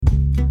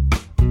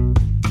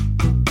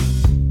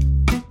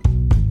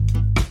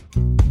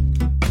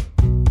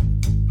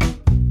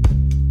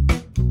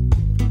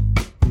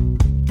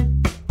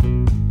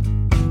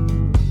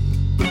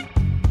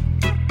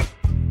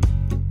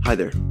Hi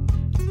there.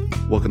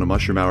 Welcome to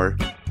Mushroom Hour.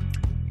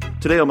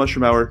 Today on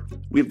Mushroom Hour,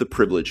 we have the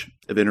privilege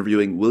of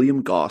interviewing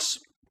William Goss.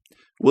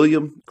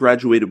 William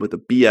graduated with a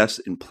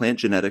BS in plant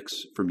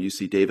genetics from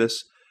UC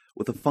Davis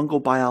with a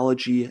fungal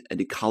biology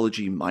and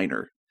ecology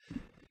minor.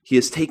 He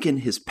has taken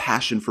his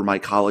passion for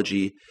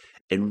mycology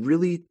and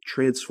really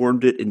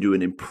transformed it into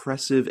an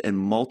impressive and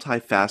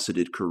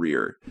multifaceted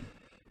career.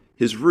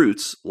 His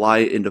roots lie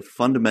into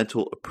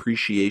fundamental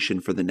appreciation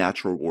for the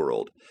natural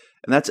world,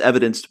 and that's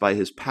evidenced by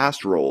his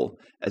past role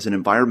as an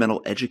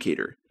environmental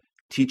educator,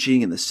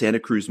 teaching in the Santa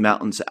Cruz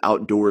Mountains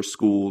outdoor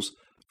schools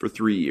for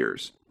 3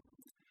 years.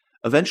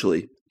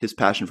 Eventually, his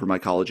passion for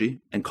mycology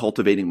and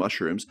cultivating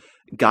mushrooms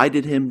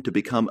guided him to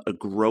become a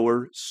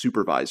grower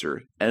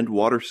supervisor and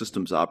water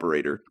systems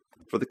operator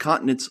for the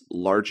continent's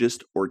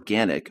largest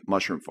organic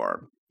mushroom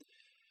farm.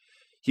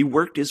 He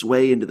worked his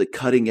way into the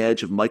cutting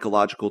edge of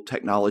mycological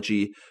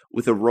technology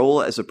with a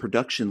role as a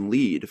production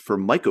lead for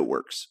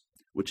MycoWorks,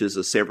 which is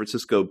a San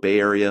Francisco Bay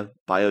Area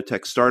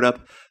biotech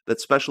startup that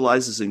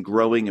specializes in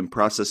growing and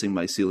processing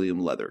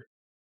mycelium leather.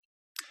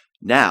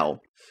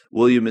 Now,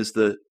 William is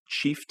the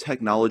Chief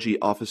Technology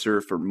Officer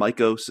for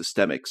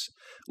Mycosystemics,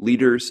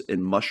 leaders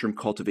in mushroom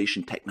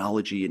cultivation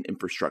technology and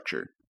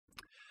infrastructure.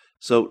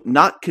 So,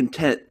 not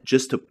content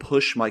just to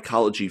push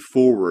mycology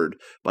forward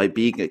by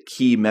being a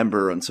key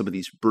member on some of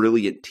these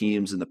brilliant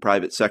teams in the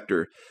private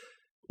sector,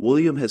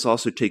 William has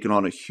also taken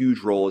on a huge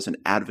role as an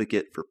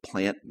advocate for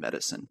plant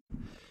medicine.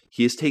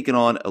 He has taken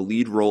on a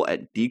lead role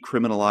at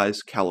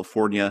Decriminalize,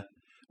 California,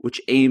 which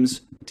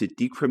aims to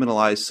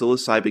decriminalize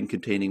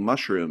psilocybin-containing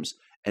mushrooms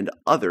and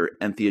other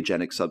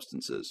entheogenic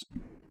substances.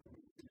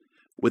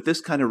 With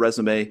this kind of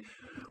resume,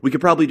 we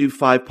could probably do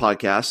 5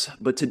 podcasts,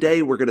 but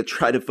today we're going to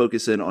try to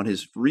focus in on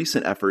his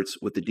recent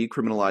efforts with the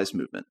Decriminalize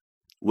movement.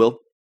 Will,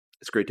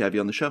 it's great to have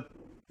you on the show.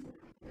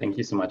 Thank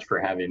you so much for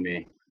having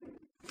me.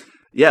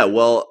 Yeah,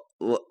 well,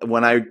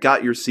 when I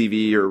got your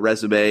CV or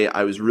resume,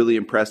 I was really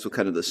impressed with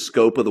kind of the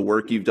scope of the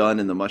work you've done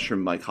in the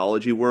mushroom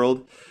mycology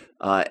world.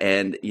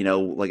 And,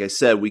 like I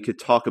said, we could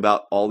talk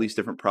about all these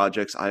different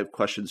projects. I have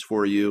questions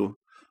for you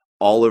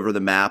all over the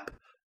map,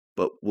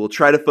 but we'll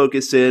try to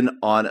focus in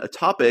on a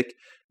topic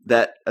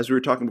that, as we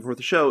were talking before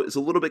the show, is a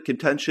little bit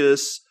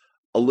contentious,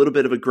 a little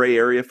bit of a gray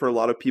area for a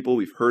lot of people.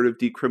 We've heard of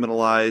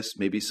Decriminalize,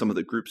 maybe some of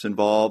the groups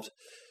involved,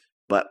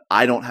 but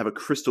I don't have a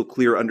crystal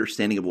clear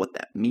understanding of what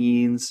that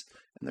means.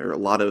 And there are a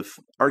lot of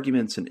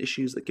arguments and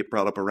issues that get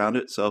brought up around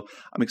it. So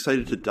I'm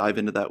excited to dive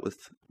into that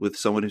with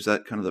someone who's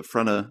at kind of the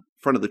front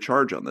of the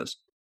charge on this.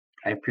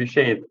 I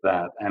appreciate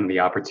that and the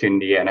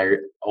opportunity. And I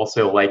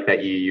also like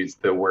that you use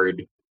the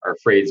word or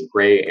phrase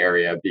gray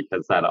area,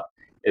 because that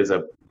is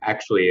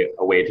actually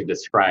a way to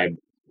describe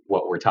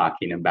what we're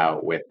talking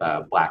about with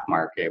black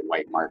market,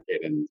 white market,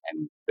 and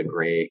the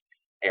gray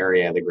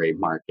area, the gray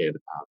market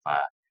of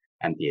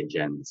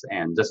entheogens.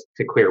 And just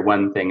to clear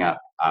one thing up,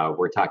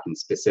 we're talking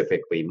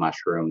specifically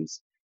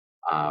mushrooms.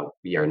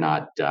 We are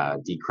not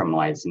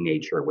Decriminalize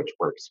Nature, which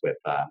works with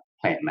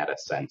plant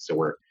medicine. So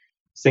we're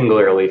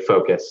singularly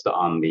focused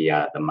on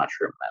the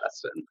mushroom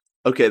medicine.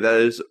 Okay, that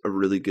is a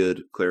really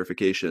good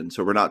clarification.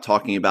 So we're not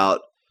talking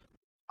about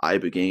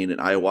ibogaine and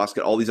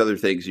ayahuasca, all these other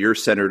things. You're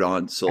centered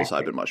on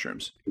psilocybin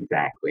mushrooms.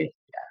 Exactly.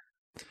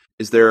 Yeah.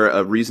 Is there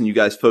a reason you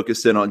guys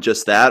focused in on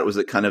just that? Was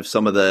it kind of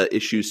some of the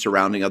issues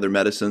surrounding other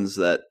medicines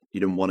that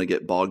you didn't want to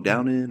get bogged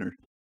down in? Or?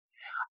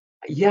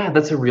 Yeah,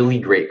 that's a really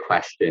great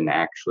question,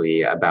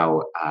 actually,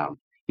 about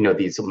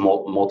these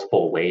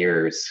multiple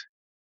layers,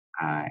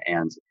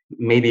 and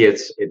maybe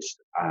it's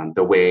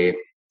the way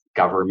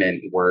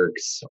government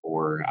works,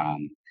 or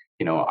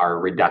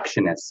our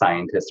reductionist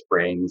scientist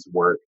brains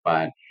work,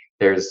 but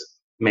there's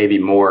maybe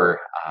more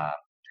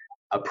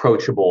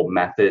approachable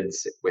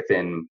methods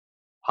within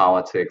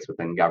politics,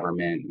 within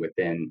government,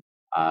 within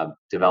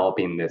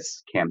developing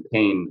this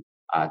campaign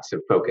to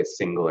focus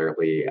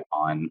singularly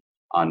on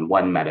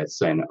one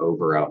medicine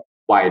over a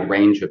wide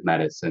range of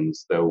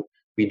medicines. Though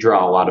we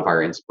draw a lot of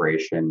our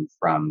inspiration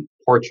from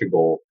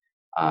Portugal,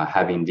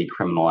 having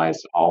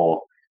decriminalized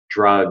all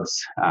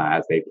drugs,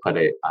 as they put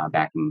it,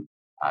 back in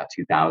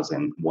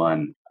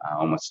 2001,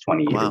 almost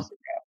 20 years ago.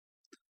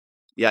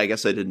 Yeah, I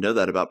guess I didn't know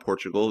that about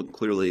Portugal.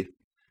 Clearly,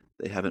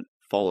 they haven't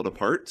fallen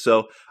apart.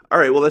 So, all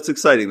right, well, that's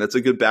exciting. That's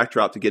a good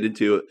backdrop to get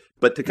into.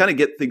 But to kind of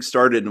get things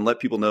started and let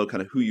people know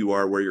kind of who you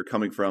are, where you're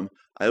coming from,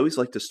 I always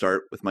like to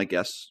start with my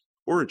guest's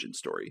origin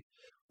story.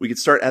 We could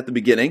start at the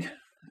beginning,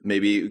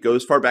 maybe go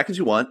as far back as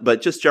you want,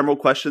 but just general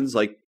questions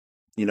like,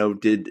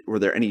 were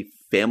there any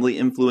family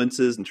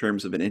influences in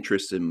terms of an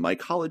interest in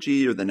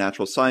mycology or the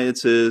natural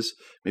sciences?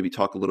 Maybe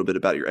talk a little bit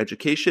about your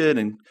education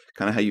and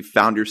kind of how you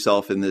found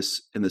yourself in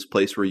this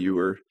place where you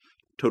were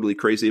totally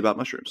crazy about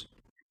mushrooms.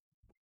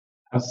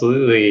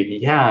 Absolutely.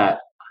 Yeah.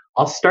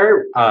 I'll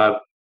start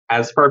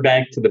as far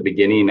back to the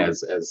beginning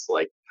as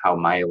like how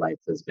my life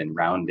has been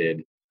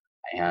rounded.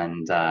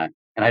 And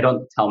I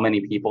don't tell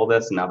many people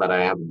this. Now that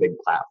I have a big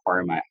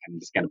platform, I'm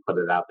just going to put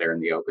it out there in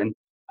the open.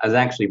 I was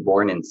actually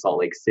born in Salt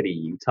Lake City,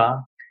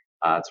 Utah.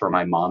 It's where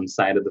my mom's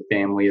side of the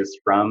family is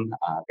from,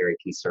 very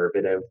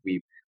conservative.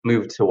 We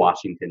moved to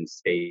Washington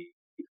State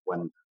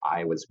when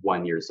I was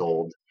 1 year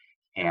old,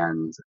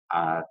 and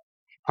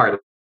part of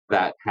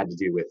that had to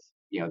do with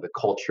the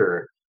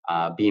culture,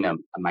 being a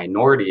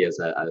minority as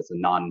a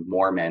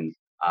non-Mormon,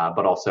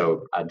 but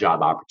also a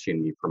job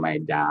opportunity for my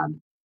dad.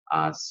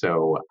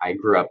 So I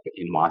grew up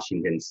in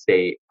Washington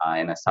State,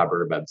 in a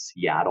suburb of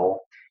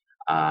Seattle,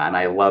 and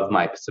I love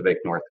my Pacific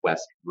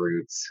Northwest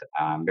roots.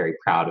 I'm very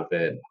proud of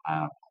it.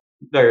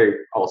 Very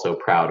also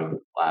proud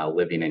of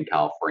living in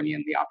California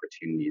and the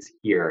opportunities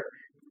here.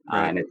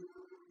 Right. And it's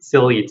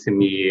silly to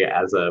me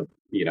as a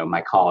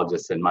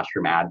mycologist and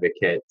mushroom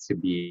advocate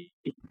to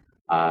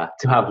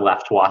have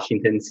left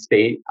Washington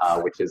State,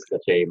 which is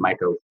such a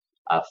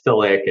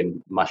mycophilic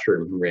and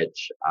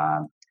mushroom-rich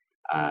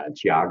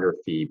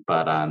geography.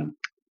 But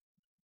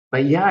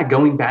yeah,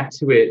 going back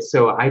to it,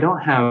 so I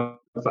don't have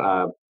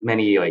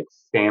many like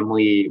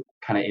family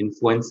kind of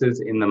influences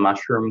in the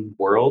mushroom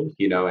world,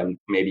 and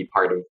maybe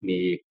part of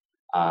me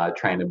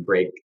trying to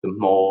break the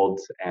mold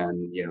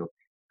and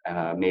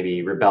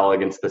maybe rebel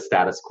against the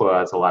status quo,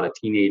 as a lot of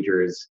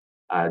teenagers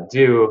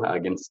do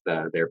against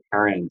their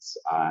parents.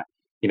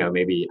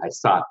 Maybe I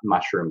sought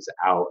mushrooms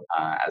out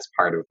as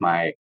part of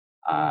my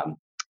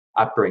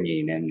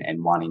upbringing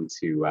and wanting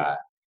to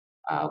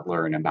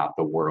learn about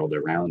the world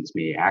around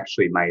me.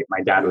 Actually, my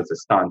dad was a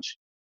staunch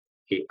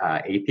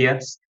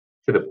atheist,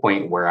 to the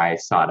point where I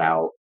sought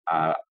out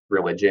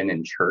religion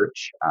and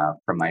church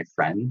from my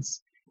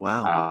friends,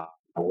 Wow.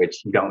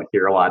 which you don't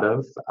hear a lot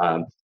of.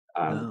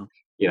 No.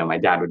 My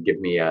dad would give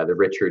me the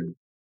Richard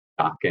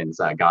Dawkins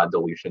God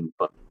Delusion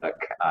book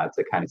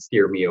to kind of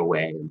steer me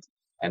away.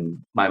 And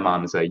my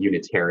mom's a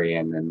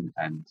Unitarian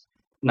and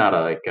not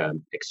a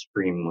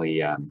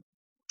extremely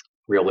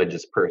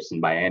religious person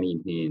by any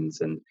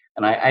means. And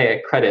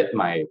I credit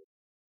my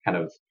kind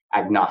of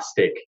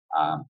agnostic,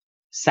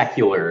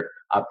 secular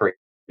upbringing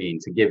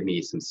to give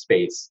me some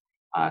space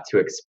to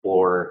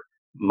explore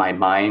my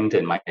mind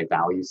and my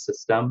value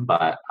system.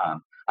 But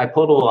I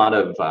put a lot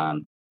of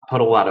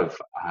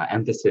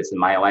emphasis in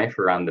my life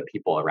around the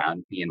people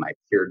around me and my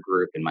peer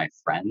group and my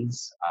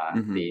friends,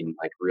 being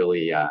like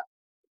really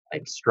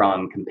like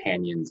strong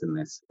companions in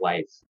this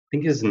life. I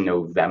think it was in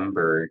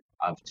November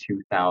of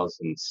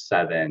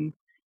 2007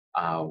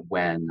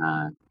 when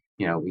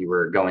we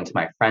were going to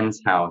my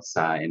friend's house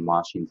in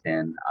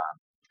Washington,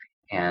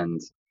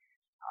 and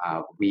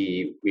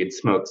we had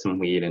smoked some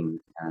weed, and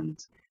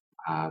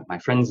my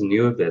friends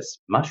knew of this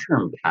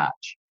mushroom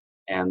patch.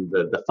 And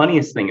the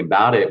funniest thing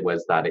about it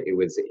was that it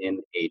was in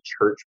a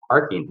church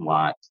parking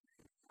lot.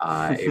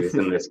 It was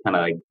in this kind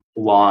of like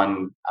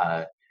lawn,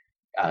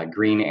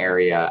 green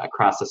area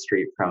across the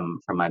street from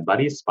my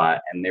buddy's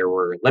spot, and there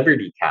were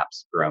liberty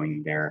caps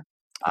growing there.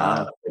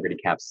 Liberty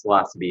cap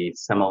Psilocybin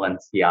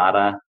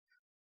semilenciata,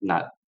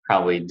 not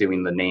probably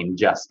doing the name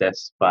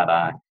justice,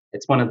 but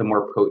it's one of the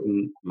more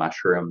potent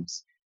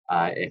mushrooms.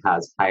 It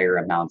has higher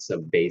amounts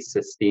of base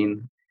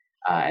cysteine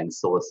and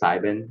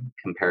psilocybin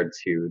compared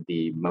to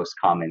the most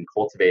common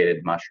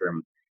cultivated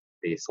mushroom,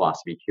 the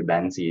Psilocybe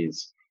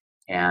cubensis.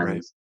 And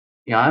Right.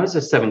 I was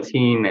just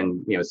 17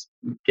 and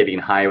getting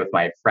high with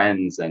my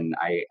friends, and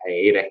I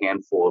ate a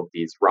handful of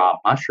these raw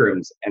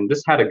mushrooms and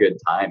just had a good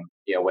time.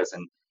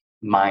 Wasn't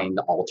mind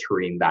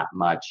altering that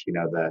much.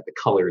 The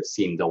colors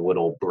seemed a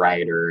little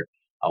brighter,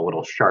 a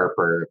little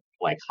sharper,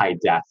 like high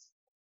def.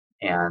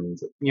 And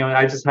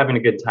I was just having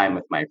a good time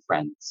with my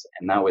friends,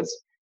 and that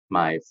was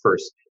my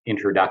first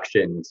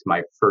introduction to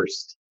my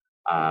first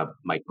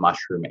like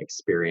mushroom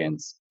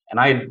experience. And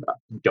I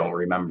don't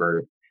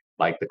remember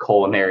like the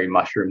culinary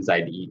mushrooms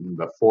I'd eaten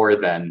before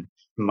then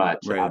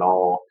much Right. at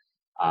all.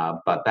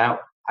 But that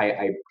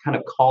I kind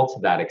of call to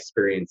that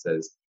experience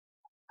as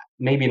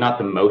maybe not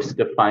the most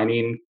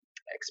defining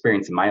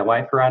experience in my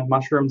life around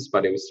mushrooms,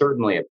 but it was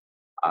certainly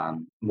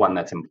one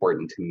that's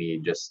important to me,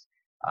 just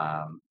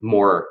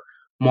more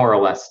or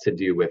less to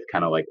do with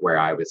kind of like where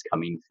I was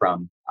coming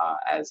from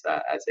as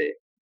a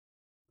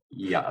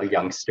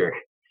youngster.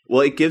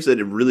 Well, it gives it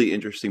a really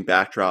interesting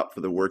backdrop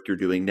for the work you're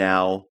doing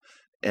now.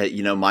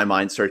 My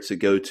mind starts to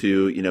go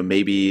to,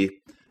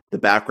 maybe the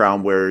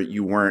background where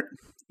you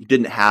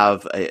didn't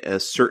have a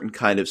certain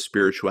kind of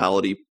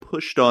spirituality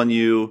pushed on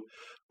you,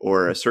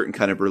 or a certain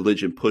kind of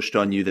religion pushed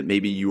on you, that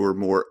maybe you were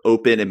more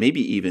open and maybe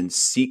even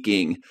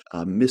seeking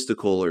a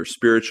mystical or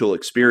spiritual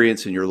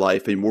experience in your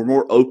life, and were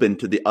more open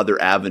to the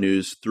other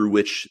avenues through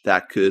which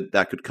that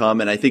could come.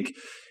 And I think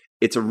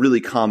it's a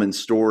really common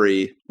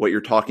story, what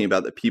you're talking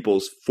about, that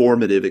people's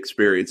formative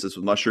experiences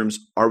with mushrooms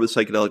are with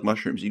psychedelic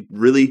mushrooms. You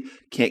really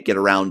can't get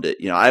around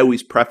it. I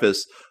always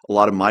preface a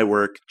lot of my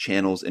work,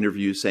 channels,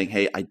 interviews saying,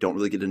 hey, I don't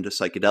really get into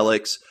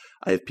psychedelics.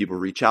 I have people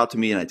reach out to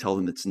me and I tell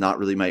them it's not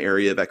really my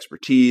area of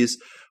expertise,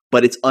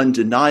 but it's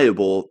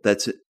undeniable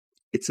that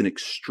it's an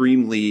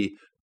extremely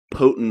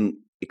potent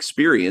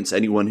experience.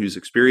 Anyone who's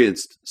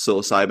experienced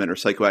psilocybin or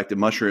psychoactive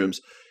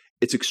mushrooms,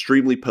 it's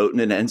extremely potent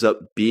and ends up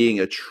being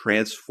a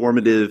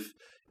transformative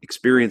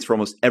experience for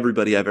almost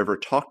everybody I've ever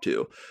talked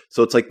to.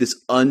 So it's like this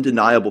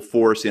undeniable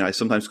force. I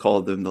sometimes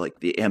call them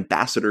like the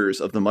ambassadors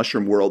of the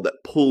mushroom world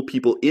that pull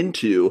people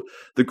into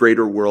the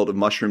greater world of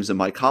mushrooms and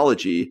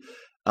mycology.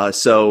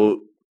 So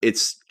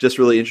it's just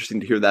really interesting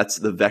to hear that's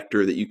the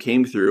vector that you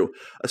came through,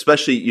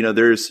 especially,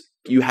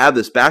 you have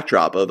this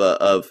backdrop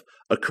of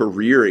a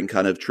career in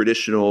kind of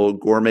traditional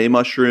gourmet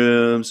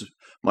mushrooms,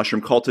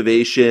 mushroom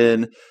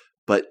cultivation,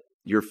 but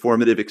your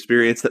formative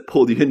experience that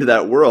pulled you into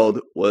that world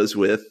was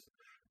with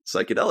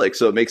psychedelics.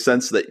 So it makes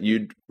sense that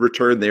you'd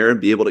return there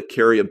and be able to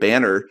carry a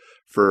banner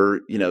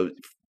for,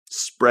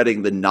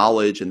 spreading the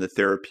knowledge and the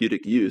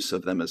therapeutic use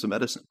of them as a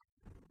medicine.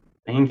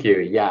 Thank you.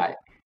 Yeah,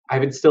 I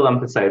would still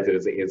emphasize it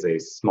as a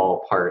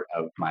small part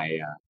of my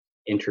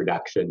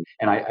introduction.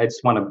 And I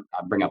just want to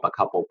bring up a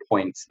couple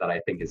points that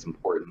I think is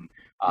important.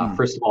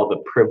 First of all,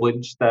 the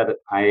privilege that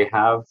I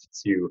have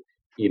to,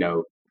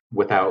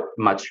 without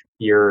much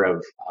fear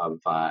of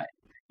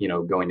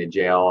going to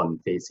jail and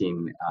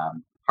facing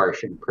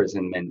harsh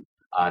imprisonment,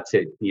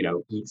 to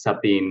eat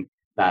something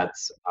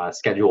that's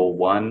Schedule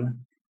 1.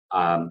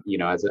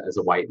 As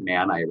a white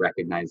man, I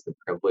recognize the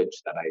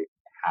privilege that I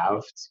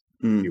have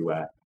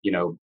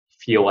to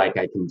feel like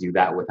I can do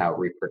that without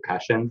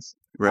repercussions.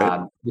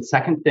 Right. The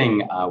second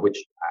thing, which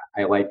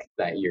I like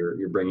that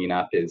you're bringing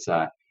up, is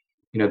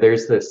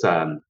there's this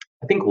I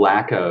think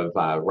lack of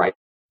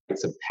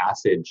rites of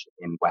passage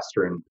in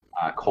Western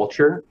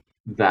culture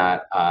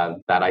that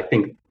I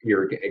think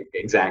you're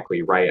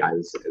exactly right. I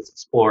was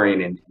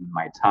exploring in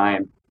my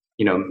time.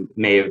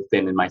 May have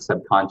been in my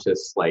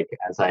subconscious, like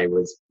as I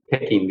was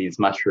picking these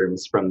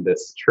mushrooms from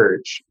this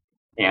church,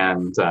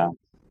 and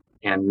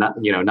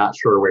not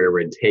sure where it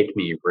would take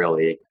me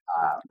really.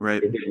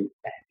 Right. It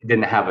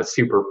didn't have a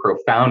super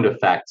profound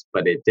effect,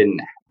 but it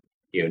didn't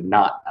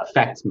not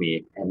affect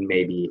me, and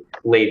maybe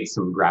laid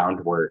some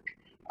groundwork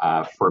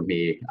for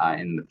me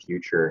in the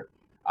future.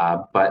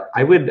 But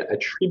I would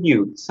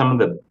attribute some of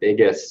the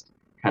biggest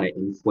kind of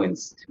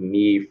influence to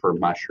me for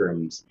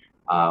mushrooms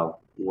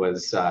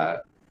was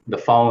the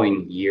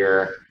following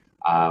year.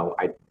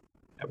 I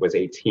was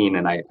 18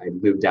 and I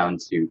moved down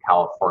to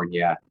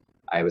California.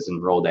 I was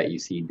enrolled at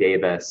UC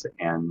Davis,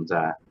 and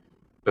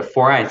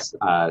before I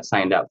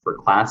signed up for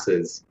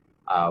classes,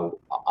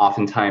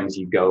 oftentimes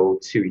you go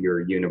to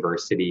your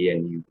university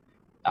and you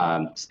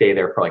stay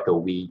there for like a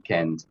week,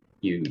 and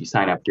you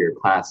sign up for your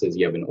classes.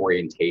 You have an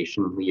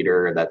orientation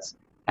leader that's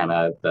kind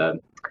of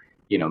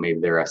maybe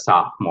they're a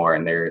sophomore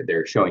and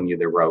they're showing you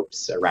the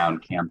ropes around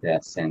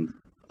campus. And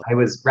I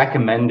was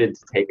recommended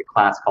to take a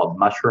class called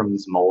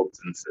Mushrooms, Molds,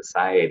 and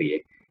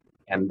Society,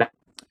 and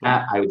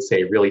that I would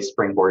say really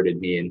springboarded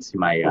me into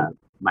my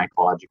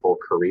mycological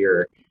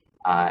career.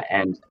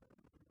 And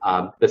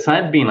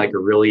besides being like a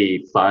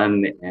really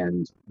fun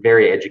and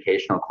very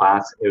educational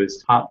class, it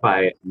was taught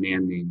by a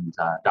man named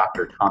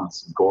Dr.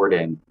 Thomas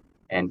Gordon,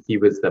 and he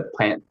was the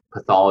plant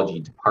pathology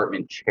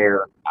department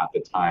chair at the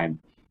time.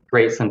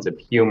 Great sense of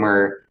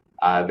humor,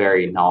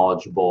 very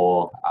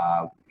knowledgeable,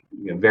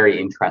 very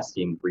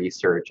interesting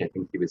research. I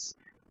think he was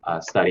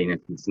studying,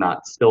 if he's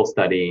not still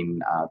studying,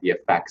 the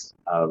effects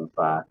of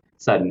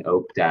sudden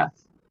oak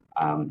death,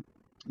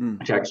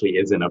 which actually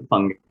isn't a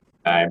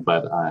fungi,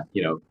 but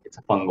it's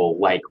a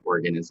fungal-like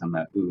organism,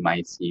 a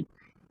oomycete.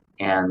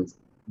 And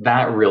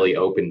that really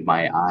opened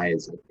my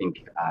eyes. I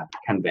think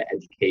kind of the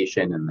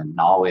education and the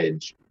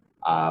knowledge,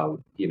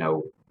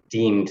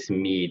 deemed to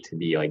me to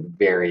be like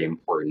very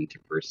important to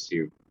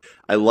pursue.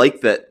 I like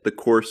that the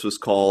course was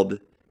called,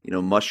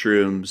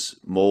 Mushrooms,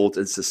 Molds,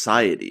 and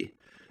Society,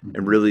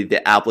 and really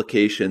the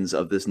applications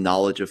of this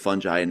knowledge of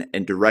fungi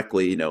and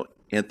directly,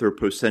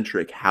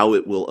 anthropocentric, how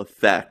it will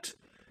affect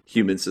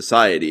human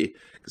society.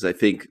 Because I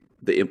think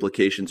the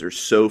implications are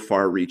so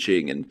far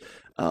reaching, and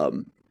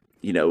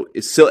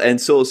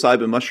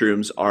psilocybin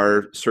mushrooms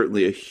are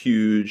certainly a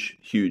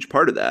huge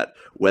part of that,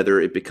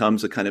 whether it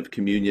becomes a kind of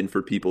communion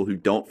for people who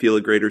don't feel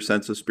a greater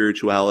sense of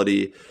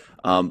spirituality.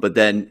 But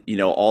then,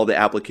 all the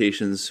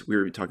applications we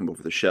were talking about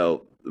for the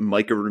show,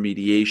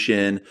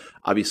 mycoremediation,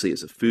 obviously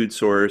as a food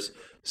source.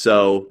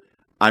 So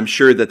I'm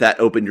sure that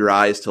opened your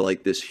eyes to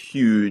like this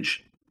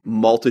huge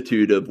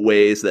multitude of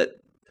ways that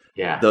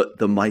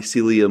the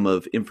mycelium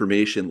of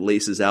information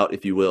laces out,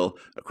 if you will,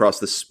 across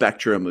the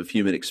spectrum of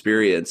human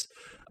experience.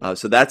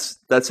 So that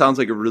sounds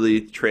like a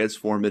really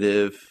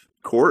transformative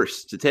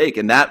course to take.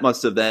 And that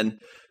must have then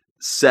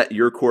set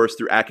your course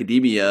through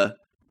academia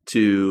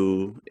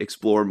to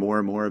explore more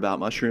and more about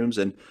mushrooms.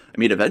 And I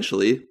mean,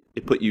 eventually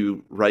it put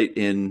you right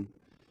in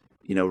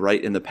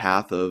the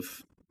path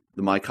of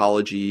the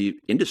mycology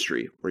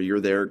industry, where you're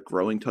there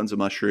growing tons of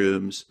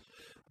mushrooms,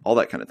 all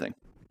that kind of thing.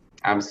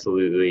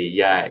 Absolutely.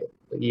 Yeah.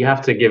 You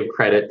have to give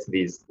credit to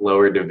these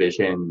lower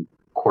division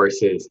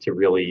courses to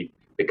really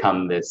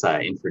become this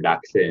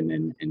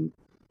introduction and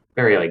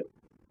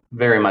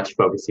very much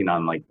focusing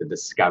on like the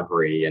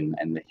discovery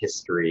and the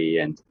history,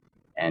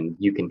 and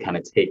you can kind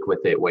of take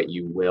with it what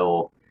you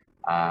will.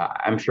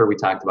 I'm sure we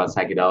talked about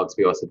psychedelics.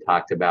 We also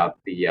talked about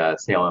the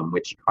Salem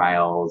witch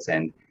trials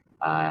and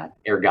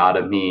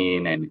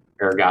ergotamine and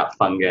ergot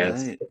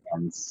fungus, right,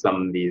 and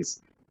some of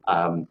these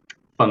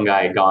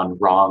fungi gone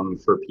wrong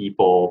for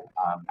people.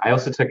 I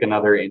also took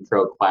another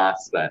intro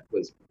class that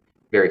was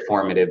very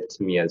formative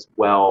to me as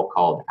well,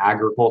 called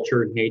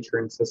Agriculture, Nature,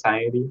 and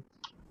Society.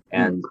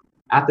 And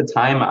At the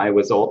time, I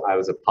was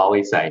a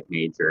poli-sci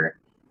major.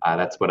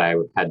 That's what I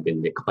had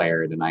been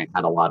declared, and I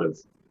had a lot of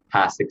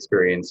past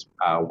experience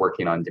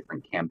working on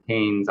different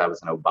campaigns. I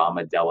was an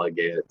Obama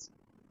delegate.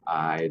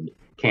 I'd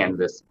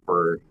canvassed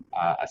for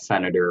a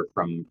senator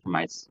from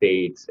my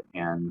state,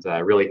 and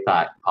really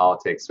thought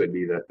politics would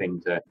be the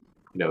thing to,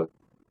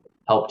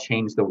 help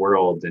change the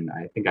world. And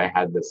I think I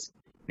had this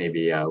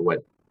maybe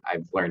what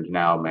I've learned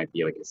now might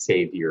be like a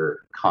savior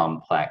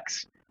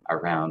complex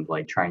around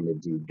like trying to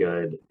do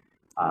good.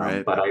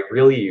 Right. But I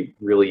really,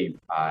 really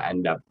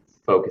end up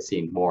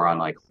focusing more on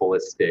like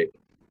holistic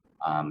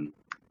um,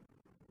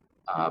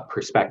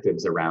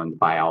 perspectives around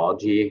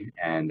biology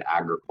and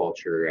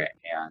agriculture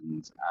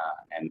and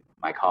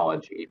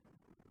mycology.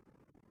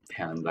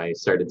 And I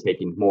started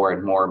taking more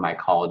and more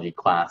mycology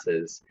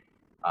classes.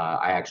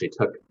 I actually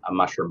took a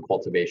mushroom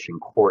cultivation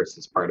course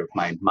as part of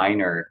my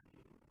minor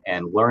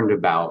and learned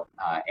about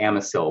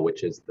amycil,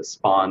 which is the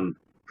spawn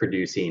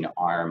producing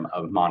arm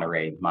of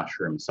Monterey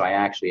mushrooms. So I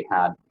actually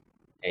had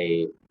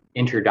a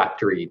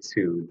introductory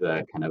to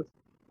the kind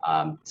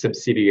of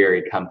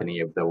subsidiary company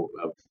of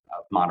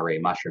Monterey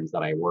Mushrooms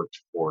that I worked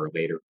for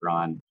later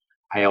on.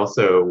 I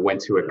also went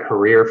to a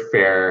career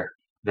fair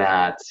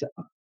that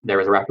there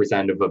was a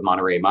representative of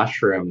Monterey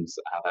Mushrooms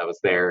that was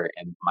there,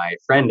 and my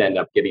friend ended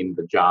up getting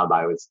the job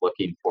I was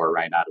looking for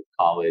right out of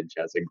college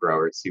as a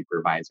grower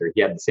supervisor.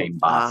 He had the same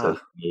boss as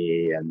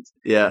me, and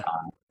Yeah.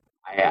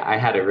 I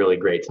had a really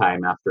great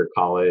time after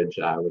college,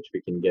 which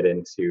we can get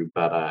into.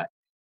 But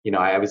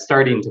I was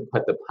starting to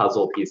put the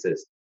puzzle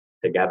pieces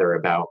together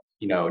about,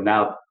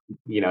 now,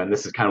 and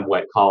this is kind of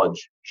what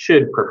college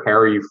should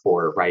prepare you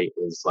for, right?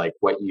 Is like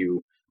what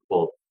you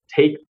will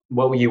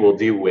what you will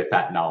do with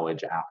that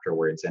knowledge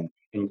afterwards. And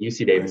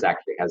UC Davis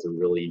actually has a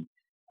really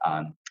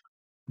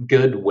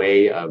good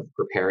way of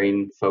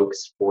preparing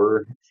folks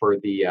for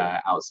the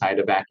outside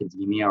of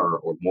academia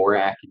or more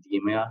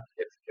academia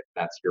if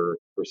that's your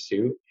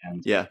pursuit.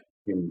 And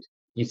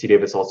UC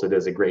Davis also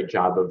does a great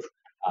job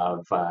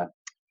of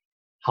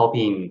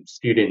helping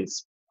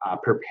students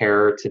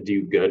prepare to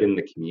do good in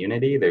the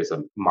community. There's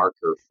a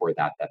marker for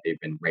that they've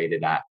been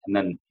rated at, and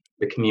then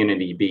the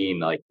community being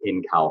like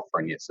in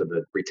California, so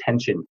the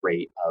retention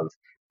rate of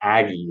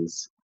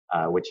Aggies,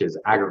 which is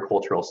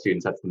agricultural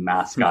students, that's the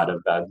mascot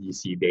of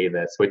UC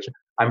Davis, which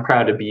I'm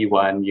proud to be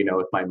one.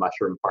 With my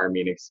mushroom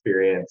farming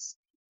experience,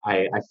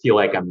 I feel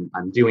like I'm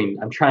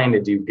trying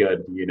to do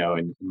good,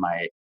 in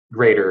my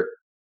greater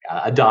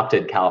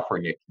adopted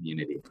California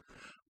community.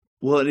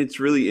 Well, and it's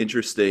really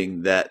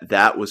interesting that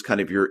that was kind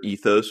of your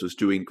ethos, was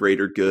doing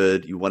greater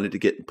good. You wanted to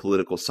get in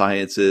political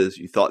sciences.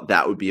 You thought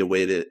that would be a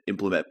way to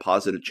implement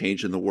positive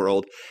change in the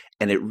world.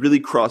 And it really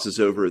crosses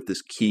over with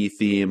this key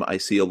theme I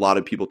see a lot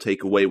of people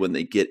take away when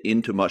they get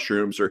into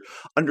mushrooms or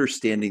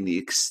understanding the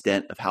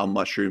extent of how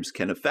mushrooms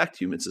can affect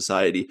human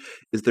society,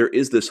 is there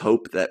is this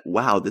hope that,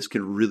 wow, this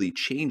can really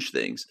change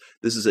things.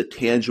 This is a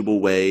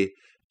tangible way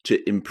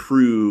to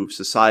improve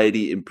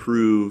society,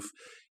 improve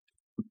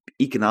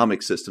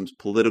economic systems,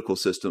 political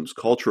systems,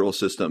 cultural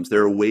systems.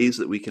 There are ways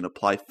that we can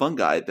apply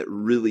fungi that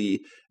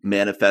really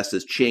manifest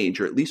as change,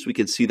 or at least we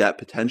can see that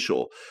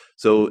potential.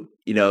 So,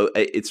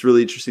 it's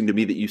really interesting to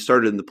me that you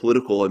started in the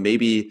political, and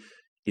maybe,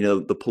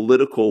 the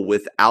political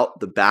without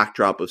the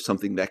backdrop of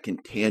something that can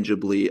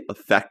tangibly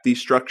affect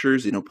these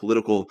structures.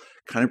 Political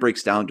kind of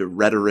breaks down to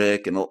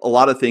rhetoric and a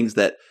lot of things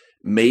that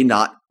may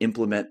not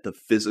implement the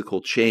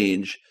physical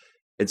change.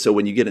 And so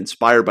when you get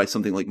inspired by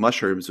something like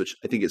mushrooms, which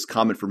I think is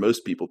common for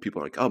most people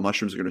are like, oh,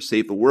 mushrooms are going to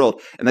save the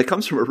world. And that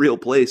comes from a real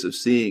place of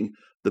seeing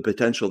the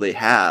potential they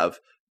have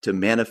to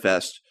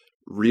manifest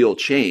real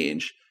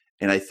change.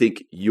 And I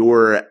think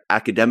your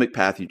academic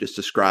path you just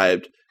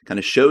described kind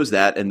of shows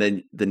that. And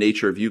then the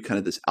nature of you, kind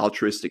of this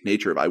altruistic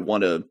nature of I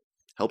want to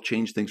help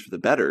change things for the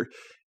better,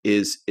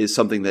 is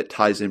something that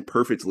ties in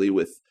perfectly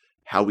with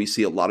how we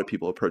see a lot of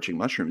people approaching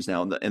mushrooms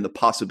now and the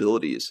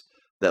possibilities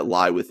that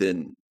lie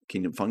within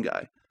kingdom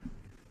fungi.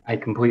 I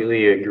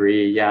completely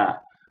agree. Yeah.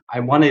 I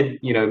wanted,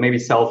 maybe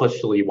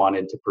selfishly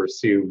wanted to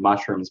pursue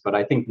mushrooms, but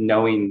I think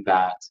knowing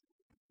that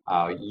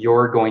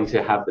you're going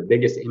to have the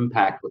biggest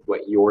impact with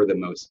what you're the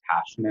most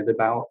passionate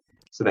about,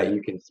 so that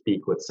you can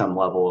speak with some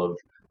level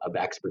of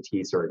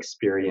expertise or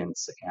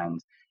experience.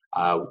 And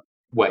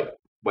what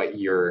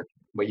you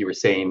were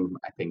saying,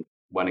 I think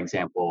one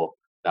example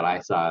that I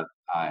saw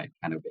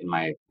kind of in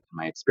my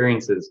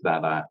experiences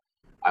that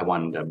I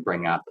wanted to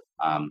bring up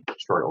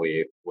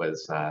shortly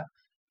was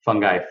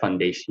Fungi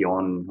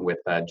Foundation with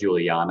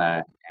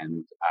Juliana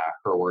and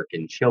her work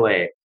in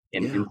Chile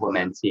in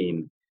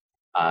implementing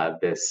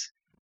this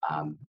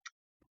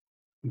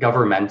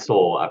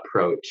governmental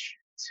approach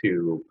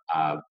to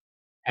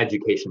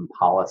education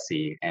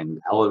policy and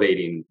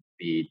elevating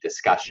the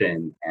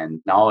discussion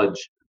and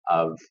knowledge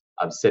of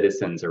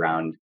citizens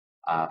around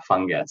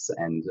fungus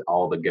and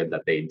all the good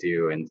that they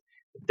do. And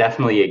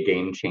definitely a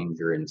game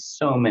changer in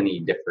so many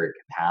different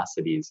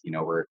capacities.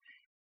 We're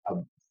a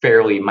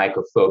fairly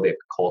mycophobic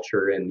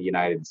culture in the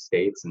United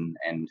States,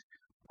 and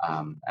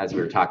as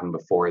we were talking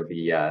before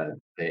the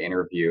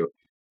interview,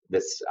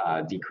 this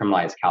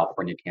Decriminalize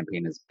California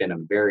campaign has been a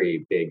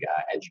very big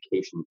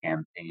education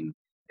campaign,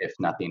 if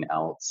nothing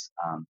else,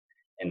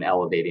 in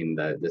elevating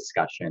the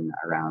discussion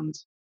around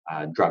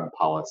drug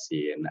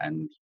policy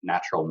and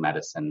natural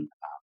medicine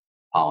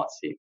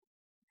policy.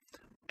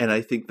 And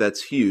I think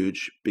that's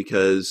huge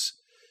because,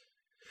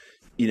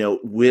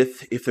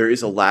 if there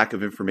is a lack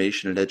of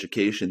information and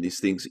education, these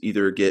things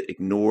either get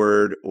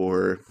ignored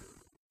or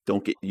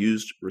don't get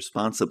used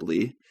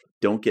responsibly,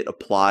 don't get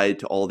applied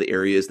to all the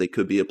areas they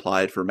could be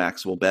applied for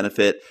maximal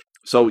benefit.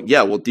 So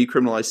yeah, we'll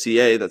decriminalize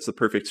CA. That's the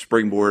perfect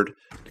springboard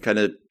to kind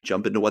of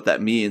jump into what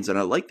that means. And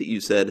I like that you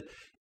said,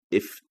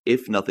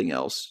 if nothing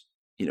else,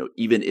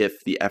 even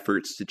if the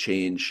efforts to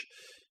change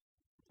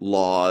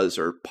laws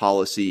or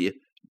policy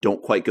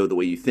don't quite go the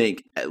way you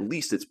think, at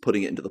least it's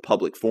putting it into the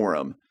public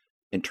forum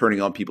and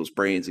turning on people's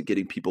brains and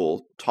getting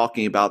people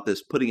talking about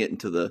this, putting it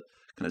into the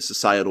kind of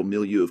societal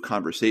milieu of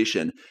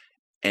conversation.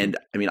 And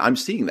I mean, I'm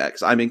seeing that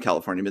because I'm in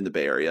California, I'm in the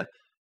Bay Area.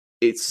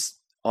 It's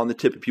on the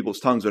tip of people's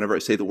tongues whenever I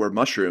say the word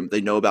mushroom.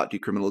 They know about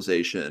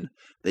decriminalization.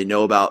 They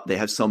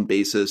have some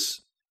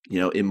basis,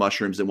 in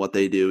mushrooms and what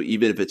they do,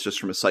 even if it's just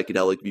from a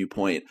psychedelic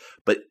viewpoint.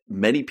 But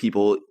many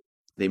people,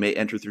 they may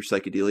enter through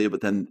psychedelia,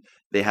 but then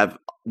they have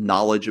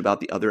knowledge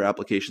about the other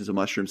applications of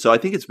mushrooms. So I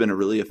think it's been a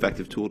really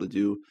effective tool to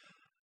do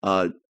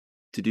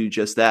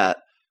just that.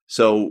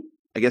 So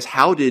I guess,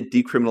 how did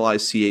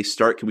Decriminalize CA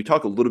start? Can we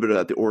talk a little bit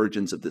about the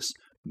origins of this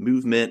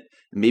movement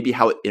and maybe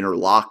how it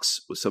interlocks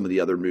with some of the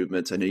other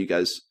movements? I know you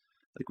guys,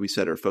 like we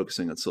said, are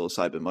focusing on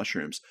psilocybin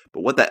mushrooms,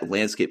 but what that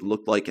landscape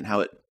looked like and how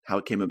it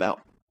came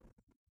about.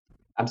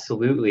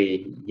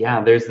 Absolutely.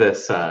 Yeah, there's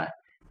this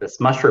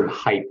mushroom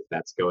hype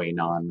that's going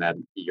on that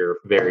you're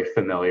very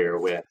familiar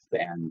with.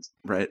 And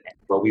right.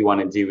 What we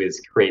want to do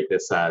is create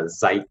this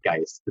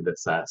zeitgeist,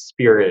 this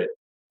spirit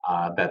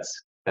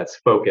that's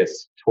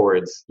focused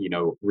towards,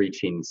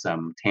 reaching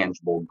some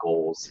tangible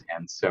goals.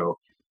 And so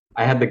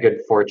I had the good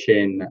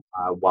fortune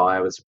while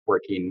I was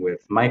working with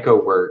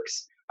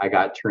MycoWorks, I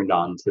got turned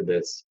on to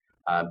this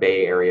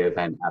Bay Area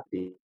event at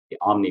the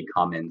Omni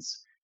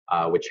Commons,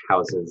 which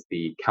houses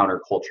the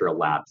Countercultural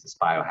Labs, this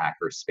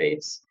biohacker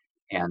space.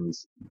 And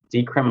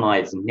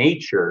Decriminalize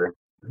Nature,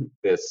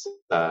 this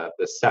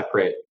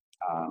separate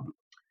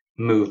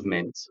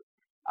movement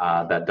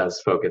that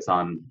does focus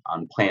on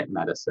plant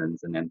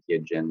medicines and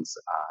entheogens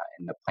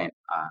in the plant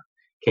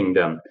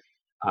kingdom.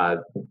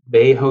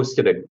 They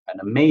hosted an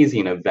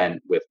amazing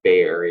event with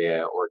Bay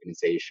Area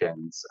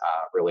organizations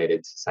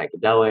related to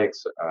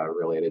psychedelics,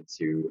 related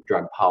to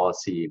drug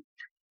policy,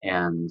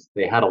 and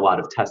they had a lot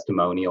of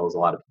testimonials. A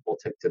lot of people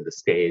took to the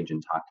stage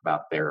and talked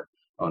about their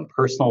own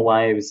personal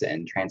lives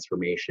and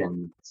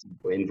transformations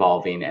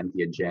involving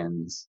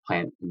entheogens,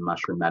 plant and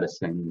mushroom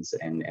medicines,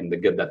 and the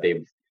good that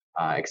they've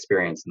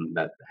experienced and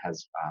that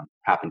has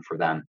happened for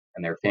them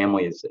and their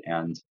families.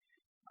 And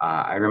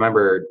I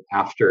remember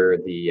after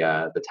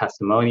the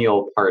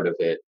testimonial part of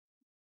it,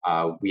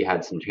 we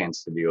had some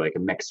chance to do like a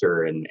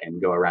mixer and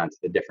go around to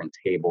the different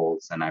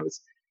tables, and I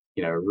was,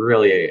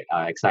 really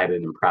excited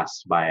and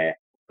impressed by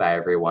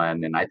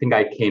everyone. And I think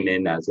I came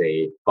in as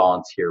a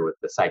volunteer with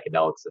the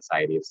Psychedelic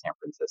Society of San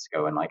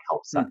Francisco and like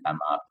helped set them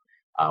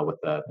up with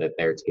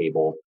their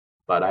table.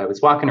 But I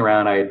was walking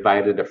around. I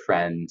invited a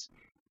friend,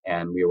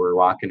 and we were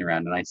walking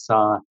around, and I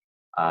saw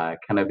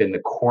kind of in the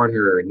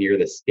corner near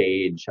the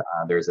stage,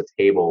 there's a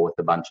table with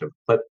a bunch of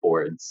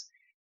clipboards,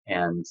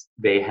 and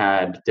they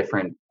had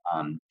different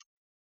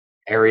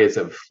areas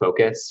of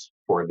focus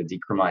for the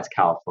Decriminalize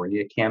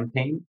California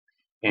campaign,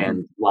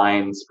 and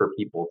lines for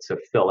people to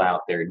fill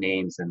out their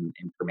names and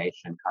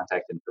information,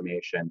 contact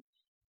information.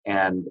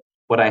 And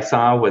what I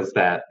saw was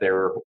that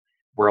there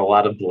were a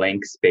lot of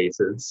blank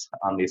spaces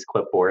on these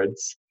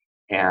clipboards.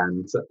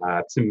 And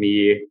to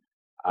me,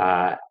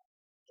 I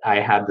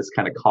had this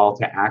kind of call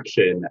to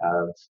action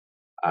of,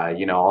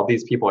 all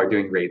these people are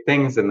doing great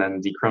things, and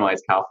then Decriminalize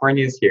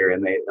California is here,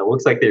 and it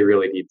looks like they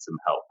really need some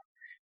help,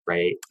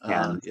 right?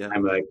 And yeah.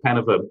 I'm a kind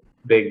of a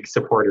big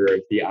supporter of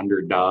the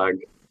underdog,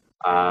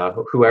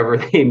 whoever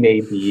they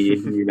may be.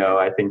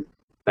 I think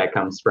that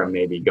comes from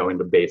maybe going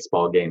to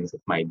baseball games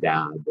with my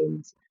dad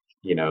and,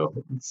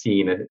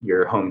 seeing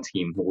your home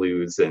team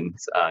lose and,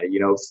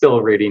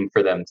 still rooting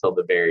for them till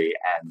the very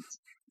end.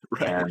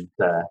 Right.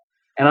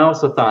 And I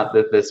also thought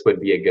that this would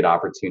be a good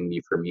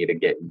opportunity for me to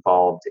get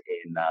involved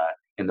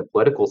in the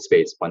political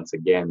space once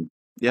again.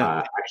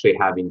 Yeah. Actually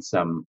having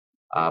some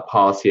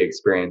policy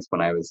experience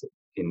when I was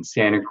in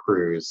Santa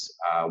Cruz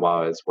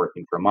while I was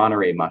working for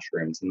Monterey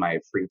Mushrooms. In my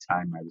free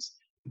time, I was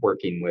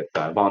working with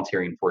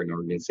volunteering for an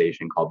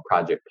organization called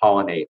Project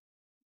Pollinate.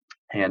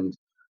 And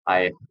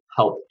I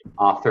helped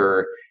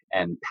author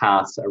and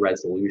pass a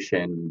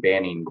resolution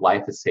banning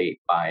glyphosate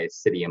by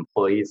city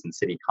employees and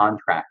city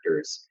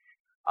contractors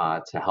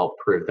to help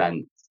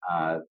prevent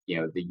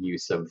the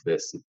use of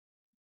this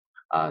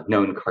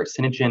known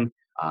carcinogen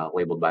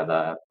labeled by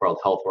the World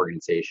Health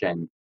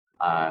Organization,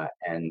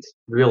 and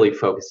really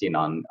focusing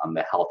on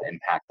the health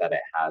impact that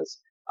it has,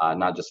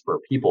 not just for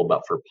people,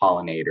 but for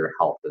pollinator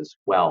health as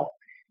well.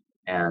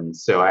 And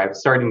so I was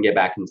starting to get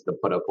back into the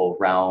political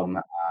realm.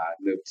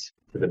 Moved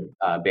to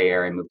the Bay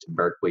Area, moved to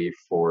Berkeley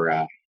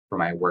for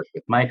my work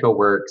with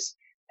MicroWorks,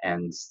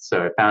 and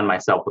so I found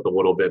myself with a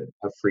little bit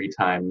of free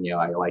time.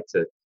 I like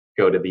to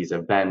go to these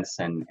events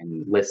and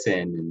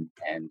listen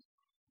and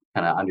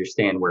kind of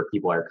understand where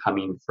people are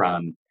coming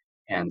from.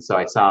 And so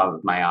I saw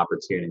my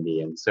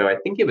opportunity. And so I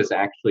think it was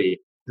actually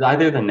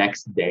either the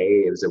next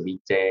day, it was a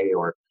weekday,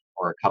 or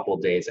a couple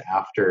of days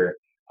after,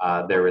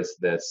 there was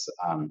this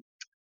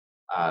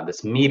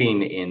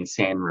meeting in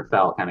San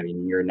Rafael, kind of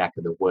in your neck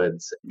of the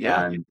woods.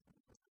 Yeah. And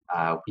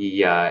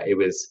it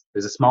was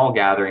a small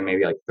gathering,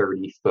 maybe like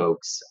 30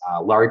 folks,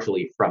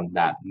 largely from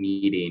that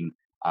meeting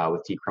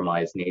with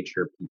Decriminalized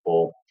Nature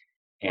people.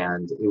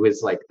 And it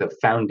was like the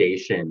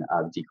foundation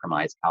of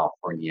Decriminalize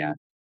California.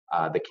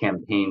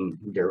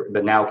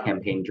 The now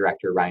campaign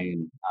director,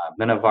 Ryan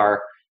Minivar,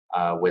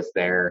 was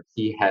there.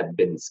 He had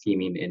been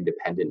scheming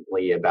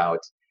independently about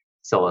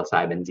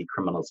psilocybin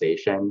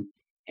decriminalization.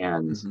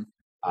 And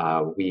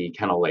we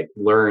kind of like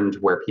learned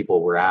where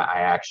people were at.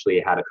 I actually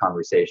had a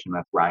conversation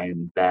with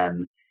Ryan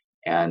then,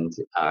 and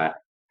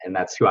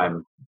that's who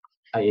I'm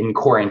in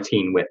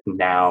quarantine with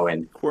now.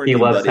 And he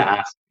loves to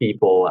ask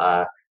people,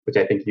 which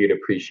I think you'd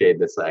appreciate,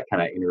 this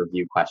kind of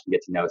interview question,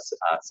 get to know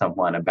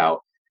someone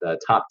about the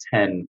top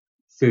 10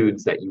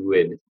 foods that you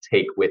would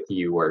take with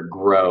you or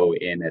grow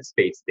in a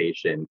space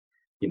station.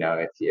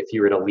 If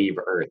you were to leave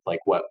Earth, like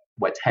what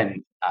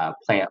 10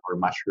 plant or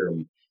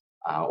mushroom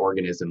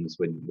organisms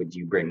would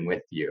you bring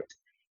with you?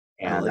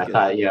 And I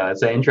thought,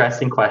 it's an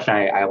interesting question.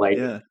 I like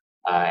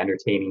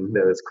entertaining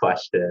those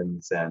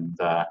questions. And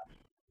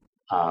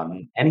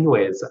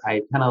anyways,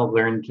 I kind of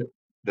learned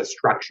the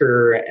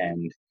structure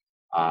and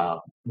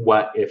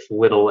what, if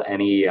little,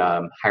 any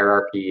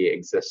hierarchy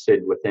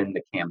existed within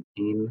the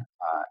campaign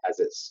as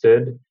it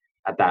stood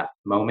at that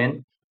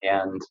moment.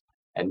 And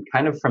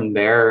kind of from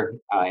there,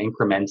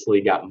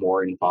 incrementally got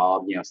more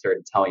involved,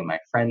 started telling my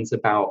friends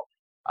about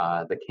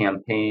the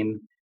campaign.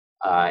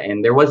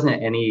 And there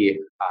wasn't any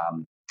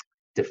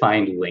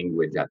defined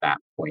language at that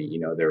point.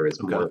 There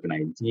was more of an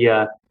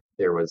idea.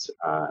 There was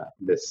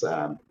this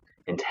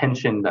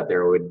intention that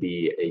there would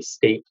be a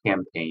state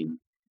campaign,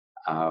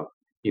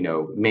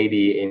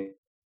 maybe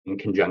in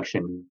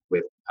conjunction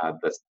with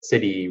the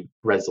city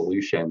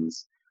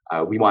resolutions.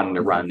 We wanted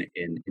to run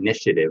an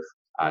initiative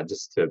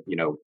just to,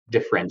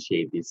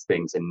 differentiate these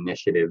things. An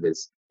initiative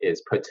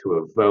is put to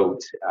a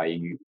vote.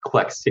 You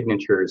collect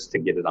signatures to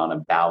get it on a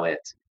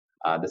ballot.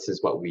 This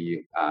is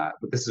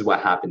what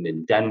happened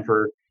in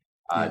Denver.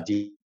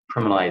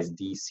 Decriminalize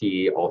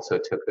DC also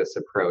took this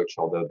approach,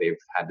 although they've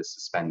had to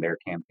suspend their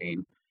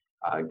campaign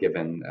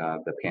given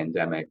the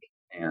pandemic.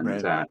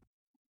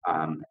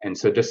 And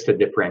so just to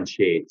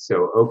differentiate,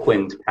 so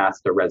Oakland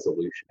passed a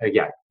resolution.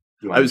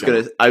 I was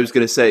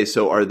gonna say,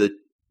 so are the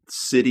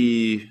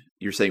city,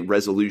 you're saying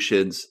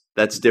resolutions,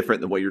 that's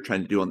different than what you're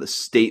trying to do on the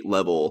state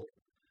level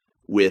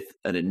with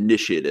an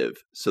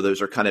initiative. So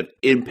those are kind of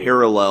in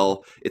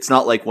parallel. It's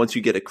not like once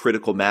you get a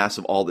critical mass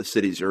of all the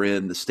cities you're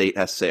in, the state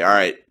has to say, all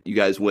right, you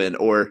guys win.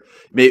 Or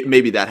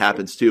maybe that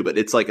happens too, but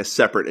it's like a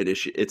separate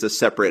initiative. It's a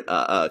separate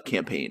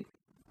campaign.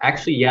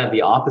 Actually,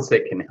 the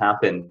opposite can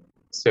happen.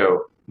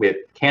 So with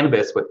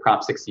cannabis, with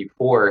Prop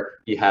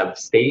 64, you have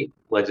state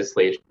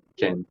legislation,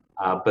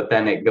 but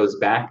then it goes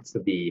back to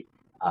the,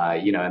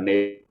 and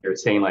they're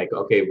saying like,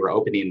 okay, we're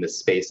opening the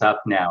space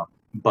up now,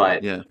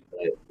 but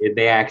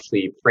they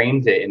actually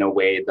framed it in a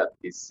way that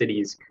these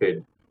cities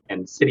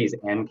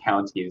and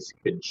counties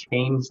could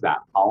change that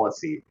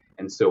policy.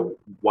 And so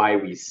why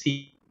we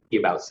see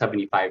about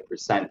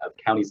 75% of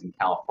counties in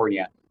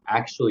California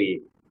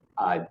actually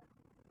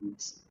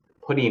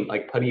putting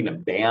a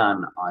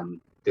ban on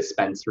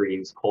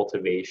dispensaries,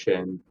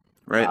 cultivation,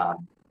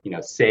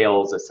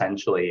 sales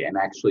essentially, and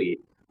actually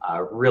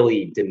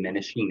really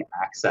diminishing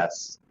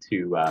access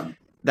to.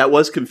 That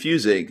was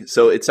confusing.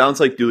 So it sounds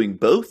like doing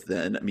both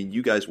then. I mean,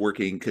 you guys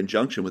working in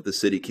conjunction with the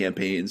city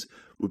campaigns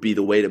would be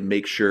the way to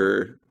make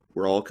sure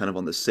we're all kind of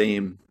on the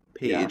same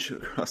page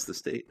across the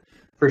state.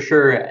 For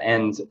sure.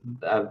 And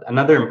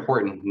another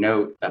important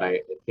note that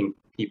I think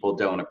people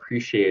don't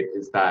appreciate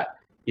is that,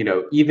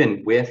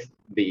 even with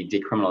the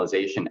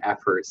decriminalization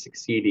effort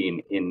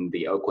succeeding in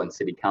the Oakland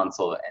City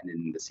Council and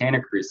in the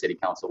Santa Cruz City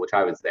Council, which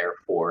I was there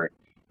for,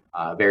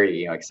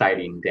 very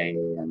exciting day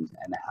and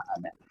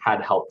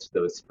had helped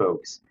those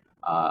folks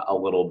a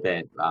little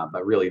bit,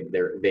 but really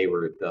they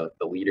were the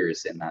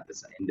leaders in that.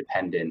 This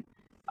independent,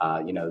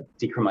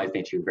 Decriminalized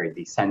Nature is very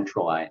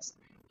decentralized,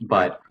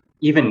 but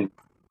even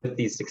with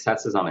these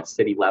successes on a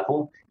city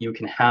level, you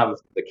can have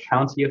the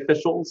county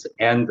officials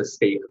and the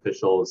state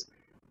officials,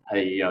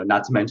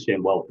 not to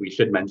mention, we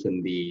should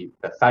mention the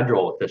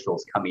federal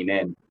officials coming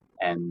in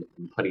and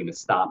putting a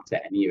stop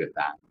to any of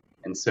that.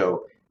 And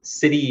so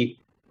city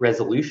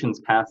resolutions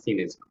passing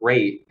is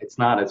great. It's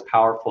not as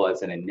powerful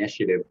as an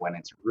initiative when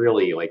it's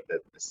really like the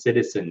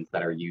citizens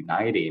that are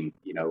uniting,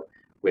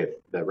 with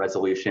the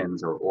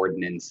resolutions or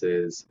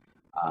ordinances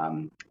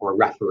or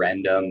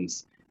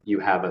referendums. You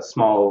have a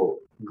small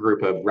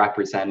group of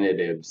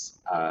representatives,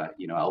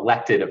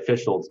 elected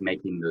officials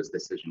making those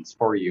decisions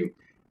for you.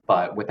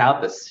 But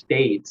without the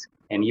state,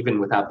 and even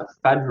without the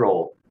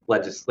federal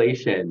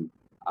legislation,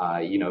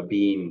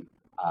 being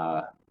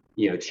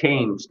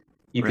changed,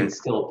 you can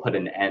still put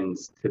an end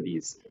to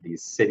these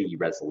city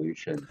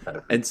resolutions that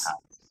have been passed.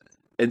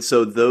 And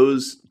so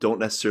those don't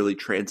necessarily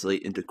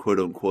translate into quote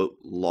unquote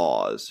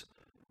laws.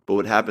 But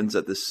what happens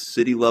at the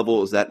city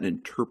level, is that an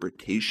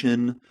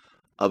interpretation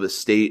of a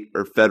state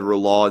or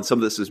federal law? And some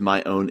of this is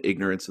my own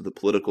ignorance of the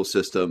political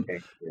system.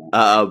 Okay,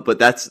 yeah. But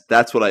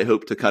that's what I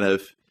hope to kind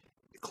of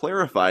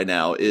clarify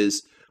now,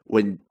 is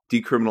when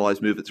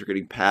decriminalized movements are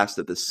getting passed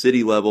at the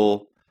city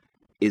level,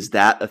 is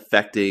that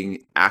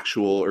affecting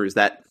actual, or is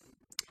that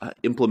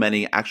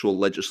implementing actual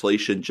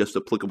legislation just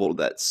applicable to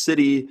that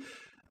city?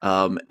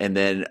 And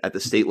then at the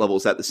state level,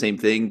 is that the same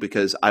thing?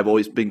 Because I've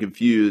always been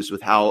confused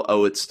with how,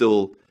 it's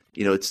still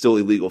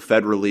illegal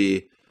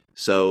federally.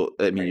 So,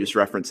 I mean, you just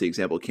referenced the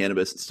example of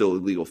cannabis, it's still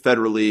illegal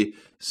federally.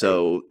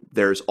 So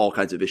there's all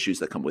kinds of issues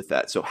that come with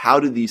that. So how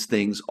do these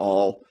things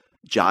all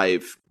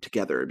jive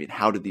together? I mean,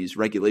 how do these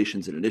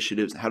regulations and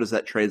initiatives, how does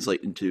that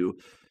translate into,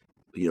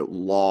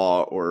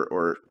 law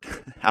or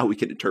how we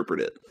can interpret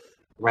it?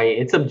 Right.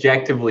 It's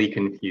objectively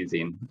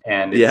confusing.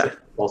 And it's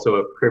also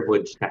a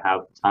privilege to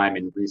have time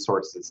and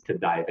resources to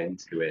dive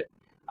into it,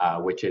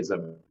 which is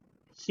a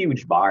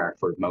huge bar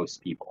for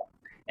most people.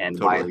 And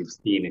why we've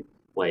seen,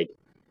 like,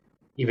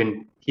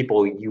 even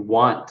people you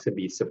want to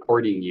be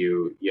supporting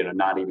you,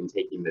 not even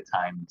taking the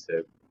time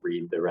to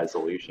read the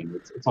resolution.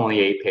 It's only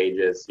 8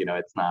 pages.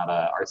 It's not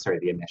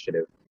the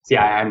initiative. See,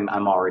 I'm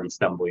already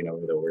stumbling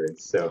over the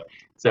words.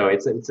 So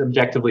it's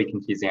objectively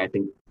confusing. I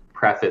think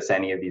preface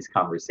any of these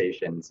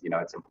conversations,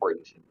 it's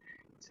important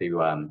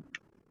to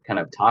kind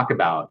of talk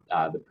about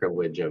the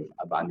privilege of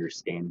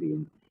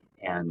understanding.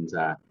 And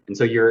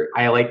so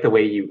I like the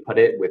way you put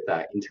it with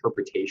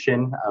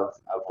interpretation of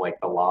like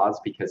the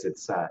laws, because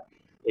it's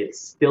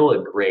still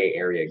a gray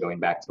area, going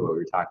back to what we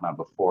were talking about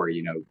before.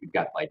 We've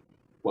got, like,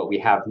 what we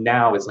have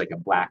now is like a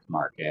black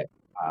market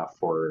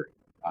for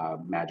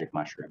magic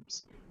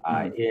mushrooms.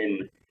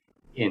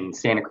 In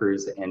Santa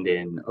Cruz and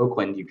in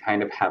Oakland, you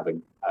kind of have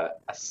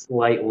a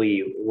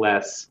slightly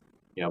less,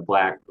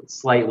 black,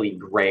 slightly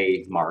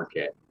gray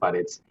market, but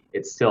it's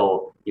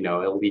still,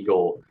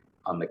 illegal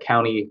on the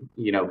county,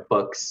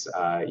 books,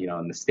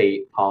 in the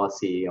state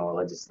policy,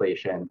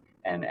 legislation,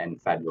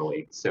 and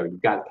federally. So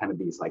you've got kind of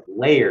these like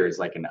layers,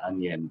 like an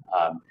onion,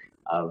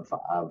 of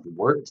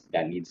work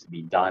that needs to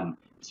be done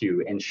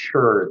to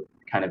ensure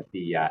kind of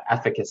the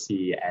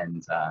efficacy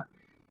and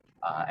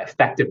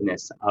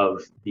effectiveness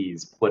of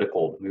these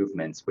political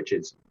movements, which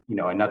is,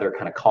 another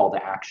kind of call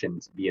to action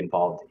to be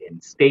involved in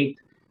state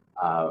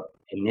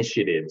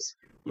initiatives.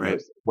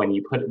 When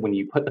you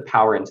put the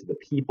power into the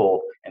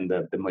people and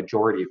the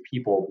majority of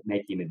people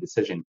making a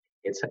decision,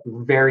 it's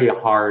very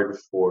hard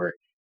for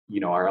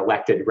our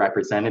elected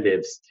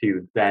representatives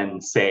to then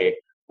say,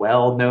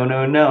 well,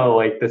 no,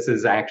 like, this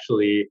is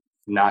actually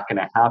not going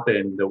to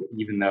happen,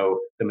 even though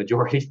the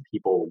majority of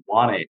people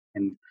want it.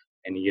 And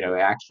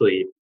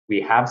actually,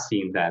 we have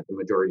seen that the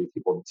majority of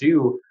people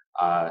do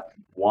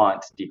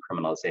want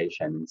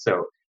decriminalization.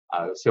 So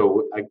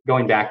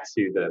going back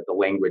to the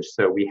language,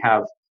 so we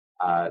have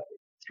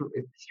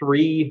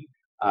three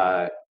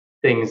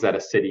things that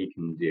a city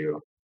can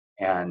do.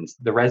 And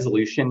the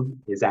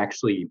resolution is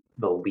actually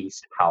the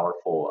least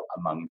powerful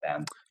among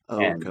them.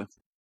 Okay.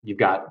 You've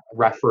got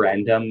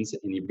referendums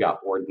and you've got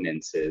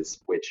ordinances,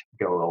 which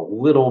go a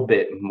little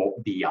bit more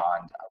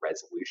beyond a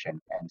resolution.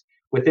 And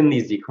within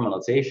these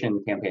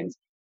decriminalization campaigns,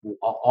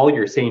 all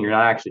you're saying, you're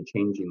not actually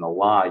changing the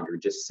law. You're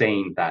just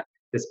saying that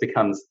this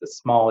becomes the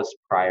smallest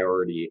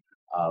priority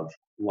of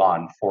law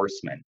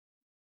enforcement,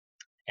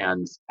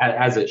 and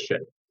as it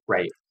should,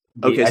 right?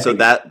 Okay, so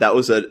that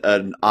was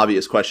an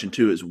obvious question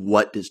too, is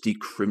what does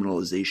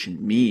decriminalization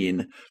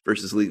mean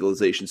versus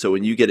legalization? So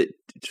when you get it,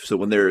 so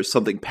when there is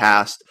something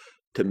passed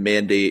to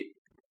mandate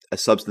a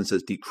substance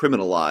as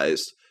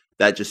decriminalized,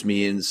 that just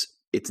means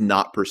it's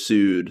not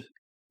pursued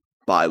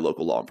by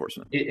local law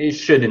enforcement. It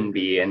shouldn't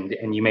be,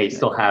 and you may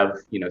still have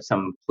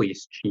some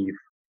police chief,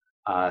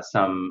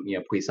 some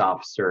police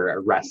officer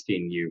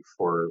arresting you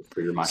for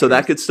your mushrooms. So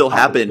that could still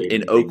happen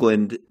in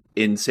Oakland,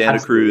 in Santa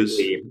Cruz.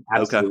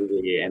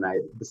 Absolutely. And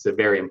this is a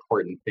very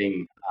important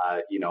thing.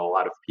 A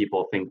lot of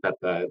people think that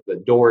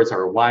the doors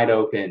are wide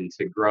open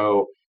to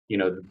grow,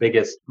 the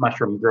biggest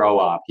mushroom grow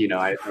up.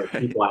 I have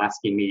people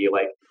asking me,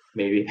 like,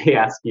 maybe they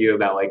ask you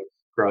about like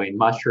growing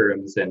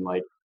mushrooms, and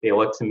like they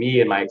look to me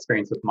and my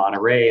experience with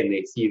Monterey, and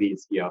they see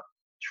these,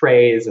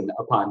 trays and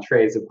upon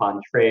trays upon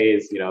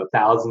trays,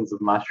 thousands of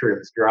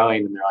mushrooms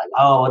growing, and they're like,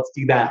 oh, let's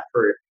do that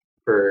for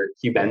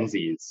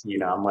Cubensis.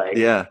 I'm like,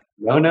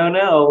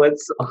 no,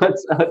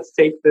 let's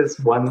take this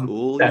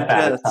one step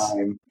at a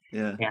time.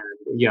 Yeah.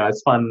 And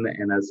as fun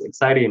and as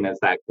exciting as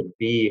that could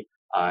be,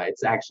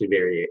 it's actually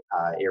very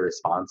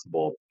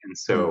irresponsible. And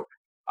so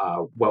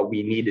what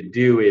we need to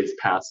do is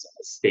pass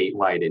a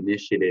statewide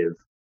initiative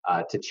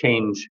to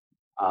change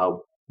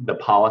the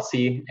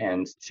policy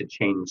and to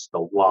change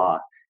the law.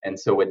 And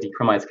so what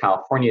Decriminalize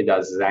California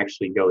does is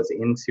actually goes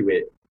into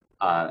it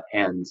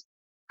and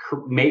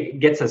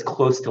gets as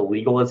close to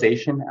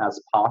legalization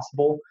as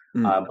possible,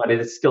 but it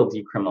is still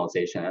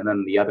decriminalization. And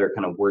then the other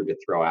kind of word to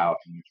throw out,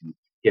 and we can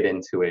get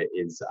into it,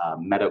 is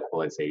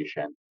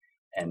medicalization,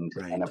 and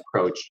an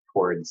approach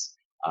towards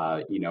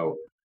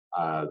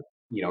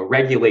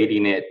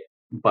regulating it,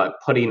 but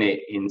putting it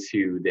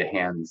into the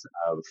hands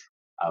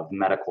of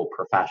medical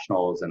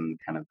professionals and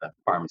kind of the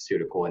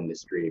pharmaceutical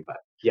industry. But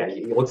yeah,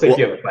 it looks like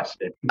you have a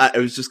question. I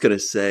was just going to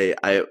say,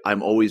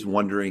 I'm always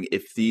wondering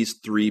if these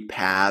three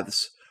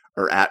paths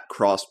are at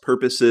cross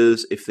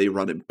purposes, if they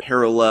run in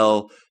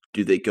parallel,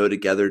 do they go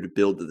together to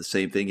build to the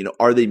same thing?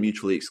 Are they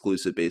mutually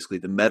exclusive, basically,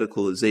 the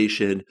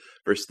medicalization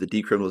versus the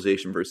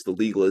decriminalization versus the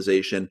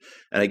legalization?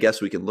 And I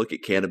guess we can look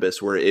at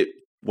cannabis where it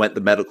went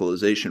the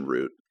medicalization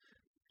route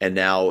and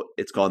now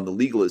it's gone the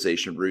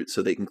legalization route.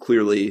 So they can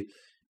clearly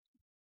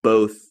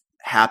both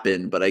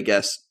happen. But I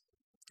guess,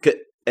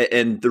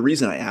 and the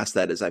reason I ask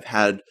that is I've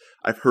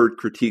heard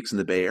critiques in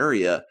the Bay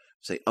Area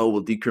say, oh,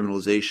 well,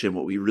 decriminalization,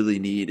 what we really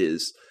need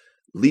is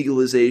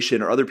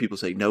legalization, or other people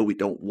say, no, we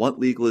don't want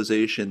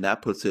legalization.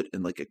 That puts it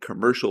in like a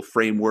commercial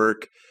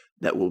framework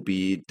that will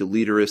be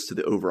deleterious to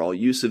the overall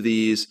use of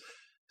these.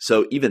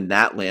 So even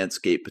that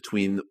landscape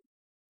between,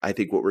 I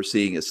think what we're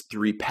seeing is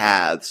three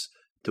paths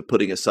to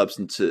putting a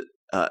substance to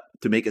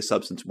make a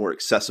substance more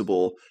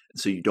accessible,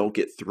 so you don't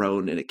get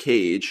thrown in a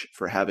cage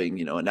for having,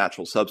 a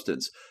natural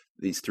substance.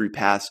 These three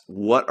paths,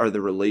 what are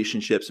the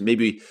relationships?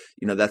 Maybe,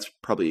 that's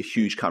probably a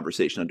huge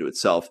conversation unto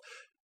itself,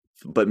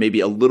 but maybe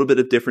a little bit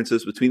of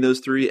differences between those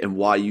three and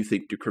why you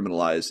think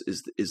Decriminalize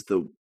is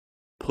the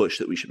push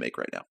that we should make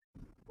right now.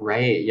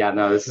 Right. Yeah,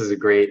 no, this is a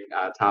great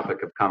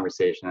topic of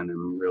conversation, and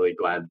I'm really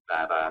glad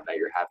that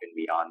you're having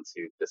me on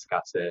to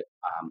discuss it.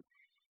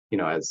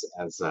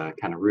 As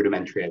kind of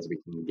rudimentary as we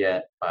can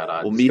get. But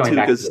well, me too,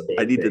 because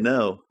I need to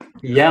know.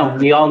 Yeah,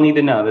 we all need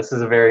to know. This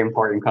is a very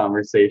important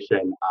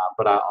conversation.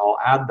 But I'll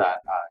add that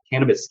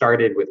cannabis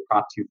started with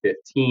Prop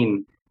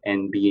 215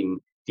 and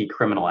being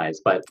decriminalized.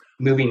 But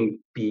moving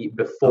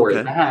before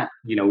that,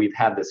 we've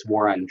had this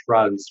war on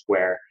drugs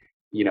where,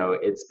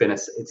 it's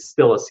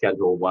still a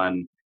Schedule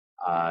 1,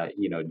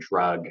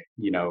 drug,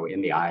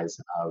 in the eyes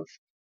of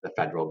the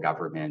federal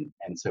government.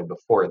 And so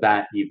before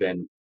that,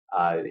 even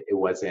it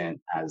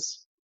wasn't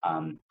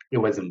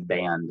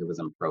banned, it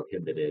wasn't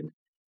prohibited,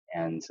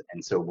 and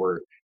so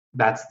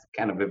that's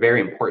kind of a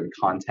very important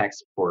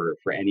context for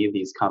any of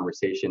these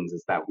conversations,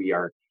 is that we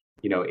are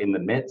in the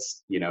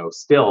midst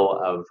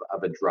still of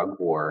a drug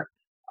war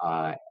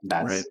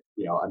that's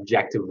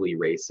objectively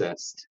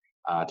racist,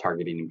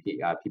 targeting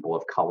people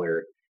of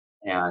color,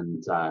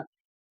 and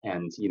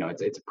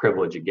it's a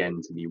privilege again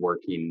to be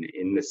working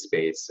in this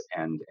space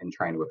and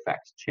trying to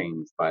affect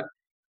change. But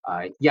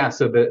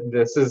so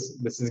this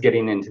is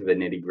getting into the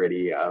nitty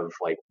gritty of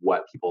like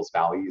what people's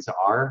values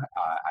are.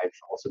 I've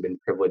also been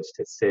privileged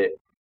to sit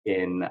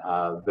in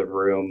the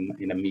room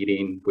in a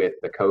meeting with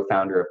the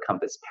co-founder of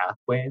Compass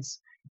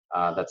Pathways,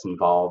 that's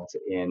involved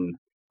in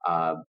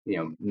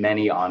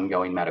many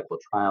ongoing medical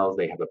trials.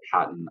 They have a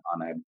patent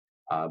on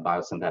a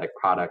biosynthetic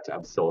product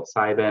of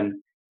psilocybin.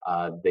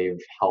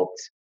 They've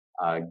helped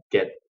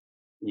get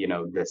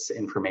this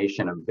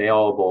information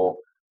available.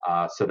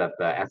 So that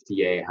the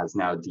FDA has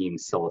now deemed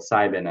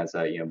psilocybin as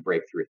a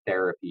breakthrough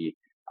therapy,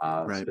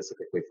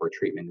 specifically for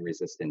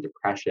treatment-resistant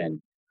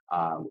depression,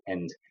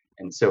 and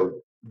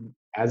so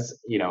as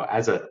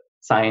a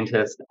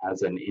scientist,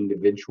 as an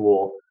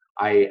individual,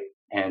 I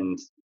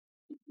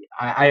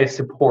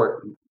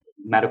support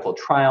medical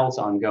trials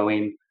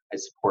ongoing. I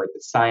support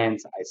the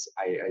science.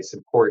 I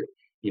support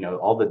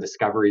all the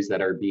discoveries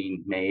that are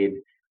being made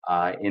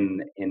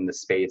in the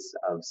space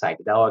of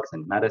psychedelics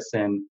and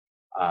medicine.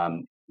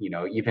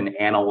 Even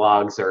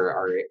analogs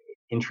are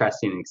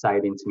interesting and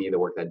exciting to me. The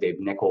work that Dave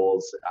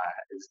Nichols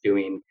is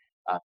doing,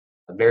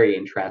 very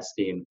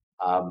interesting.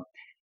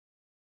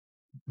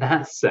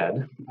 That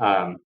said,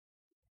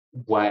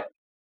 what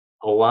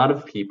a lot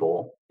of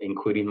people,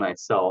 including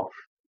myself,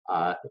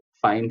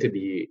 find to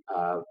be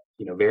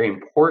very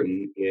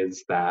important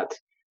is that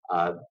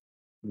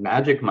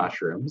magic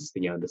mushrooms,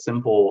 the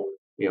simple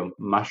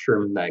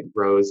mushroom that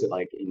grows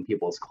like in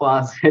people's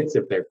closets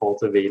if they're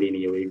cultivating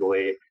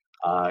illegally.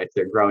 If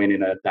they're growing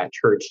in that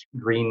church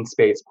green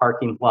space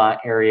parking lot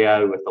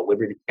area with the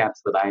Liberty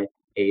Caps that I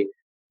ate,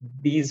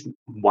 these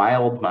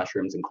wild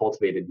mushrooms and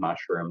cultivated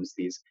mushrooms,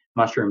 these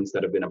mushrooms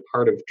that have been a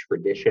part of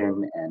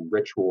tradition and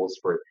rituals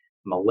for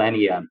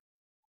millennia,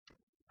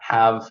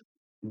 have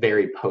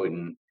very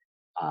potent,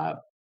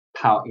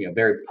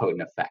 very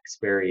potent effects,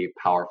 very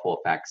powerful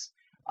effects,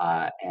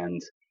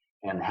 and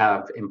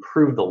have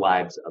improved the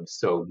lives of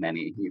so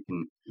many. You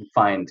can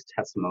find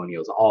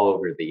testimonials all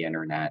over the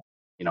internet.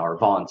 Our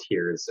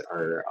volunteers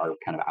are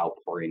kind of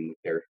outpouring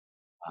their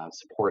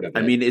support of it.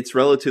 I mean, it's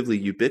relatively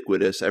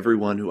ubiquitous.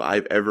 Everyone who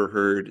I've ever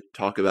heard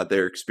talk about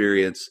their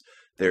experience,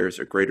 there's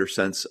a greater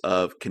sense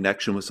of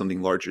connection with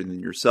something larger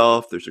than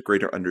yourself. There's a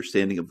greater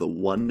understanding of the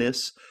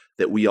oneness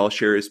that we all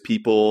share as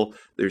people.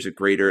 There's a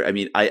greater, I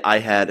mean, I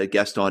had a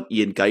guest on,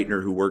 Ian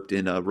Geithner, who worked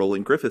in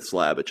Roland Griffith's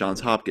lab at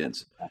Johns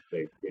Hopkins.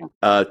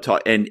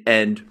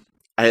 And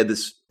I had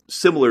this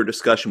similar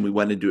discussion. We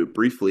went into it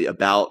briefly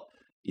about,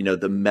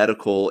 the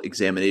medical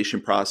examination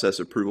process,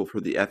 approval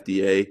for the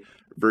FDA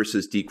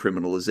versus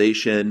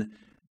decriminalization.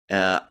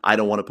 I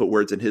don't want to put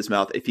words in his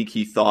mouth. I think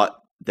he thought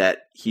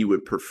that he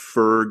would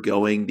prefer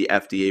going the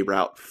FDA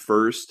route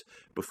first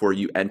before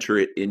you enter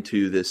it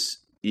into this,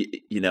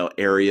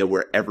 area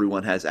where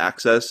everyone has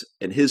access.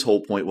 And his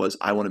whole point was,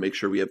 I want to make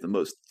sure we have the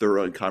most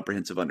thorough and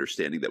comprehensive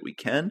understanding that we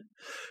can.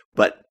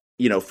 But,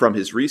 from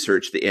his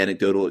research, the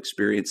anecdotal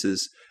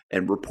experiences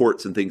and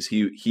reports and things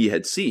he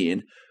had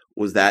seen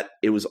was that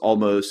it was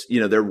almost,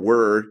 there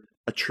were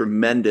a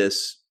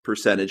tremendous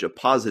percentage of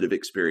positive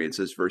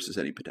experiences versus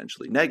any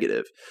potentially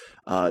negative.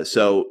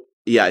 So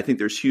yeah, I think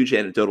there's huge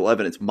anecdotal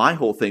evidence. My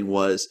whole thing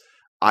was,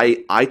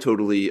 I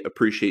totally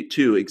appreciate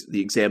too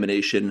the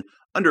examination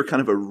under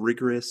kind of a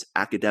rigorous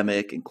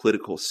academic and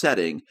clinical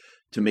setting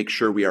to make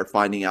sure we are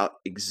finding out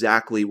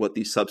exactly what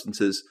these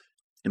substances,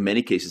 in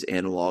many cases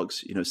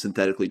analogs,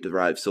 synthetically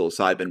derived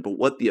psilocybin, but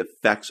what the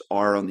effects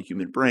are on the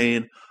human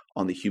brain,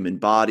 on the human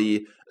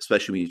body,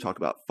 especially when you talk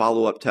about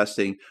follow-up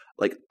testing.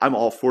 Like, I'm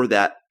all for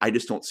that. I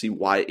just don't see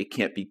why it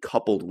can't be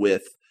coupled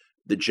with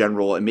the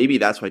general, and maybe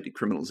that's why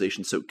decriminalization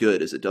is so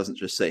good, is it doesn't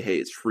just say, hey,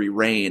 it's free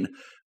reign,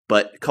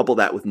 but couple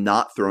that with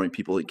not throwing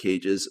people in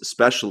cages,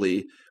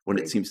 especially when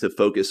it seems to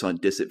focus on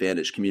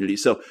disadvantaged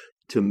communities. So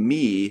to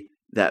me,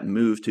 that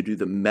move to do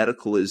the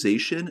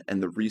medicalization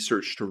and the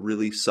research to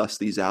really suss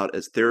these out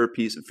as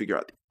therapies and figure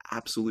out the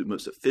absolute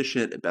most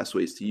efficient and best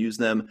ways to use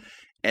them,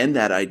 and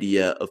that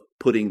idea of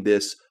putting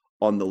this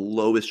on the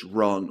lowest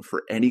rung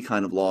for any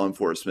kind of law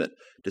enforcement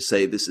to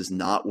say this is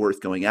not worth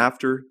going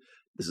after,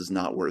 this is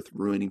not worth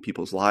ruining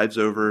people's lives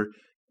over.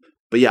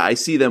 But yeah, I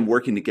see them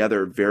working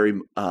together very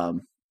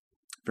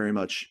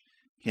much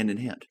hand in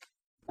hand.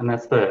 And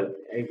that's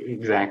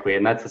exactly,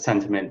 and that's the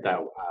sentiment that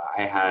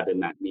I had in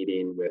that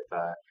meeting with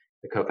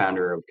the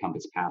co-founder of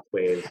Compass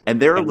Pathways.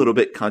 And they're a little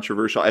bit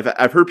controversial.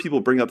 I've heard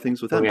people bring up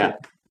things with them. Yeah,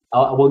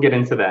 we'll get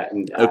into that.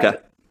 And, okay.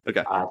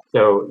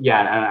 So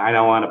yeah, and I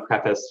don't want to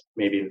preface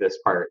maybe this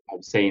part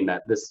of saying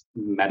that this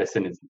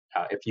medicine is,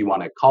 if you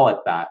want to call it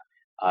that,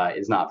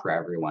 is not for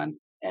everyone.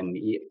 And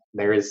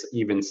there is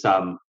even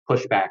some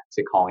pushback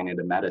to calling it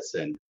a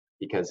medicine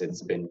because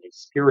it's been used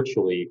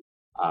spiritually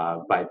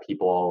by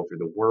people all over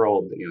the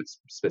world,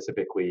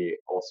 specifically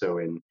also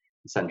in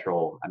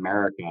Central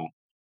America,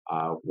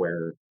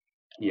 where,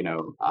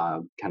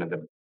 kind of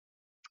the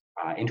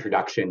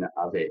introduction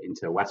of it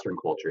into Western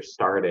culture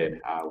started,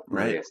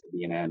 right.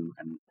 and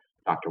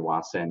Dr.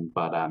 Wasson.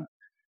 But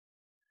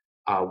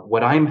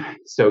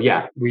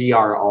we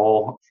are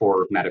all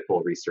for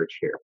medical research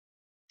here.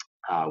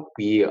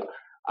 We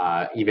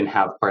even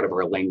have part of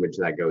our language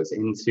that goes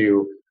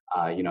into,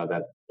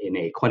 that in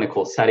a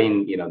clinical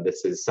setting,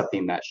 this is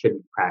something that should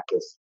be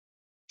practiced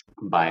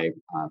by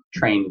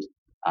trained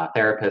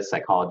therapists,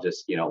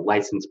 psychologists,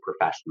 licensed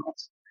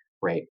professionals,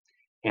 right?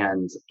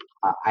 And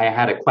I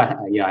had a question.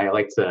 I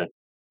like to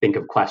think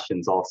of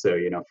questions also,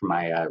 from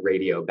my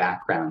radio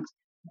background,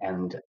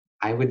 and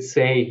I would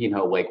say,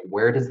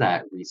 where does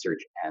that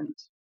research end,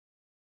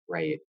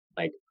 right?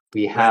 Like,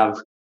 we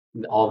have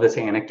all this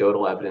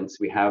anecdotal evidence,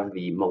 we have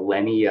the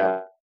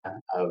millennia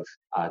of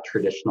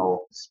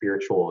traditional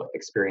spiritual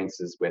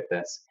experiences with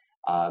this.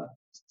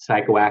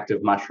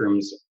 Psychoactive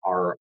mushrooms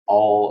are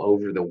all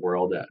over the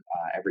world,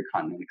 every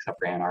continent except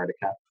for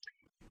Antarctica.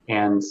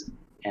 And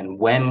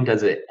when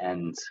does it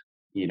end?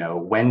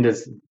 When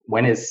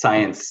is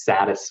science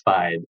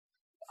satisfied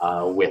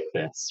with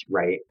this,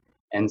 right?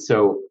 And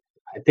so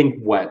I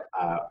think what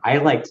I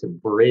like to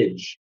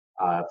bridge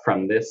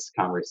from this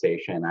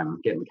conversation, I'm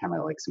getting kind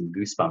of like some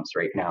goosebumps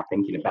right now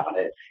thinking about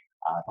it,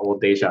 a little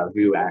deja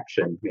vu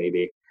action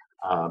maybe,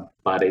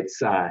 but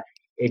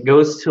it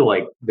goes to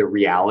like the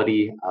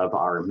reality of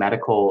our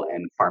medical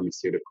and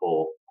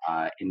pharmaceutical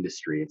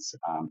industries,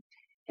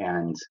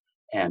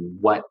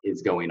 and what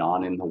is going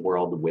on in the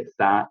world with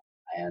that,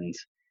 and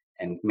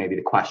maybe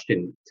the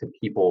question to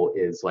people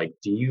is like,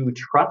 do you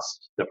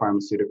trust the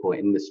pharmaceutical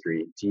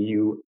industry?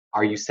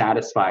 Are you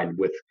satisfied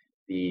with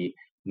the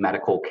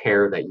medical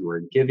care that you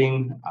are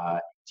giving?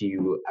 Do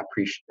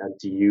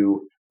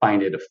you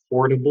find it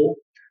affordable?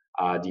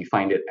 Do you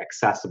find it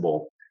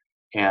accessible?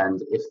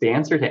 And if the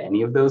answer to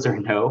any of those are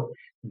no,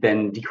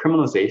 then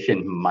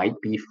decriminalization might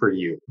be for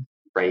you,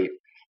 right?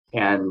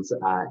 And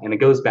it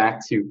goes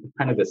back to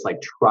kind of this like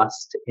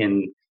trust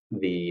in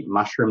the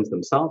mushrooms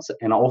themselves,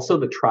 and also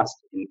the trust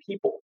in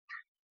people.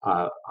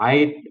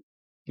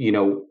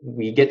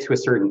 We get to a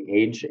certain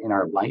age in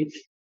our life.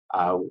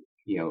 Our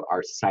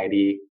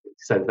society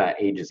says that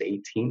age is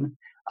 18,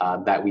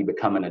 that we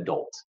become an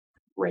adult,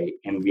 right?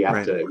 And we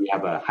have we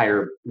have a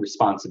higher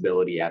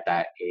responsibility at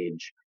that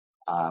age,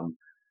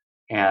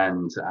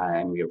 and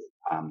we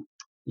have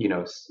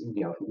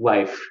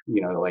life.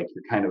 Like,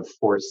 you're kind of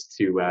forced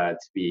to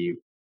be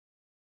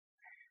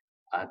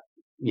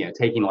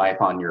taking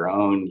life on your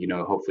own.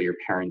 Hopefully your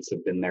parents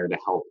have been there to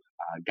help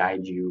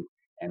guide you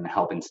and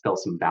help instill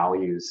some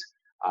values,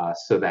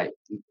 so that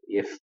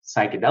if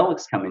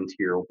psychedelics come into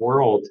your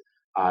world,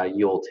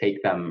 you'll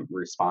take them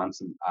with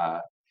some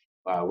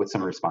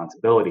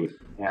responsibility.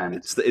 And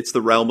It's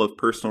the realm of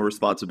personal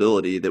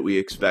responsibility that we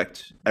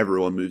expect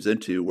everyone moves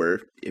into, where,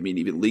 I mean,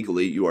 even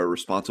legally, you are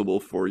responsible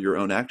for your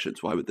own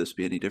actions. Why would this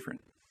be any different?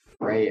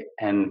 right,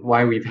 and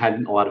why we've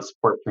had a lot of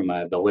support from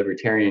the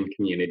libertarian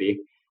community.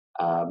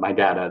 My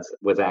dad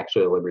was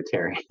actually a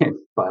libertarian,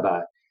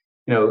 but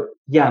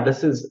yeah,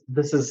 this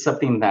is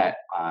something that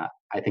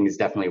I think is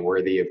definitely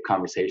worthy of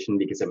conversation,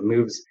 because it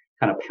moves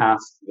kind of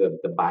past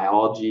the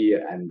biology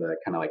and the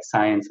kind of like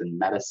science and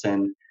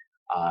medicine,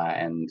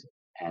 and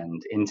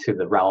into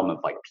the realm of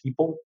like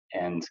people,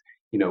 and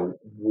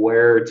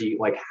where do you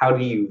like how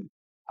do you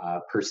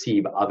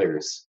perceive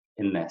others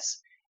in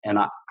this? And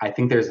I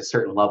think there's a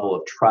certain level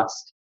of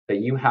trust that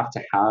you have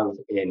to have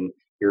in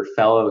your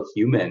fellow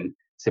human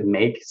to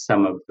make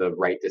some of the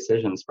right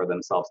decisions for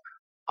themselves.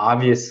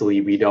 Obviously,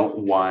 we don't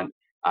want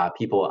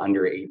people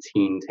under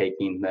 18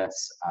 taking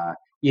this.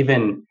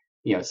 Even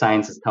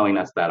science is telling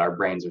us that our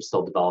brains are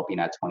still developing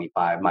at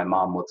 25. My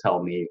mom will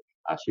tell me,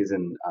 she's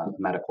in the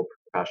medical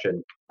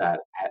profession, that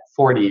at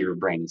 40 your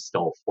brain is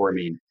still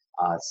forming.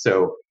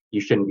 So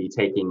you shouldn't be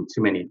taking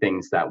too many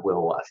things that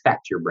will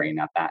affect your brain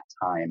at that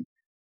time.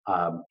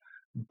 Um,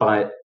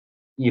 but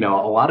a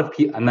lot of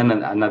people, and then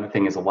another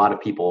thing is, a lot of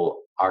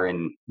people are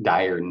in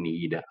dire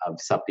need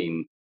of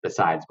something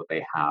besides what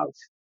they have.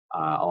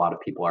 A lot of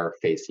people are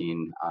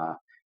facing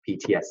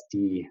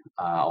PTSD.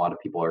 A lot of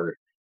people are,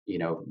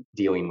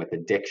 dealing with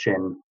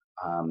addiction,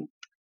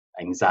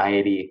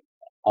 anxiety,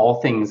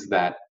 all things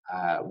that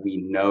we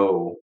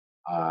know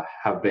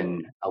have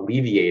been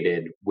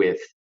alleviated with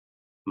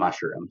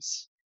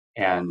mushrooms.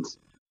 And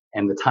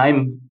the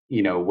time,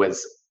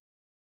 was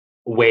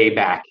way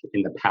back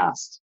in the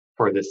past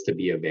for this to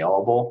be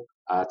available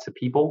to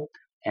people.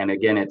 And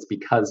again, it's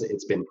because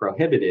it's been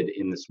prohibited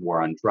in this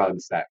war on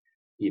drugs that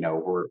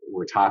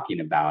we're talking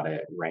about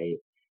it, right?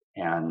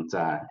 And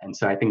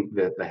so I think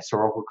that the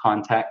historical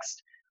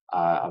context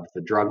of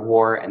the drug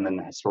war, and then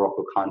the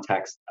historical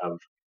context of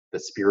the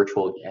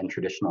spiritual and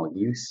traditional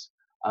use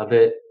of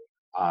it,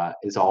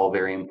 is all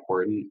very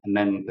important. And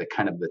then the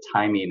kind of the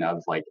timing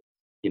of like,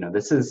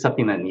 this is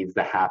something that needs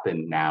to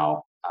happen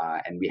now,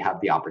 and we have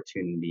the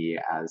opportunity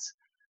as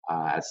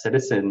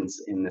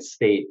citizens in the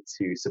state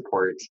to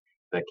support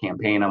the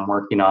campaign I'm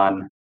working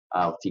on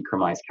with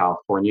Decriminalize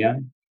California,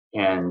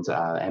 and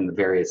the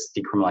various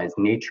Decriminalize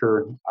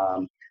Nature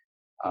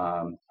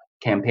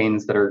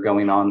campaigns that are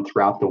going on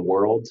throughout the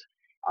world,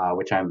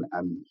 which I'm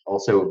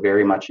also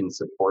very much in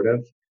support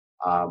of.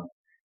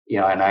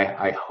 And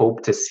I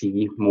hope to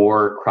see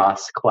more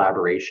cross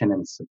collaboration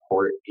and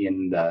support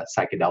in the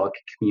psychedelic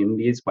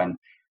communities when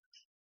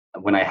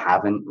I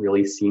haven't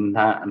really seen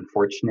that,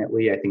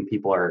 unfortunately. I think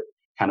people are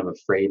kind of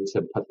afraid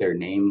to put their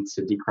name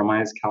to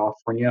Decriminalize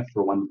California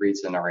for one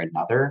reason or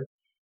another.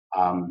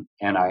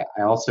 And I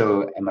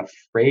also am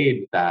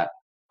afraid that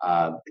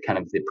kind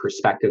of the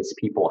perspectives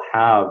people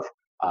have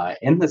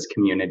in this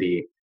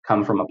community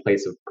come from a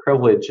place of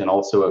privilege, and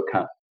also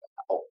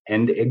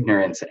and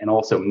ignorance, and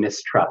also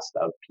mistrust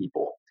of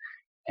people.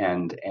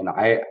 And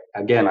I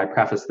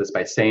preface this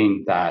by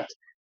saying that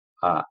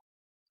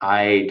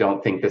I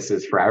don't think this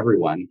is for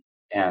everyone.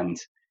 And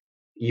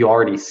you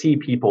already see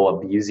people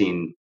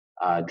abusing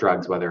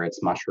drugs, whether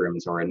it's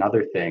mushrooms or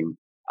another thing,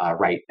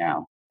 right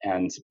now.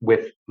 And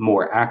with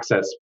more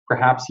access,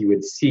 perhaps you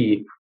would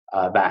see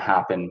that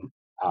happen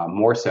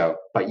more so.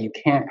 But you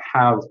can't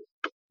have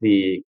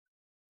the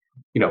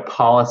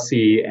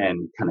policy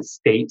and kind of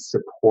state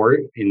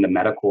support in the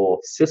medical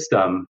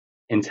system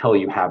until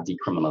you have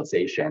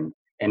decriminalization.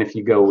 And if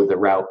you go with the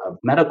route of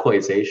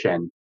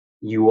medicalization,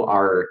 you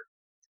are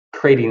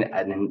creating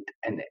a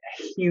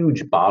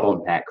huge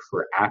bottleneck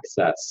for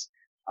access.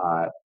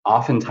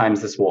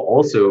 Oftentimes, this will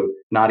also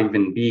not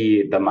even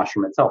be the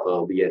mushroom itself.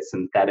 It'll be a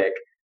synthetic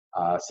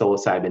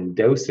psilocybin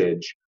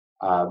dosage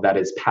that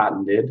is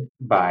patented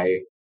by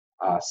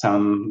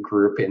some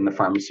group in the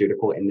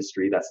pharmaceutical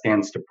industry that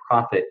stands to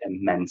profit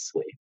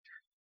immensely.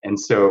 And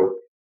so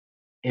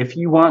if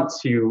you want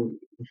to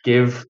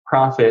give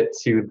profit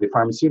to the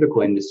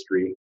pharmaceutical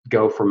industry,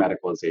 go for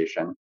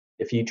medicalization.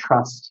 If you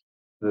trust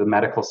the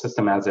medical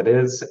system as it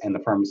is and the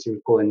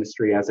pharmaceutical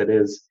industry as it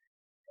is,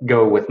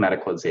 go with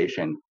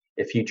medicalization.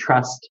 If you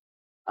trust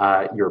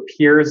your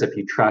peers, if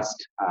you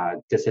trust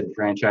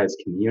disenfranchised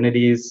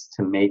communities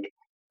to make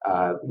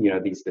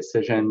these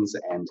decisions,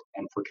 and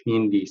for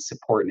community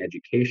support and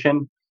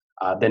education,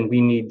 then we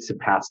need to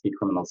pass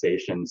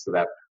decriminalization so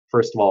that,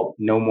 first of all,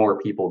 no more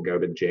people go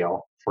to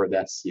jail for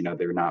this.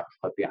 They're not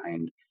put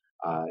behind,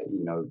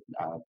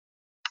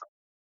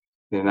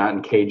 they're not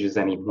in cages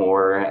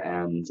anymore,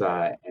 and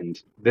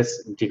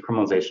this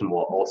decriminalization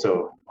will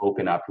also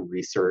open up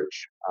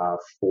research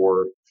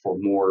for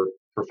more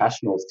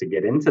professionals to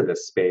get into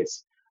this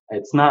space.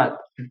 It's not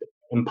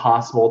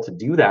impossible to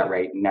do that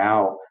right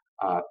now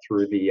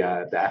through the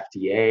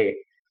FDA.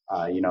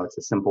 It's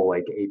a simple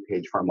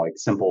 8-page form,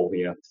 simple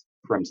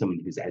from someone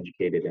who's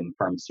educated in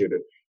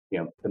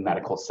the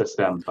medical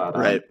system,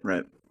 Right,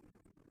 right.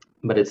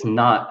 but it's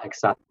not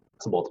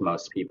accessible to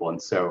most people.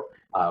 And so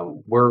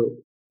we're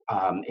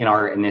in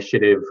our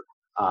initiative.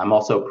 I'm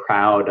also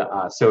proud.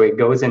 So it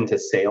goes into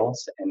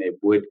sales, and it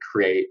would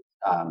create,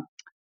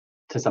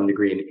 to some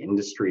degree, an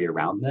industry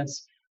around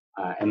this.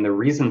 And the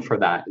reason for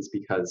that is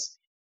because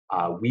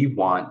we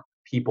want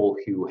people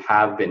who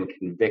have been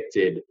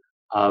convicted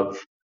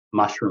of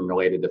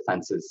mushroom-related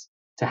offenses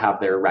to have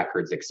their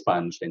records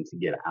expunged and to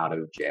get out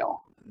of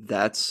jail.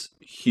 That's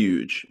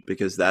huge,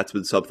 because that's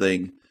been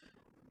something,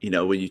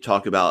 when you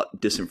talk about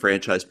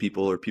disenfranchised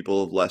people or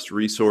people of less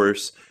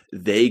resource,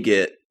 they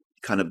get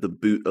kind of the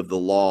boot of the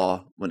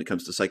law when it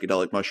comes to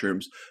psychedelic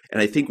mushrooms.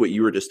 And I think what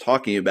you were just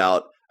talking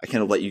about, I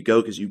kind of let you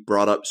go because you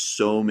brought up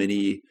so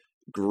many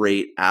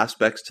great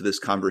aspects to this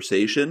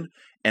conversation.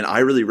 And I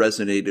really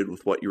resonated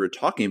with what you were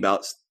talking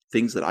about,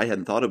 things that I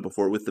hadn't thought of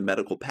before with the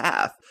medical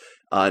path.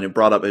 And it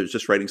brought up, I was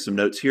just writing some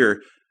notes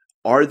here.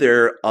 Are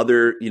there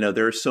other,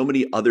 there are so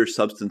many other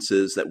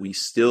substances that we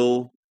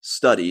still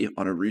study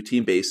on a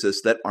routine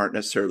basis that aren't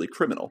necessarily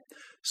criminal.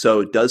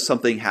 So does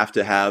something have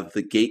to have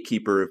the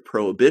gatekeeper of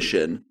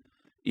prohibition,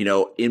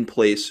 in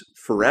place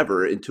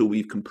forever until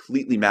we've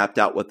completely mapped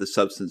out what the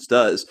substance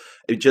does?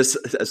 It just,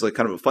 as like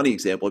kind of a funny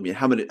example, I mean,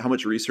 how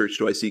much research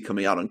do I see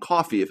coming out on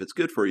coffee, if it's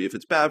good for you, if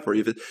it's bad for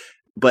you,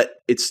 but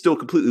it's still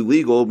completely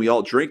legal and we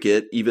all drink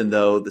it, even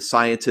though the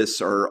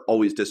scientists are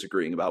always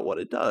disagreeing about what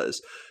it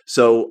does.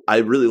 So I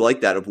really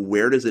like that of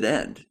where does it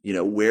end?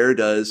 Where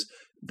does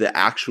the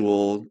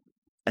actual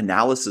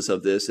analysis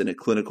of this in a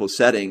clinical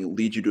setting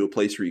lead you to a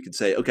place where you can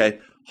say, okay,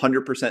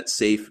 100%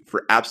 safe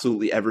for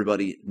absolutely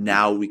everybody.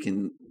 Now we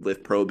can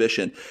lift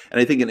prohibition.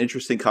 And I think an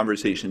interesting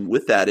conversation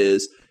with that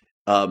is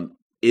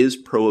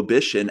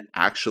prohibition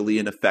actually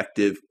an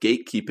effective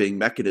gatekeeping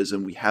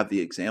mechanism? We have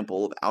the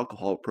example of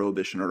alcohol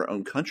prohibition in our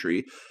own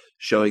country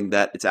showing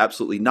that it's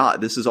absolutely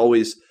not. This is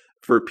always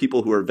for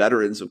people who are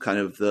veterans of kind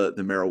of the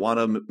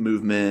marijuana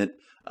movement.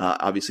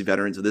 Obviously,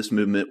 veterans of this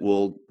movement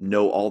will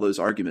know all those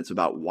arguments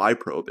about why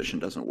prohibition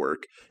doesn't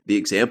work, the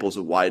examples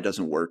of why it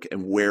doesn't work,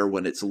 and where,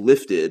 when it's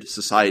lifted,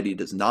 society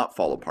does not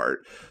fall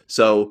apart.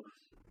 So,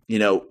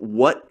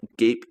 what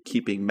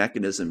gatekeeping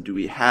mechanism do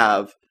we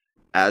have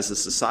as a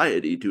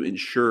society to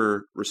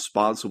ensure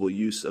responsible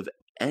use of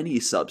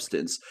any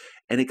substance?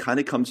 And it kind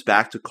of comes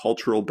back to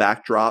cultural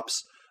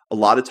backdrops, a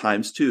lot of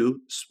times too,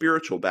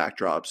 spiritual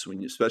backdrops,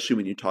 especially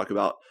when you talk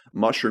about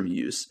mushroom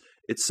use.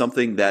 It's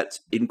something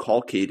that's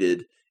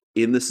inculcated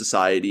in the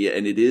society,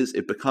 and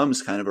it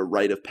becomes kind of a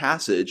rite of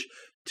passage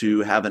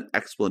to have an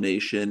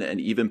explanation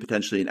and even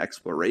potentially an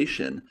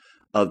exploration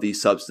of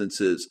these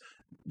substances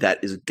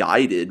that is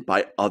guided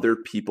by other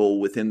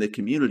people within the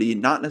community,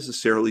 not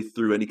necessarily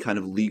through any kind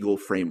of legal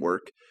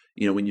framework.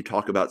 When you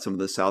talk about some of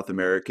the South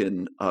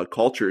American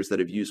cultures that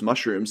have used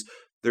mushrooms,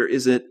 there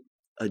isn't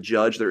a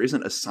judge, there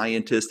isn't a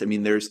scientist. I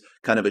mean, there's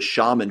kind of a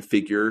shaman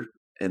figure,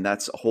 and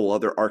that's a whole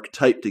other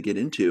archetype to get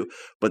into.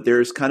 But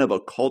there's kind of a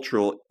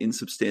cultural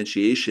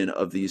insubstantiation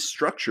of these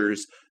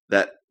structures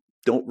that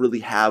don't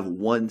really have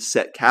one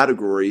set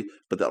category,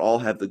 but that all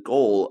have the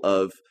goal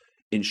of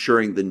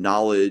ensuring the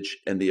knowledge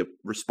and the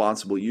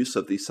responsible use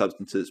of these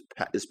substances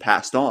is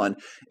passed on.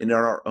 And in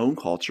our own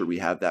culture, we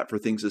have that for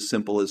things as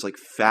simple as like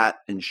fat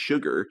and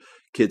sugar.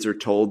 Kids are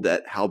told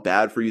that how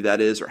bad for you that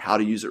is, or how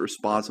to use it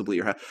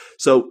responsibly.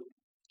 So,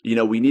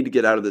 we need to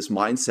get out of this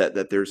mindset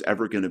that there's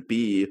ever going to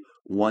be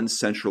one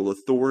central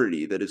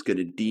authority that is going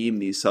to deem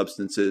these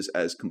substances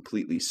as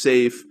completely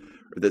safe,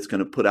 or that's going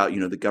to put out,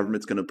 the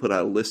government's going to put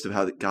out a list of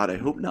how, God, I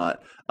hope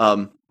not.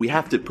 We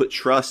have to put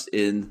trust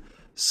in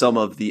some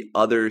of the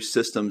other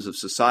systems of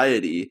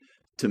society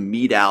to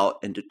mete out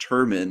and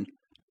determine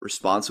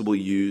responsible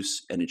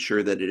use and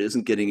ensure that it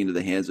isn't getting into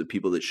the hands of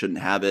people that shouldn't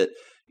have it.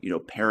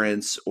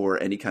 Parents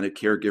or any kind of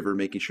caregiver,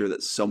 making sure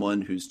that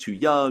someone who's too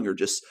young or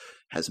just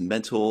has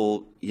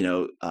mental,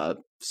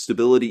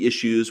 stability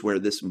issues where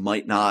this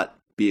might not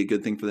be a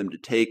good thing for them to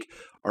take,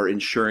 are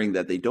ensuring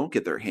that they don't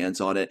get their hands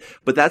on it.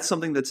 But that's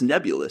something that's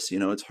nebulous.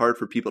 It's hard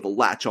for people to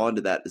latch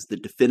onto that as the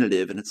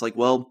definitive. And it's like,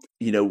 well,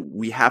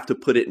 we have to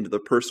put it into the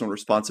personal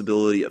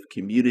responsibility of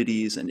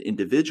communities and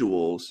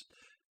individuals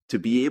to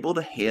be able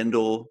to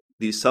handle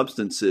these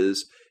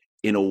substances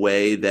in a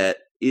way that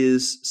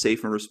is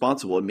safe and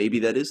responsible. And maybe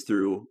that is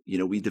through,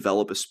 we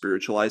develop a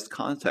spiritualized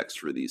context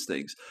for these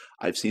things.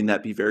 I've seen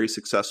that be very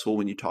successful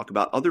when you talk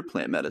about other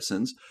plant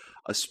medicines.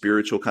 A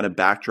spiritual kind of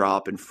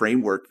backdrop and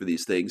framework for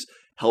these things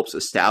helps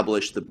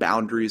establish the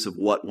boundaries of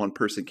what one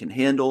person can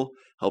handle,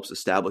 helps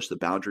establish the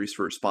boundaries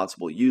for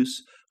responsible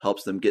use,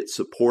 helps them get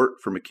support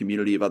from a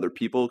community of other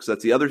people. Because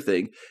that's the other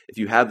thing. If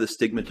you have this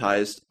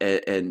stigmatized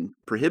and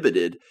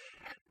prohibited,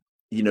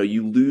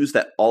 you lose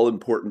that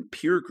all-important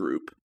peer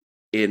group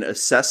in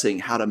assessing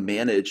how to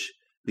manage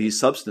these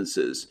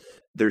substances.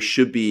 There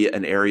should be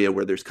an area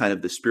where there's kind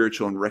of the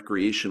spiritual and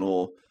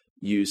recreational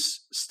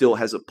use still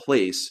has a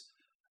place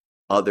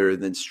other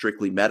than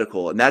strictly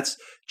medical. And that's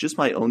just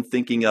my own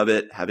thinking of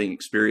it, having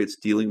experience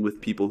dealing with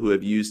people who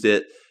have used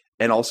it,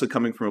 and also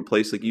coming from a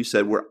place, like you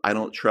said, where I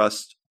don't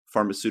trust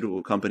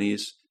pharmaceutical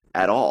companies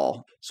at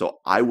all. So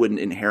I wouldn't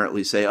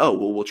inherently say, oh,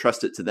 well, we'll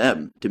trust it to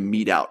them to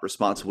mete out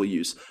responsible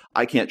use.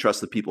 I can't trust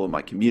the people in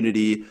my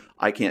community.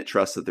 I can't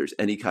trust that there's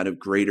any kind of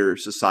greater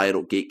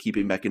societal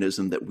gatekeeping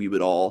mechanism that we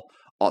would all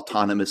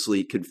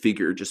autonomously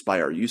configure just by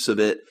our use of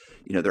it.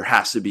 There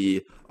has to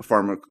be a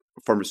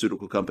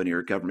pharmaceutical company or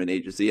a government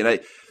agency. And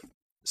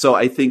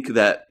I think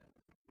that,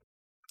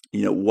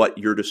 what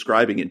you're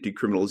describing in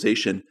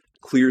decriminalization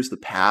clears the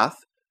path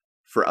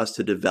for us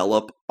to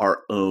develop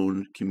our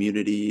own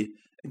community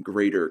and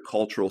greater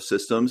cultural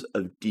systems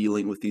of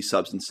dealing with these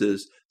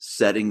substances,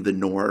 setting the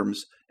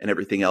norms and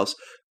everything else.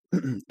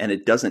 And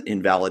it doesn't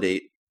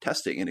invalidate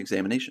testing and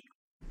examination.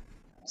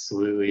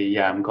 Absolutely.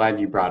 Yeah, I'm glad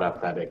you brought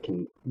up that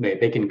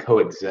they can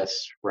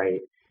coexist,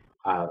 right?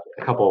 A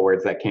couple of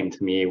words that came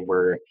to me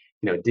were,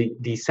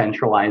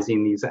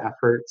 decentralizing these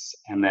efforts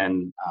and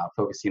then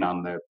focusing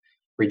on the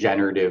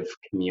regenerative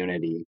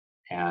community.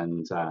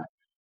 And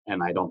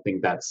I don't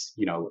think that's,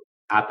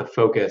 at the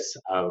focus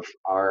of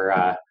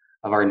our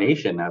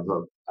nation, of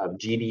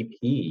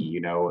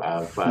GDP,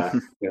 of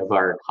of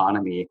our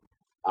economy.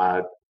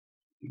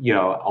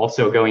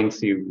 Also going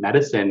to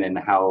medicine and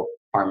how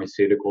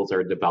pharmaceuticals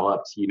are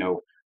developed.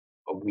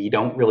 We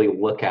don't really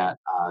look at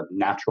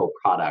natural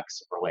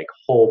products or like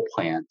whole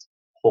plant,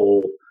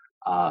 whole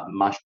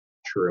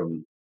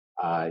mushroom,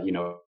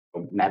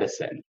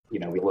 medicine.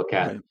 We look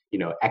at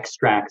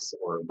extracts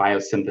or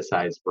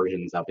biosynthesized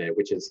versions of it,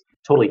 which is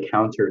totally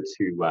counter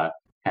to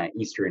kind of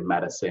Eastern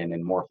medicine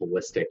and more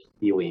holistic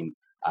healing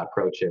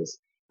approaches.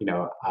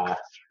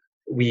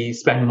 We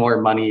spend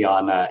more money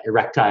on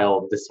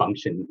erectile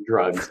dysfunction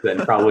drugs than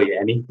probably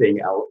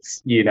anything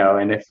else,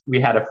 and if we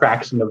had a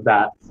fraction of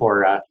that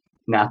for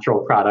natural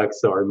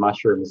products or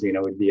mushrooms,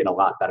 we'd be in a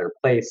lot better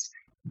place.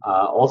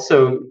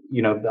 Also,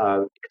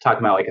 talking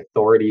about like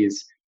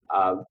authorities,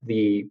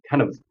 the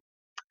kind of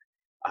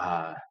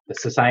the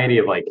society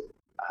of like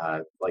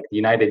the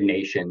United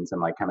Nations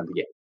and like kind of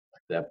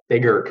the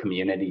bigger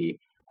community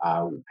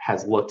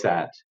has looked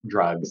at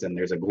drugs, and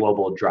there's a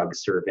global drug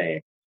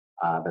survey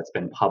that's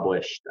been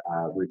published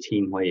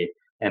routinely,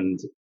 and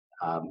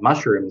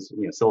mushrooms,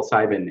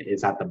 psilocybin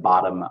is at the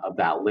bottom of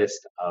that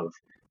list of,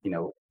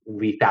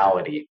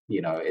 lethality.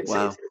 It's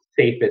the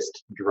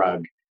safest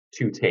drug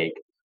to take,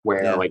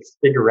 where like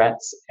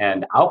cigarettes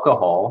and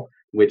alcohol,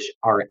 which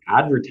are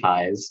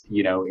advertised,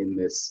 in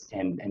this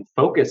and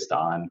focused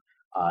on,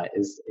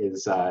 is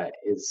at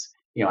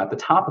the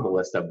top of the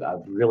list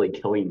of really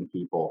killing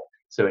people.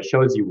 So it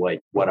shows you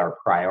like what our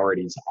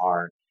priorities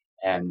are,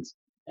 and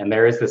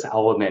there is this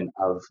element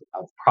of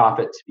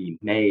profit to be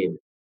made,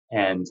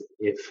 and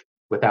if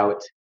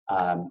without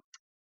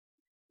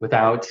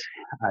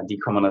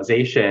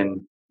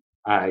decriminalization,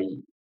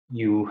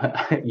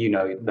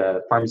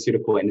 the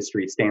pharmaceutical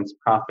industry stands to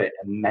profit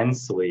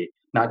immensely,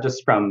 not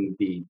just from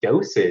the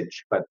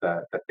dosage, but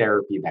the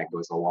therapy that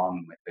goes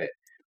along with it.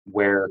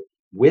 Where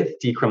with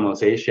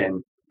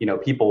decriminalization,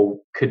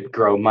 people could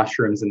grow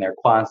mushrooms in their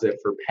closet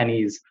for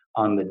pennies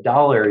on the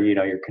dollar.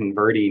 You're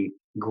converting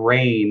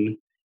grain,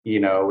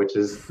 which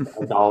is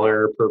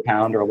 $1 per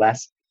pound or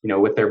less,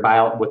 with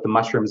with the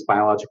mushroom's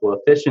biological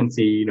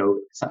efficiency,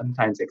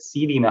 sometimes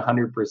exceeding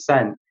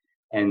 100%,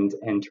 and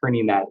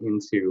turning that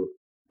into,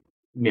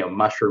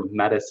 mushroom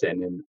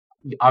medicine. And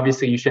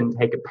obviously you shouldn't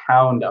take a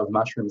pound of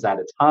mushrooms at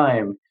a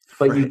time,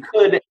 but you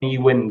could, and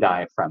you wouldn't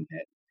die from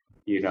it.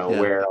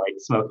 Where like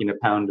smoking a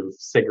pound of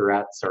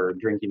cigarettes or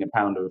drinking a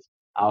pound of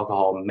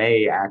alcohol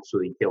may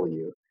actually kill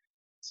you.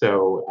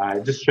 So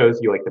it just shows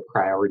you like the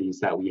priorities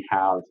that we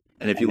have.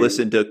 And if you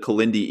listen to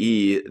Kalindi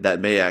E, that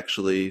may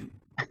actually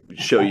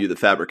show you the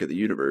fabric of the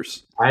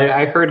universe.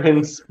 I heard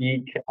him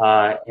speak,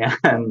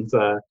 and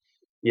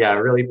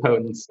really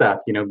potent stuff.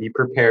 Be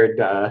prepared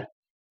to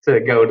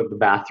go to the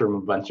bathroom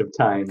a bunch of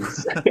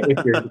times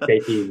if you're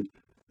taking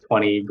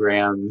 20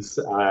 grams,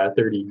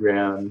 30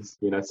 grams,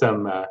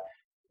 some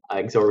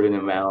exorbitant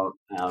amount.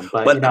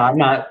 But I'm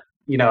not,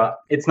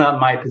 it's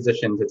not my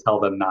position to tell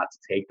them not to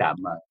take that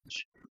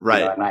much.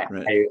 Right. And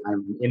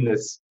I'm in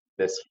this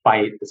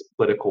fight, this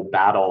political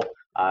battle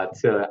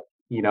to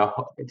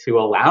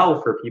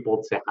allow for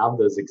people to have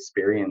those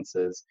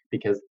experiences,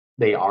 because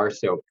they are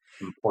so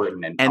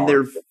important and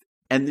they're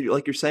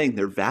like you're saying,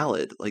 they're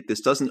valid. Like,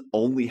 this doesn't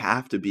only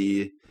have to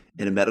be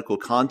in a medical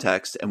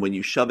context. And when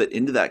you shove it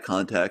into that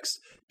context,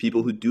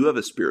 people who do have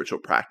a spiritual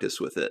practice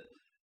with it,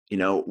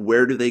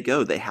 where do they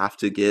go? They have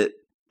to get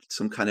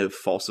some kind of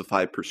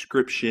falsified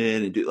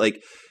prescription and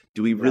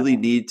do we really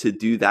need to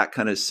do that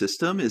kind of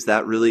system? Is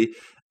that really,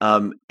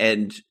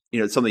 and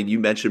something you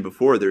mentioned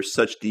before, there's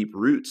such deep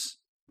roots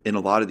in a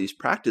lot of these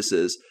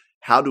practices.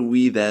 How do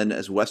we then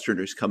as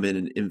Westerners come in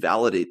and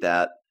invalidate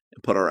that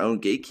and put our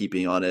own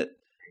gatekeeping on it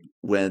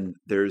when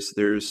there's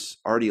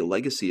already a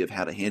legacy of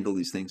how to handle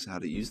these things, how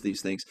to use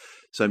these things?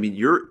 So, I mean,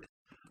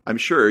 I'm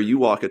sure you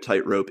walk a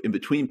tightrope in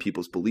between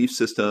people's belief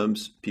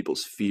systems,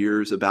 people's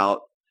fears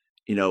about,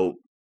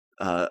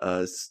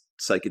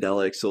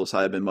 psychedelic,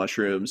 psilocybin,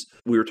 mushrooms.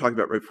 We were talking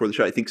about right before the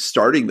show, I think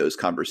starting those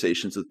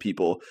conversations with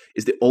people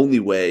is the only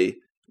way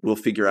we'll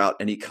figure out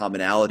any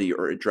commonality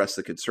or address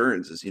the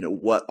concerns is,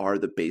 what are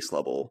the base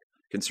level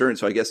concerns?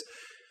 So I guess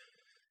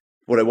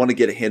what I want to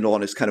get a handle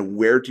on is kind of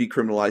where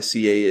Decriminalize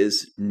CA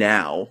is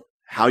now,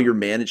 how you're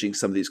managing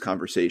some of these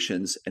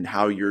conversations, and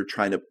how you're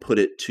trying to put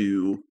it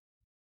to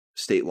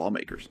state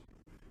lawmakers.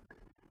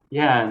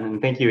 Yeah, and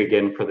thank you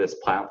again for this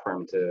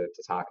platform to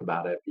talk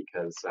about it,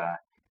 because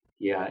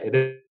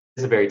it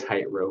is a very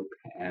tight rope,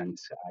 and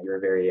you're a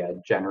very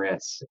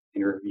generous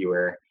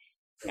interviewer,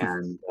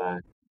 and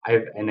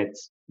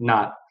it's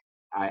not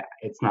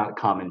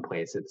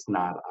commonplace. It's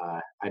not.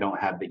 I don't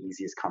have the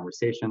easiest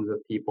conversations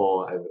with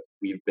people.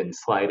 We've been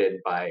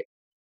slighted by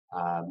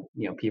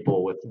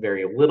people with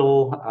very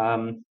little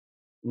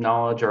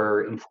knowledge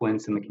or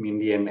influence in the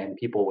community, and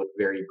people with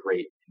very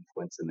great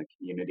influence in the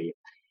community,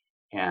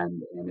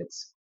 and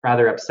it's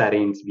rather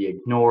upsetting to be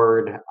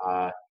ignored.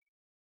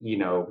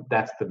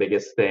 That's the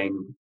biggest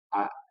thing.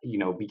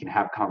 We can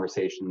have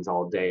conversations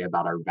all day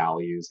about our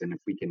values, and if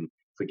we can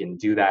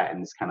do that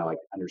and just kind of like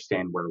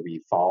understand where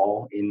we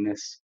fall in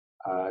this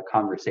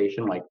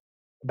conversation, like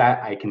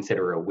that, I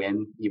consider a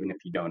win, even if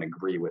you don't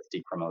agree with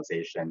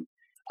decriminalization.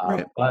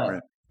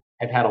 But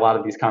I've had a lot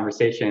of these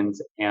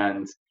conversations,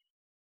 and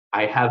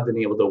I have been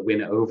able to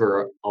win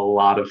over a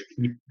lot of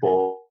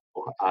people.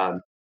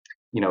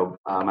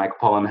 Michael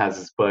Pollan has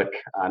his book,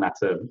 not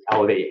to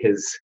elevate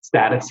his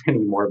status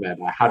anymore, but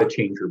How to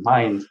Change Your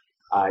Mind.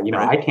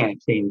 I can't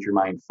change your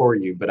mind for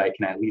you, but I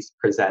can at least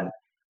present,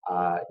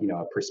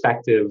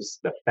 perspectives,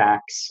 the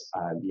facts,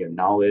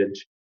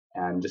 knowledge,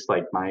 and just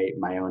like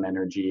my own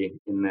energy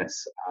in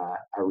this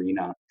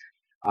arena.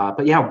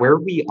 But yeah, where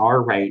we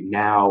are right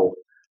now,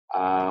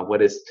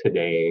 what is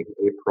today?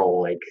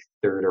 April, like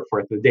 3rd or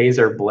 4th. The days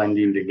are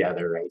blending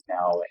together right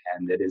now,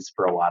 and it is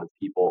for a lot of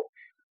people.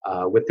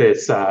 With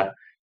this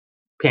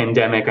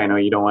pandemic, I know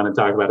you don't want to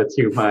talk about it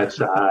too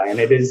much, and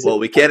it is. Well,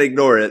 we can't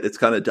ignore it. It's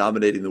kind of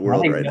dominating the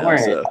world right now.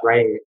 So.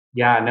 Right?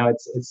 Yeah, no,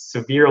 it's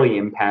severely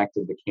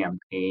impacted the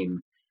campaign.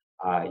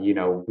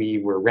 We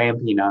were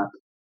ramping up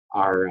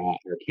our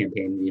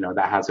campaign.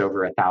 That has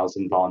over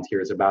 1,000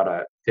 volunteers, about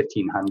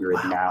 1,500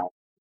 now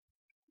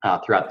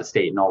throughout the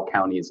state and all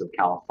counties of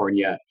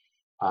California,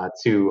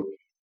 to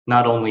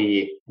not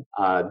only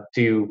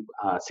do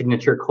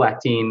signature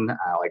collecting,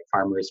 like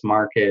farmers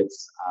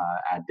markets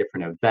at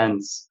different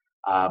events,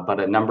 but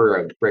a number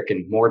of brick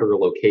and mortar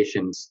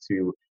locations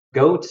to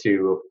go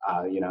to,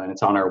 and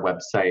it's on our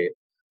website,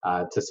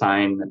 to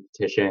sign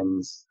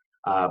petitions.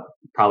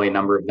 Probably a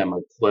number of them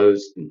are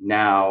closed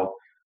now,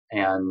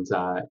 and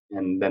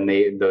then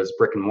those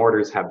brick and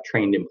mortars have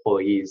trained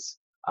employees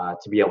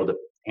to be able to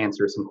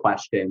answer some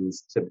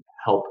questions, to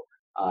help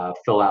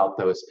fill out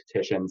those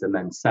petitions, and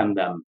then send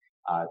them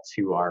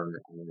to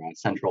our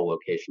central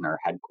location, our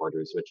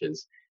headquarters, which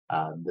is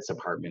this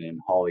apartment in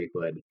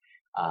Hollywood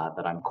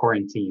that I'm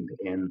quarantined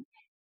in.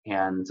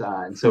 And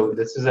so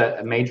this is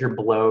a major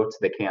blow to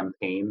the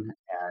campaign,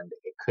 and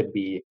it could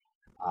be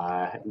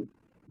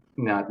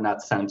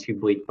not sound too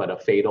bleak, but a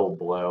fatal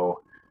blow,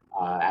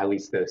 at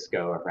least this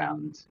go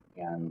around.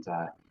 And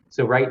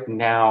so right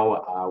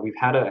now we've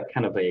had a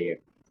kind of a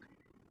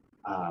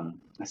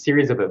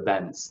series of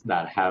events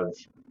that have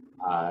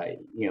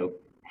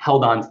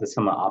held on to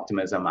some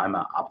optimism. I'm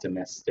an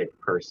optimistic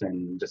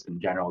person just in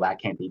general. That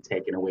can't be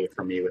taken away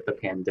from me with the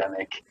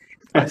pandemic.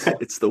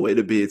 It's the way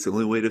to be. It's the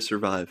only way to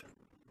survive.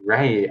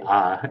 Right.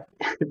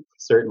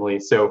 Certainly.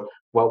 So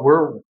what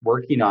we're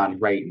working on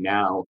right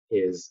now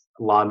is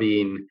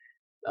lobbying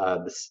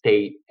the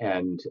state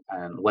and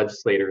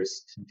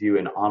legislators to do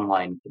an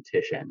online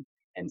petition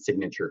and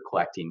signature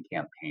collecting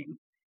campaign.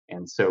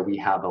 And so we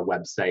have a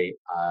website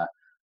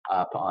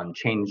up on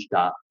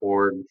change.org/I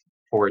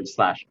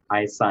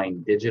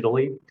sign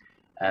digitally.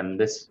 And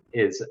this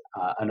is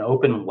an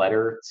open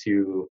letter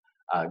to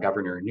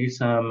Governor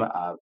Newsom,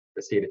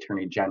 the State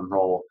Attorney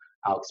General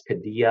Alex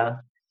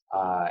Padilla,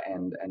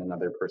 and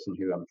another person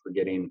who I'm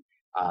forgetting,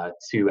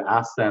 to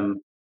ask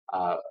them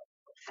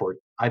for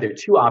either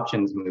two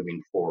options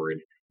moving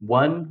forward.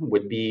 One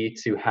would be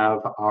to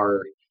have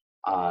our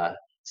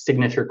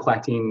signature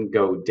collecting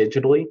go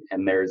digitally,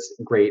 and there's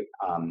great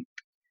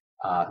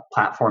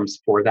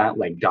platforms for that,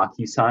 like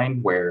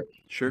DocuSign, where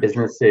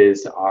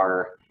businesses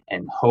are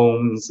and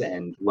homes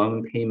and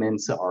loan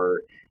payments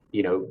are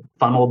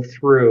funneled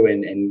through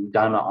and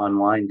done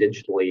online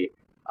digitally.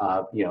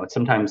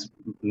 Sometimes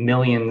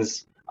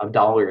millions of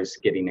dollars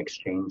getting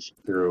exchanged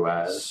through.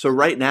 So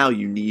right now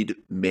you need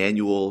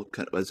manual,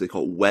 kind of, as they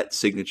call it, wet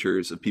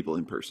signatures of people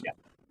in person. Yeah,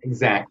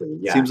 exactly.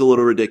 Yeah. Seems a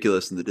little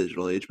ridiculous in the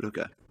digital age, but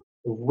okay.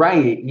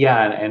 Right.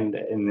 Yeah. And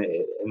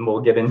we'll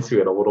get into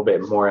it a little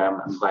bit more.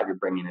 I'm glad you're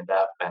bringing it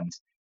up.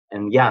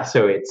 And yeah,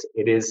 so it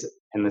is,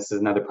 and this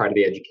is another part of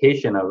the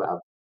education of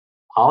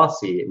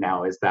policy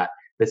now, is that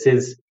this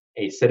is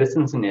a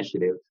citizens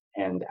initiative.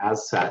 And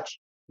as such,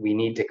 we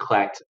need to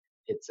collect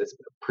it's a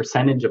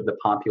percentage of the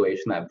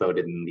population that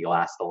voted in the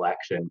last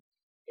election.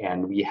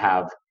 And we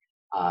have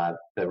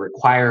the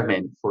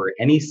requirement for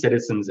any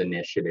citizens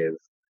initiative,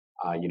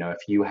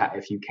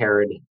 if you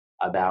cared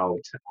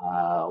about,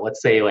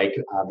 let's say, like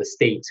the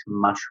state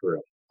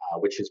mushroom,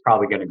 which is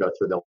probably going to go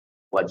through the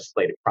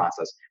legislative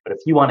process. But if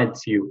you wanted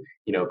to,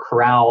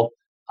 corral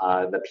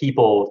the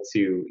people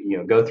to,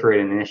 go through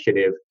an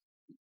initiative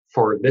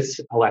for this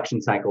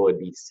election cycle, it would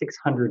be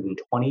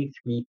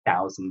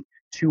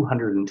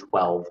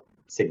 623,212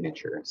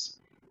 signatures,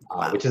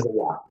 Wow. which is a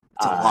lot.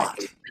 It's a lot.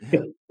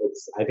 Yeah.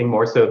 It's, I think,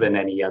 more so than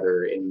any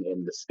other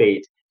in the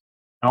state.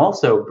 And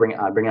also bring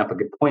up a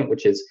good point,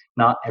 which is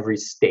not every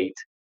state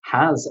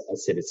has a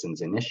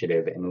citizens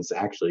initiative and is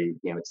actually,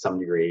 to some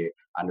degree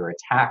under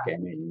attack,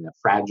 and a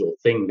fragile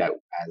thing that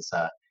as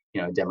a,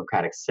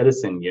 democratic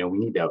citizen, we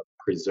need to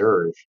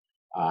preserve,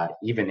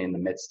 even in the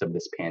midst of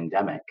this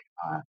pandemic.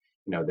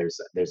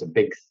 There's a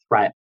big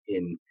threat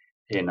in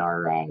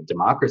our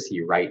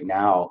democracy right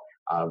now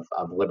of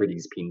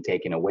liberties being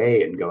taken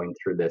away and going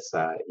through this,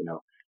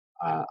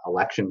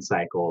 election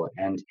cycle.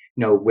 And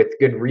with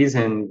good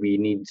reason, we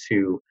need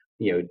to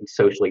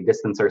socially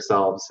distance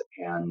ourselves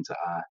and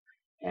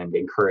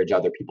encourage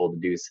other people to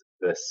do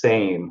the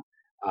same.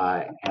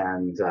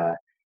 And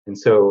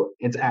so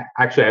it's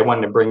actually, I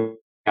wanted to bring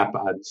up,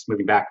 just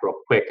moving back real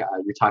quick.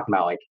 You're talking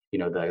about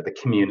the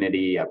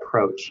community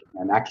approach,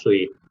 and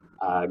actually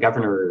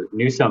Governor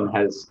Newsom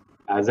has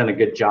done a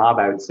good job,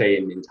 I would say,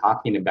 in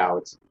talking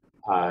about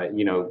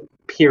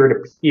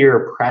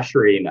peer-to-peer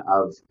pressuring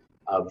of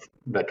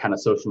the kind of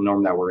social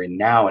norm that we're in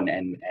now,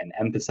 and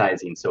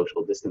emphasizing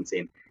social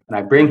distancing. And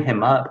I bring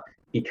him up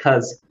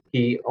because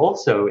he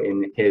also,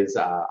 in his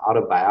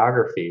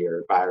autobiography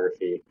or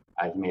biography,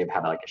 he may have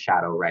had like a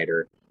shadow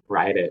writer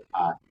write it.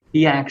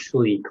 He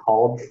actually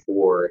called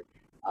for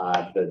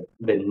the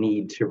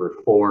need to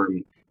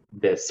reform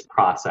this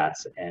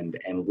process and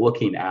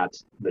looking at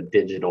the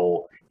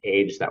digital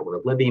age that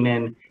we're living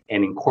in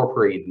and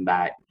incorporating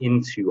that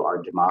into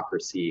our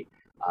democracy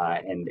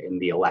and in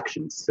the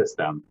election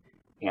system.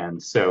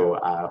 And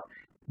so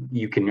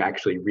you can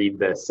actually read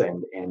this,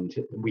 and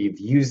we've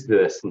used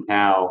this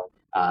now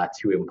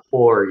to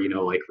implore,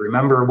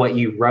 remember what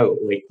you wrote.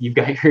 Like, you've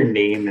got your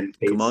name and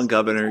face. Come on,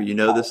 Governor.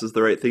 This is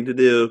the right thing to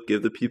do.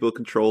 Give the people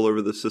control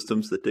over the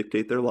systems that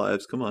dictate their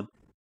lives. Come on.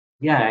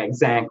 Yeah,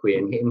 exactly.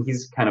 And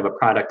he's kind of a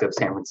product of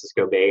San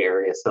Francisco Bay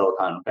Area,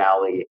 Silicon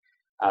Valley,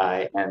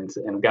 and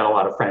got a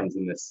lot of friends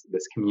in this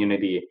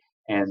community.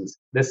 And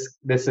this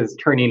is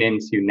turning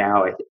into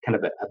now kind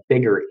of a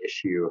bigger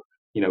issue.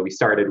 We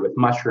started with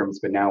mushrooms,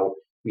 but now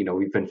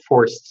we've been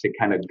forced to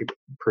kind of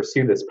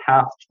pursue this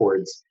path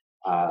towards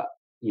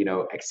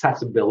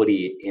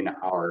accessibility in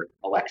our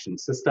election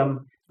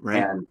system,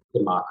 right, and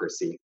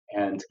democracy.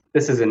 And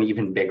this is an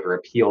even bigger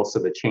appeal. So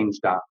the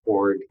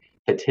change.org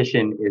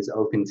petition is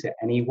open to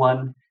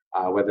anyone,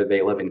 whether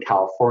they live in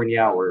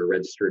California or a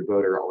registered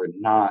voter or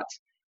not.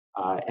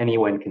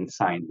 Anyone can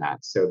sign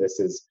that. So this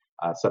is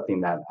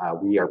something that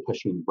we are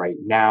pushing right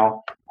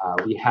now.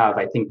 We have,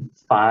 I think,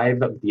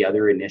 5 of the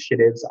other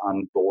initiatives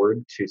on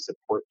board to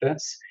support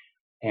this.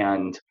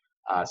 And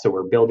so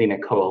we're building a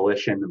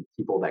coalition of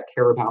people that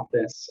care about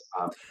this.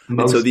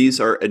 And so these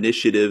are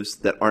initiatives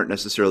that aren't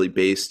necessarily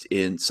based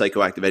in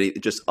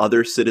psychoactive, just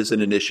other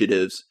citizen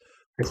initiatives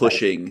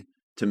pushing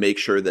to make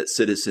sure that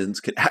citizens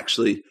can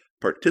actually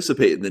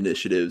participate in the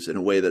initiatives in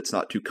a way that's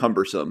not too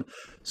cumbersome.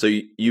 So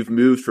you've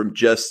moved from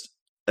just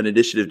an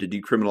initiative to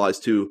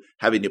decriminalize to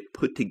having to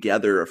put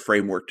together a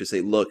framework to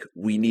say, look,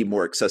 we need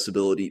more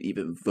accessibility to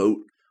even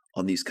vote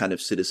on these kind of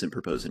citizen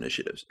proposed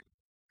initiatives.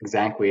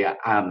 Exactly.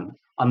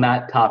 On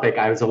that topic,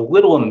 I was a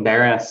little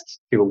embarrassed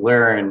to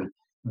learn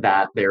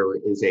that there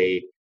is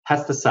a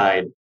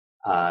pesticide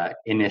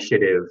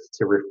initiative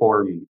to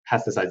reform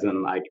pesticides.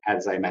 And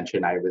as I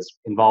mentioned, I was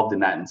involved in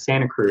that in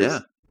Santa Cruz. Yeah.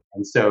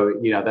 And so,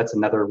 that's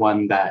another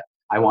one that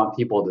I want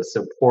people to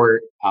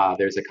support.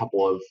 There's a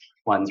couple of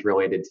ones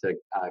related to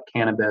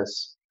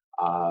cannabis,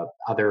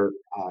 other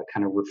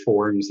kind of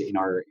reforms in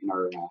our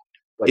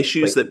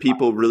issues that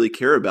people really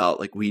care about.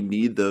 Like, we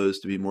need those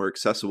to be more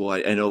accessible.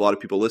 I know a lot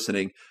of people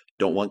listening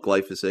don't want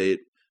glyphosate.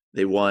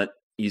 They want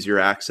easier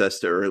access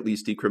to, or at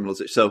least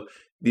decriminalization. So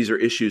these are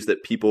issues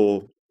that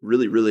people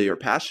really, really are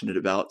passionate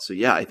about. So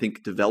yeah, I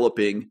think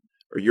developing,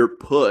 or your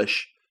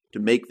push to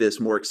make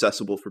this more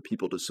accessible for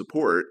people to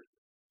support,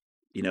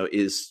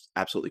 is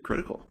absolutely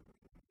critical.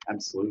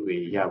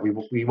 Absolutely. Yeah.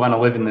 We want to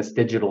live in this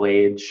digital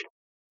age.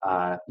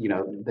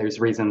 There's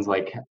reasons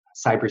like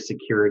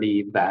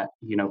cybersecurity that,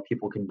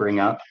 people can bring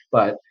up,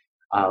 but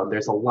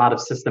there's a lot of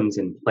systems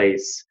in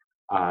place,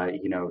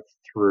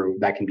 through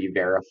that can be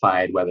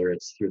verified, whether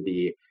it's through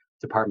the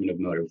Department of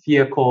Motor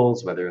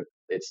Vehicles, whether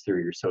it's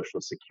through your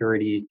social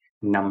security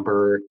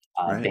number,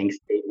 right, bank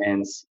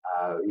statements,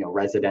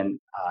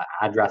 resident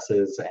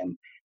addresses,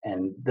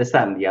 and this,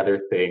 that, and the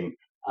other thing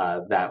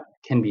that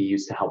can be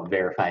used to help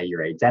verify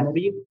your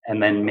identity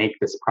and then make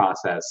this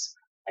process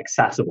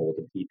accessible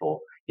to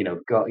people.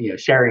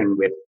 Sharing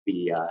with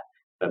the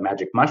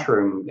Magic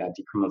Mushroom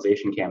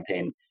decriminalization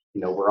campaign.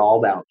 We're all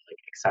about like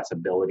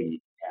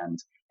accessibility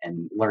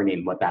and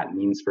learning what that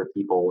means for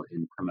people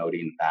and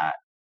promoting that.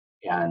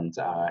 And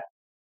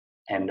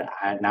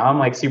now I'm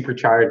like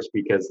supercharged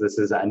because this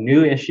is a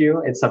new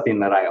issue. It's something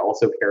that I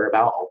also care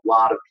about. A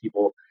lot of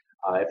people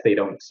if they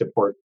don't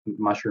support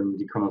mushroom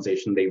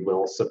decriminalization, they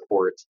will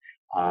support,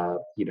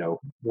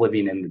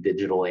 living in the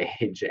digital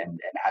age and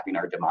having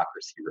our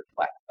democracy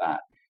reflect that,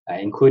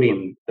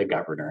 including the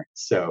governor.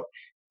 So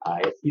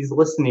if he's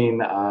listening,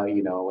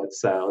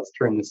 let's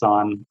turn this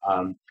on.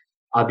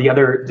 The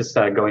other, just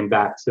going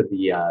back to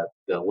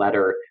the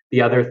letter,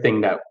 the other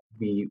thing that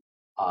we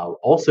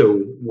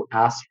also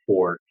asked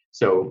for.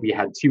 So we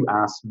had two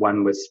asks.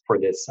 One was for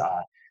this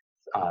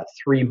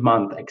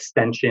 3-month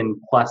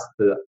extension plus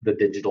the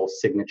digital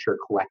signature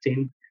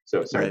collecting.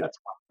 So sorry, Right. that's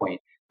one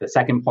point. The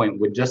second point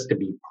would just to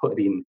be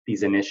putting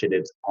these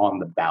initiatives on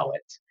the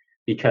ballot,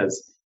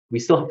 because we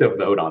still have to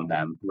vote on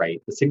them,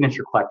 right? The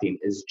signature collecting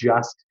is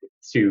just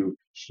to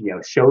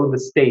show the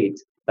state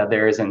that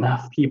there is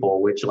enough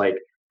people, which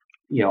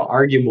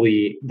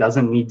arguably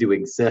doesn't need to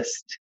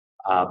exist,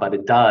 but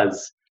it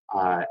does.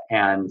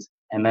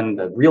 And then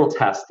the real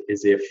test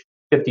is if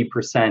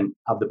 50%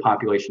 of the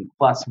population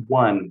plus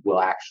one will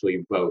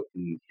actually vote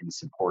in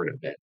support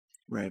of it.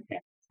 Right.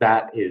 And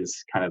that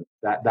is kind of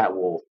that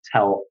will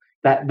tell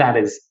that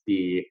is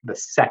the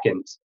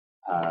second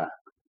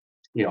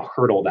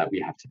hurdle that we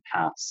have to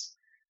pass.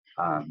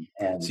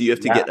 And So you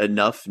have to get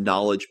enough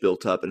knowledge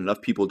built up and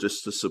enough people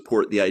just to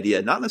support the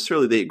idea. Not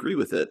necessarily they agree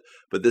with it,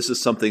 but this is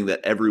something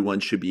that everyone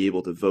should be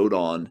able to vote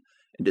on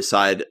and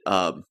decide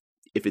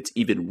if it's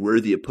even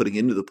worthy of putting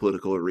into the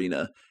political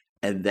arena.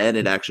 And then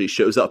it actually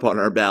shows up on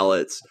our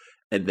ballots,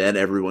 and then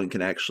everyone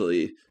can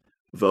actually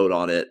vote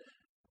on it.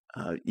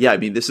 I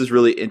mean, this is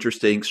really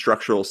interesting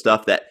structural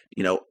stuff that,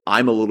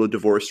 I'm a little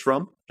divorced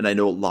from, and I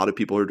know a lot of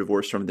people are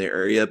divorced from their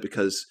area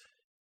because,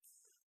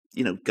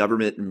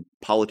 government and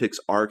politics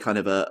are kind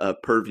of a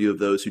purview of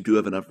those who do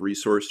have enough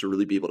resource to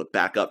really be able to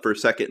back up for a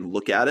second and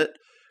look at it,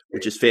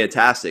 which is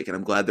fantastic. And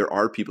I'm glad there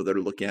are people that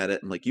are looking at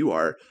it, and like you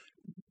are,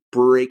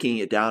 breaking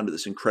it down to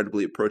this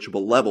incredibly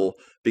approachable level,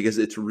 because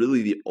it's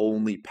really the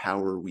only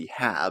power we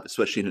have,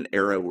 especially in an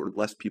era where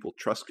less people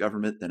trust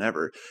government than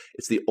ever.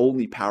 It's the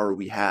only power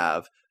we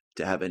have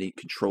to have any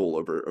control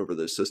over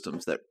those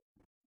systems that,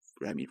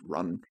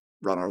 run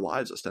our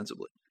lives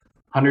ostensibly.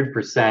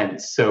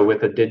 100%. So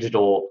with a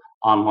digital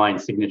online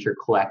signature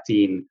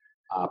collecting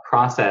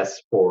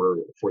process for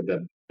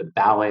the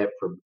ballot,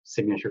 for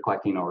signature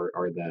collecting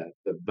or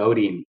the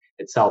voting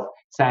itself,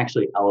 it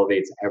actually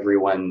elevates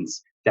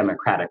everyone's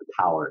democratic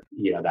power,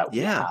 that we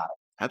have.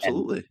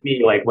 Absolutely. And to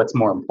me, what's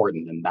more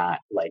important than that?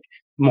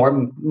 More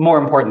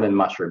important than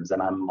mushrooms,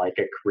 and I'm a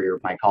career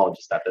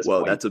mycologist at this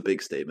point. Well, that's a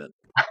big statement.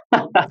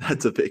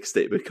 That's a big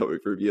statement coming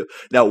from you.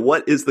 Now,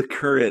 what is the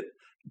current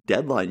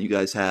deadline you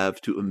guys have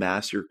to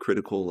amass your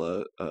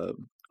critical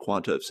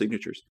quanta of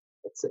signatures?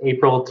 It's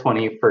April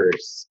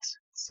 21st.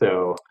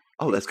 So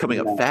that's coming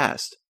up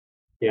fast.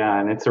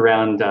 Yeah, and it's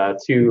around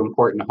two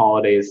important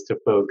holidays to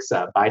folks: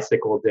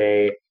 Bicycle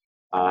Day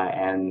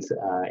and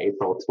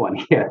April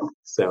 20th.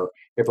 So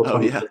April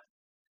 20th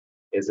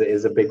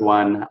is a big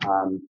one,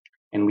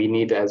 and we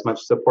need as much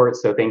support.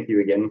 So thank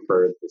you again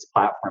for this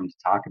platform to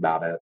talk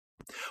about it.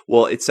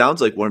 Well, it sounds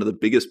like one of the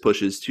biggest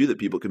pushes too that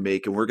people can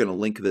make, and we're going to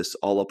link this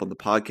all up on the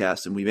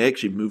podcast, and we may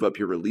actually move up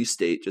your release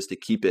date just to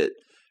keep it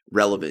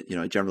relevant.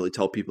 I generally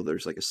tell people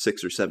there's like a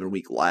 6 or 7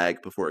 week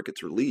lag before it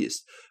gets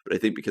released, but I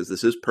think because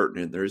this is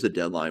pertinent, there is a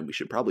deadline, we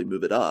should probably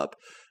move it up.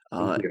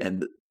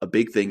 And a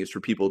big thing is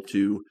for people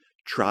to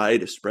try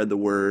to spread the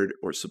word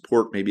or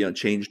support maybe on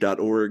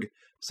change.org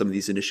some of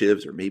these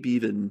initiatives, or maybe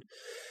even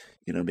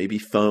maybe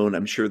phone.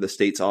 I'm sure the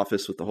state's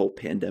office with the whole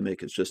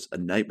pandemic is just a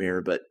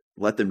nightmare, but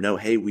let them know,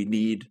 hey, we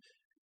need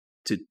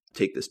to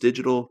take this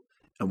digital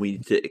and we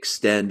need to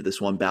extend this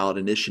one ballot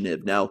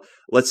initiative. Now,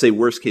 let's say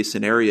worst case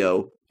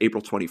scenario,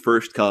 April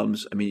 21st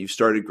comes. You've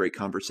started great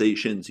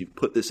conversations. You've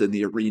put this in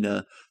the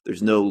arena.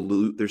 There's no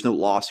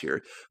loss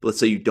here. But let's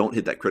say you don't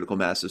hit that critical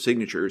mass of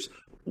signatures.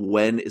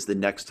 When is the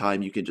next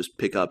time you can just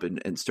pick up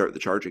and start the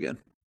charge again?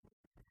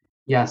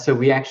 Yeah, so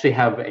we actually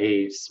have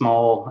a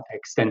small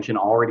extension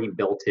already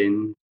built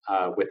in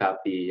without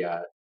the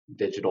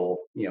digital,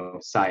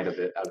 side of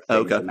it.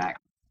 Of things.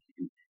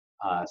 Okay.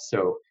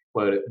 So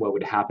what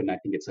would happen? I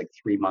think it's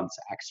 3 months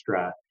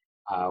extra,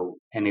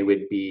 and it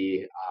would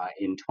be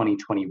in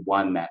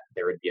 2021 that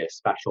there would be a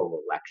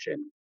special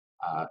election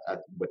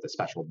with a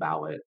special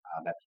ballot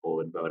that people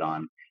would vote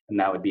on, and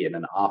that would be in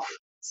an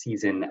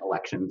off-season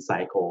election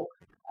cycle.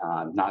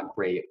 Not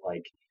great.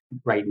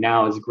 Right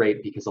now is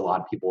great because a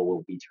lot of people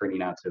will be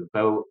turning out to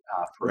vote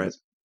for this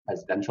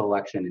presidential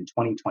election in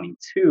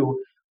 2022,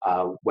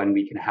 when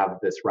we can have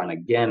this run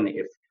again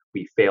if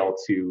we fail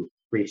to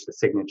reach the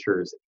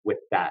signatures with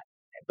that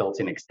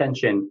built-in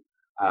extension.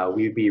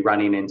 We'd be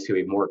running into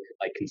a more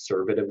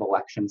conservative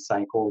election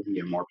cycle.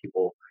 More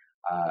people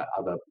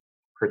of a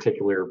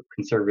particular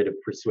conservative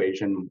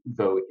persuasion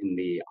vote in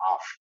the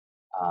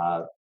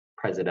off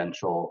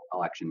presidential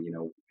election,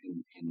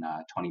 in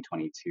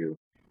 2022.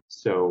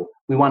 So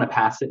we want to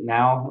pass it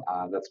now.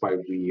 That's why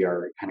we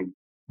are kind of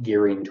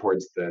gearing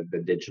towards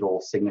the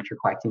digital signature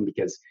collecting,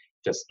 because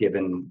just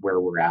given where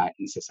we're at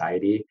in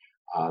society,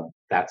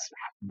 that's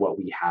what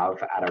we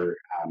have at our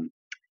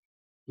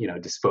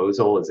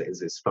disposal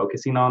is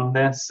focusing on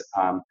this.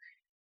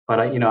 But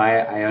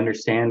I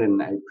understand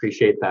and I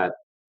appreciate that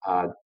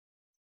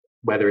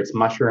whether it's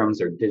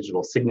mushrooms or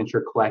digital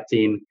signature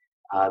collecting,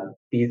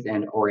 these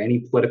and or any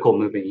political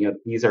movement,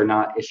 these are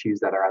not issues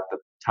that are at the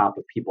top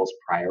of people's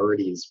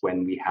priorities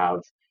when we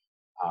have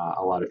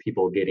a lot of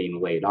people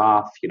getting laid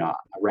off,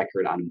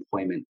 record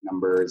unemployment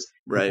numbers.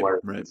 People Right,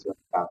 are right. concerned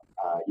about,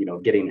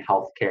 getting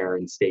health care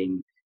and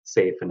staying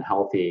safe and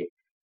healthy.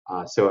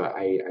 So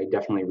I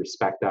definitely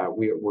respect that.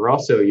 We're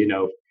also,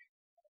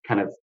 kind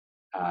of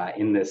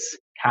in this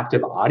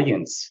captive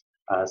audience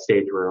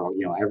stage where,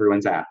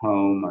 everyone's at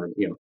home, or,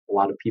 a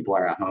lot of people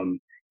are at home.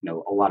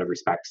 A lot of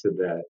respects to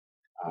the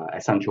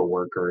essential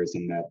workers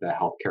and the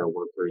healthcare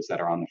workers that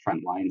are on the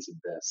front lines of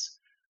this.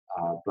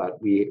 But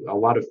a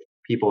lot of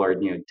people are,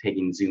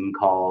 taking Zoom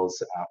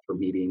calls for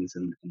meetings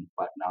and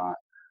whatnot,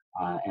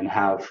 and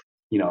have,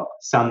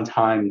 some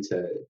time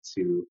to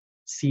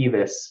see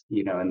this,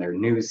 in their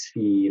news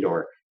feed,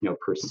 or,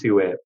 pursue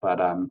it.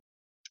 But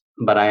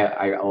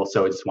I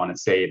also just want to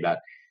say that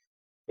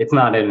it's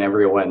not in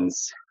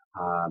everyone's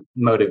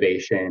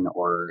motivation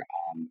or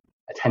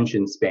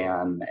attention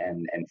span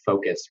and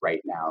focus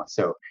right now.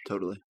 So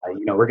Totally.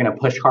 we're going to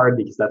push hard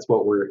because that's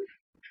what we're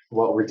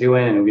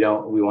doing, and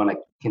we want to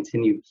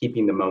continue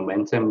keeping the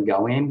momentum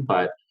going.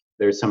 But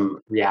there's some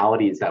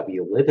realities that we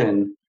live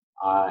in,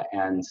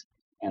 and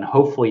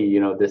hopefully,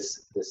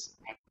 this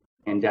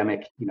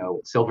pandemic,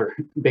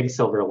 big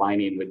silver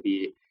lining would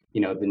be,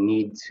 the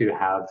need to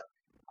have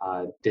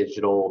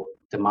digital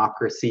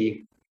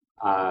democracy,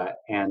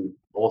 and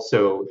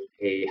also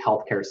a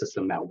healthcare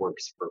system that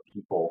works for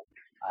people.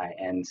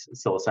 And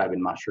psilocybin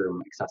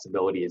mushroom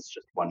accessibility is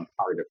just one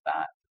part of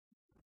that.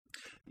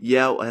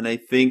 Yeah, and I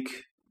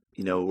think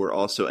we're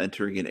also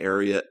entering an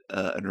era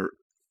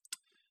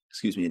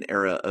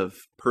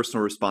of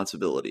personal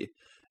responsibility,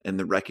 and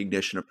the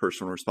recognition of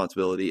personal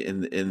responsibility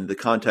in the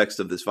context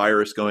of this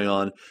virus going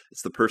on.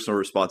 It's the personal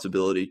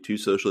responsibility to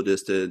social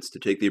distance, to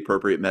take the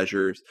appropriate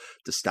measures,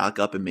 to stock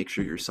up and make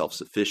sure you're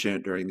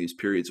self-sufficient during these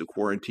periods of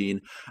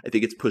quarantine. I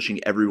think it's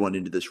pushing everyone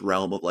into this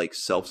realm of like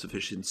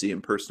self-sufficiency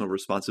and personal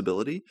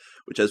responsibility,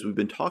 which, as we've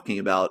been talking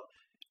about,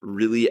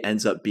 really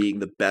ends up being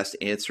the best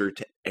answer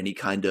to any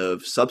kind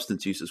of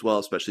substance use as well,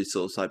 especially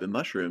psilocybin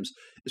mushrooms,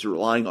 is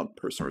relying on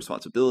personal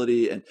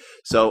responsibility. And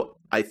so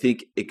I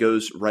think it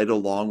goes right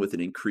along with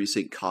an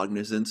increasing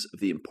cognizance of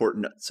the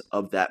importance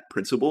of that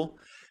principle,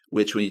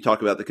 which, when you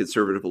talk about the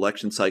conservative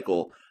election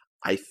cycle,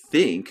 I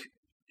think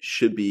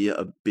should be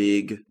a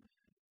big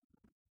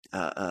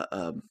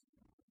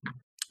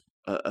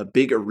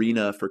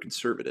arena for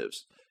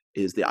conservatives,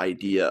 is the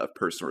idea of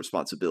personal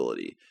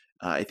responsibility.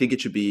 I think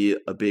it should be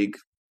a big,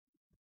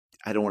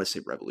 I don't want to say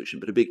revolution,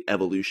 but a big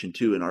evolution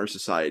too in our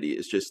society,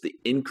 is just the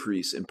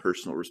increase in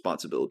personal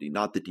responsibility,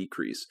 not the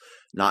decrease,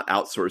 not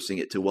outsourcing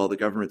it to, well, the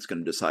government's going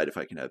to decide if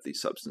I can have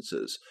these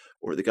substances,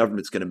 or the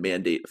government's going to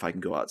mandate if I can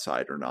go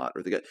outside or not,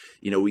 or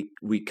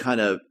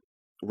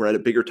we're at a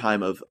bigger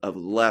time of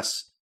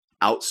less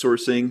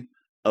outsourcing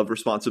of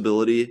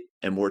responsibility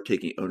and more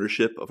taking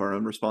ownership of our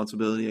own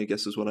responsibility, I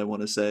guess is what I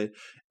want to say.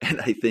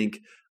 And I think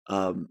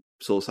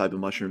psilocybin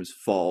mushrooms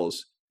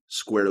falls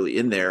squarely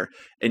in there.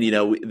 And,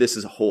 this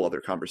is a whole other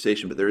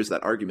conversation, but there is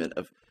that argument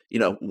of,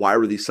 why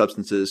were these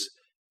substances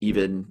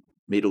even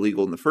made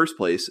illegal in the first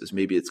place? Is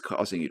maybe it's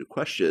causing you to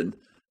question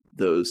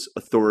those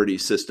authority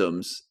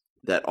systems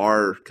that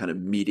are kind of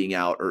meting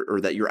out, or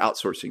that you're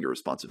outsourcing your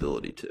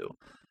responsibility to.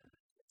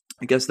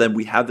 I guess then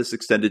we have this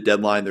extended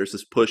deadline. There's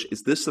this push.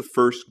 Is this the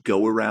first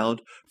go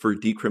around for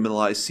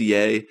Decriminalize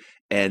CA?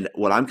 And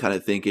what I'm kind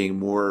of thinking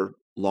more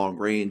long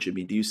range, I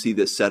mean, do you see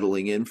this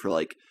settling in for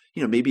like,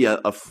 maybe a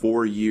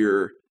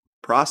 4-year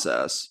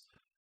process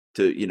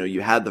to, you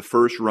had the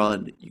first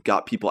run, you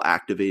got people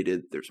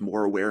activated, there's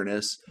more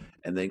awareness,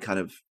 and then kind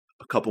of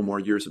a couple more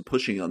years of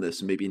pushing on this,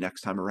 and maybe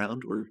next time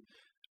around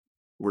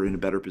we're in a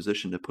better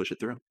position to push it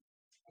through.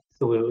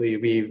 Absolutely.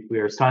 We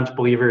are staunch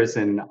believers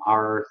in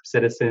our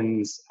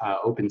citizens'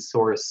 open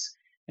source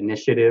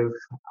initiative,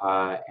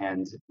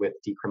 and with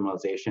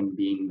decriminalization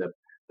being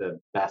the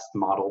best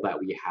model that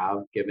we have,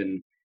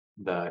 given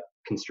the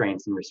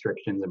constraints and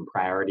restrictions and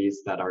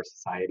priorities that our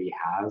society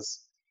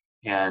has.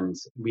 And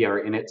we are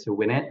in it to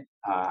win it.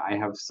 I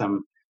have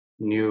some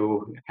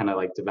new kind of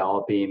like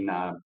developing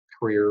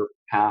career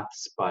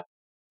paths, but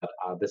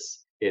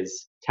this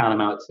is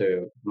tantamount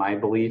to my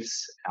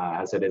beliefs,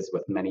 as it is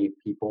with many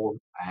people,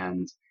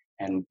 and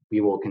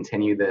we will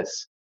continue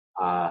this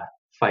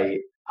fight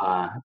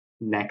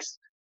next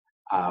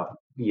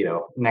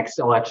next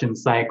election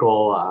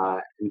cycle,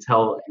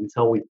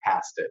 until we've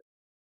passed it.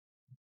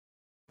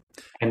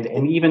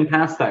 And even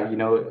past that,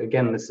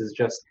 again, this is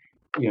just,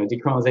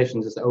 decriminalization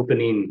is just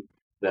opening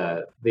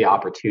the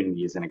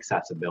opportunities and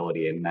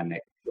accessibility, and then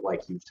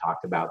like you've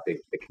talked about, the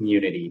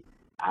community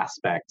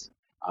aspect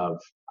of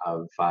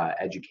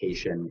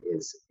education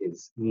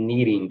is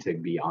needing to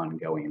be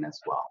ongoing as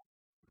well.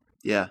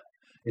 Yeah.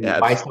 And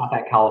why stop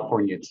at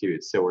California too?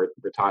 So we're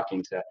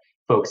talking to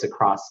folks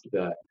across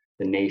the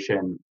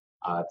nation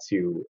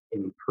to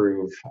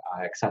improve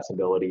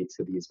accessibility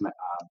to these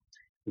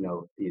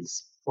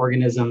these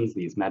organisms,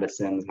 these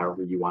medicines,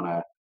 however you want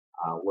to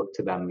look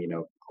to them.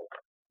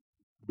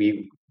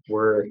 We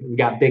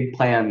got big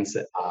plans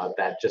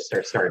that just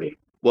are starting.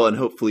 Well, and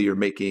hopefully you're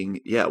making,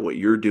 what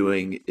you're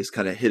doing is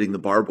kind of hitting the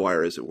barbed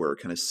wire, as it were,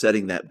 kind of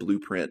setting that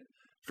blueprint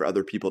for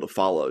other people to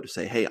follow, to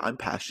say, hey, I'm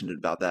passionate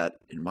about that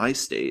in my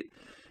state.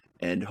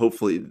 And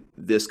hopefully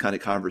this kind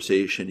of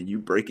conversation and you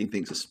breaking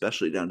things,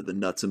 especially down to the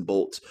nuts and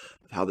bolts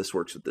of how this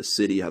works with the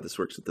city, how this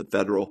works with the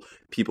federal,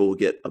 people will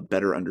get a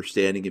better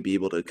understanding and be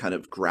able to kind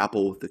of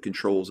grapple with the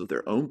controls of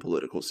their own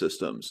political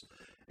systems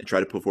and try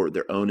to put forward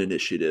their own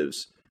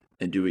initiatives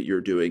and do what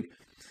you're doing.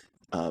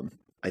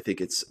 I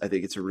think it's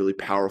a really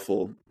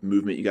powerful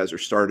movement you guys are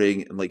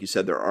starting. And like you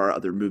said, there are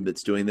other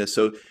movements doing this.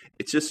 So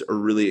it's just a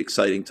really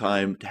exciting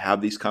time to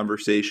have these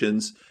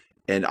conversations.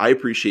 And I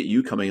appreciate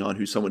you coming on,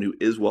 who's someone who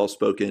is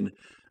well-spoken,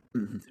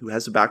 who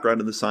has a background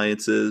in the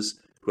sciences,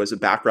 who has a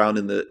background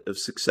of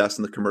success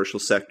in the commercial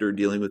sector,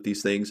 dealing with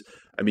these things.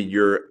 I mean,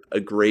 you're a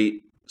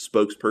great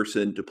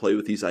spokesperson to play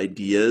with these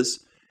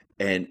ideas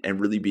and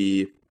really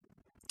be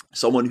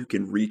someone who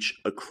can reach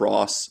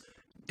across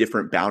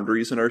different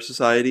boundaries in our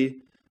society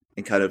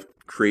and kind of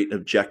create an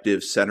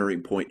objective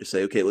centering point to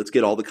say, okay, let's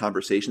get all the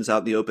conversations out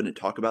in the open and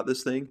talk about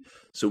this thing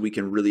so we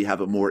can really have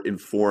a more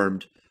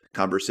informed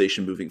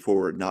conversation moving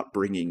forward, not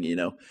bringing,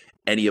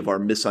 any of our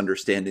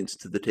misunderstandings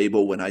to the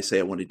table. When I say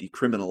I want to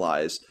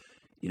decriminalize,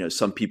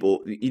 some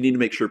people, you need to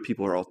make sure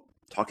people are all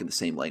talking the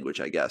same language,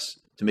 I guess,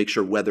 to make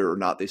sure whether or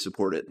not they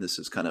support it. And this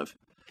is kind of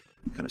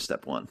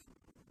step one.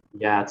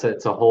 Yeah,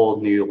 it's a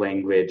whole new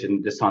language.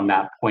 And just on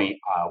that point,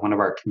 one of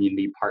our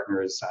community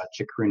partners,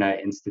 Chacruna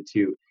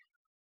Institute,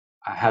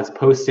 has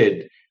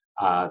posted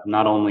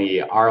not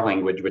only our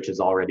language, which is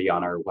already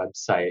on our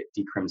website,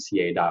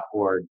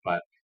 decrimca.org,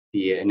 but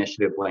the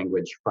initiative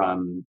language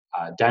from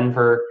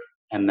Denver,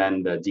 and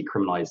then the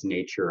decriminalized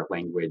nature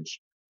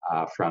language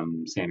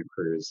from Santa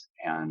Cruz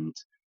and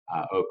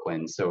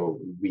Oakland. So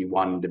we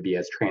wanted to be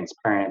as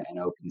transparent and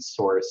open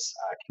source,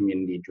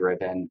 community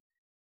driven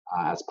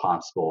as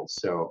possible.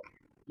 So,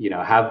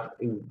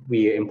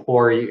 we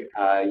implore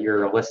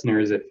your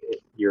listeners, if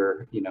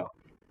you're,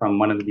 from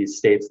one of these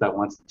states that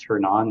wants to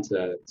turn on,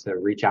 to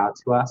reach out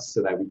to us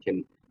so that we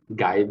can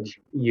guide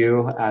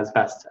you as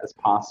best as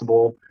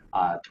possible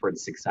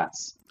towards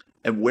success.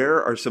 And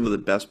where are some of the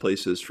best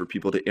places for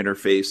people to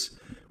interface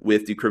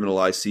with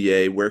Decriminalize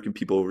CA? Where can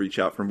people reach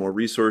out for more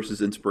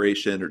resources,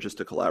 inspiration, or just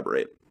to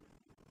collaborate?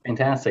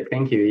 Fantastic.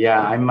 Thank you.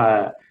 Yeah,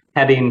 I'm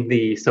heading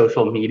the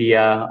social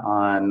media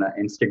on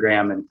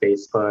Instagram and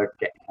Facebook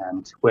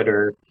and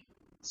Twitter.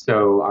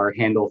 So our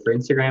handle for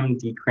Instagram,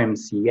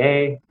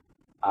 DecrimCA.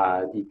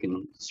 You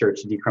can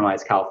search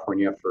Decriminalize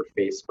California for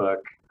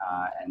Facebook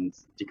and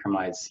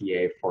Decriminalize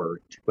CA for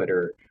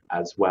Twitter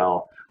as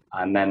well.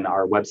 And then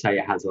our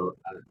website has a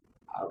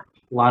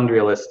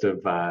laundry list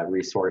of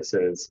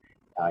resources.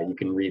 You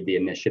can read the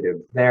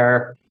initiative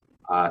there,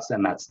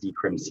 and that's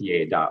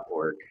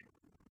decrimca.org.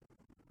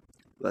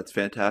 That's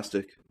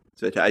fantastic.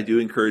 So I do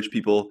encourage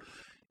people,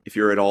 if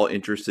you're at all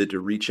interested, to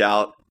reach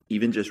out,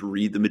 even just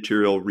read the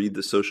material, read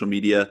the social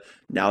media.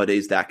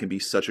 Nowadays, that can be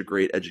such a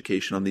great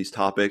education on these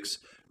topics.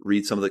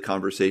 Read some of the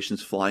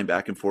conversations flying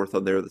back and forth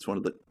on there. That's one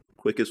of the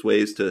quickest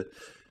ways to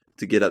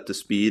get up to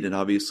speed. And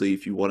obviously,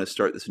 if you want to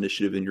start this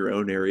initiative in your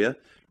own area,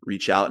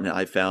 reach out. And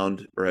I've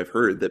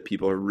heard that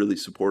people are really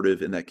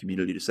supportive in that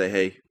community to say,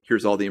 hey,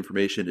 here's all the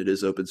information. It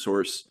is open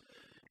source.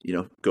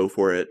 Go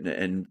for it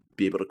and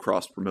be able to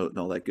cross promote and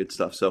all that good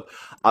stuff. So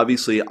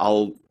obviously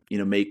I'll,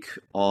 make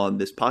on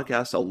this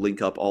podcast, I'll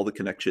link up all the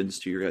connections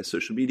to your guys'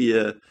 social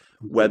media,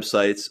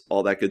 websites,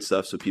 all that good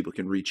stuff so people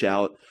can reach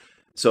out.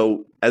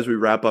 So as we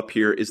wrap up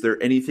here, is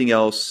there anything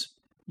else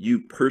you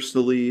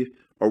personally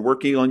are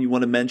working on you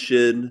want to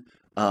mention?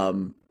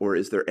 Or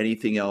is there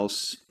anything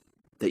else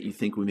that you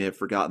think we may have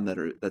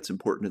forgotten that's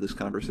important to this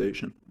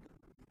conversation?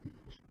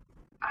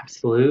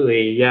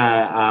 Absolutely.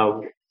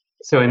 Yeah.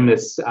 So in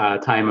this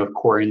time of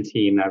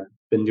quarantine, I've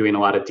been doing a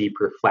lot of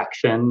deep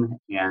reflection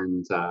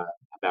and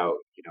about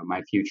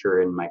my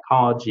future in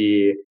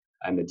mycology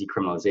and the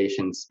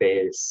decriminalization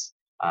space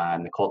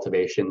and the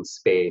cultivation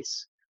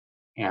space.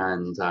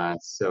 And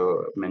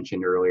so I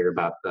mentioned earlier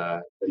about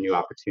the new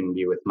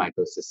opportunity with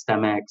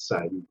mycosystemics.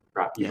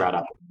 You brought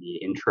up the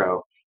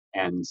intro,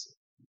 and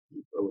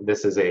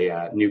this is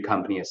a new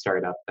company, a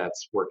startup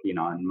that's working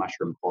on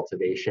mushroom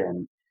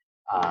cultivation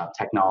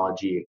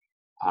technology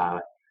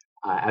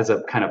as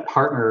a kind of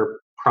partner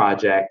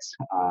project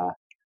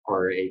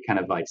or a kind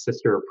of like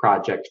sister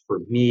project for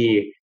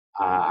me.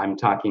 I'm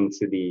talking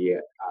to the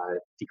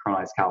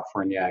Decriminalize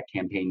California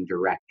campaign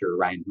director,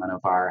 Ryan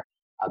Manovar,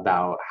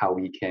 about how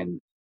we can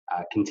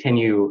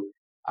continue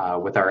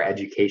with our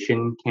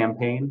education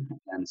campaign.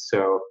 And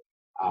so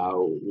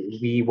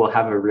we will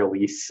have a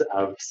release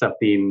of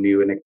something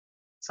new and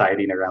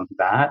exciting around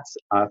that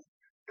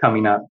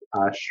coming up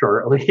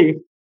shortly.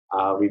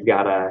 We've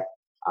got a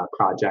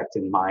project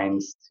in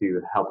mind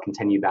to help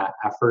continue that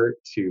effort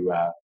to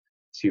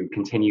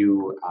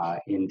continue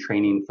in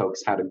training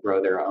folks how to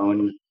grow their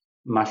own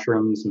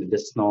mushrooms,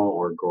 medicinal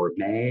or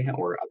gourmet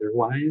or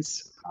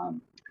otherwise.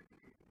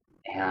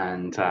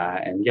 And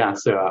yeah,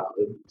 so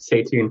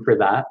stay tuned for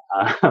that.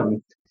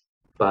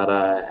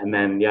 And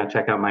then yeah,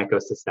 check out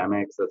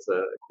Mycosystemics. That's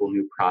a cool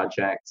new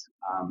project.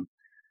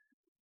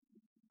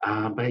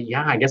 But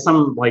yeah, I guess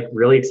I'm like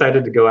really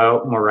excited to go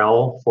out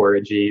morel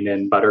foraging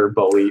and butter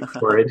bolete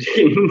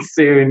foraging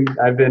soon.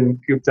 I've been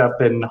cooped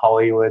up in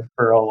Hollywood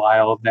for a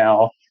while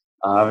now.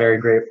 Very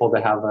grateful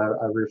to have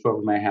a roof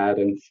over my head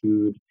and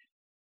food.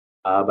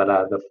 But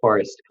the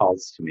forest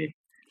calls to me.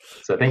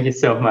 So thank you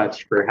so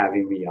much for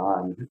having me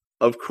on.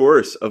 Of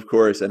course, of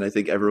course. And I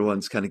think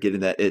everyone's kind of getting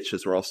that itch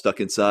as we're all stuck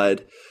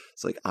inside.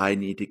 It's like, I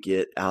need to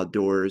get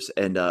outdoors.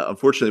 And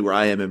unfortunately, where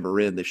I am in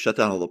Marin, they've shut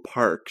down all the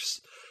parks.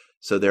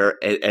 So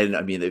and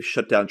I mean, they've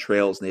shut down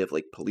trails and they have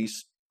like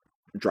police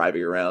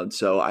driving around.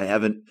 So I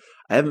haven't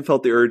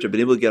felt the urge. I've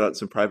been able to get out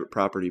some private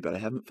property, but I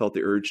haven't felt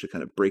the urge to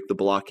kind of break the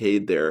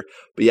blockade there.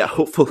 But yeah,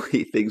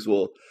 hopefully things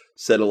will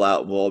settle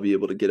out and we'll all be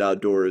able to get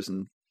outdoors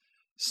and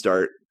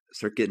start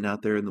getting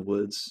out there in the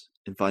woods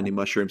and finding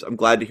mushrooms. I'm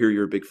glad to hear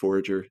you're a big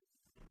forager.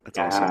 That's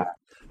awesome.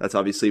 That's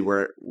obviously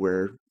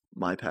where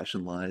my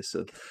passion lies.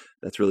 So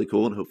that's really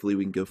cool. And hopefully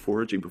we can go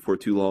foraging before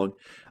too long.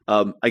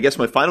 I guess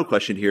my final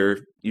question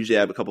here, usually I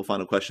have a couple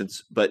final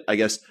questions, but I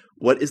guess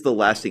what is the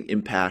lasting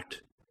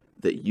impact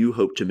that you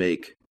hope to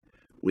make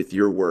with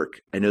your work?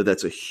 I know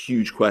that's a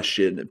huge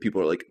question and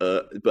people are like,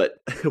 but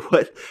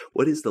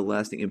what is the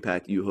lasting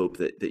impact you hope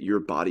that your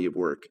body of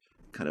work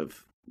kind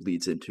of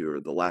leads into,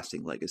 or the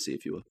lasting legacy,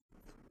 if you will?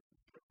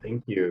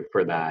 Thank you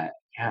for that.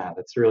 Yeah,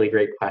 that's a really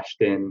great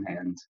question.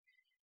 And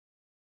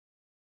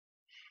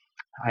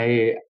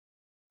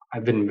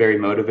I've been very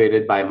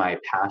motivated by my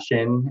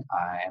passion,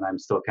 and I'm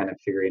still kind of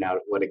figuring out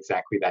what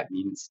exactly that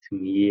means to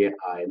me in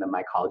the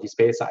mycology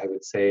space. I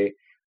would say,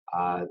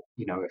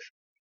 if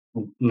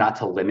not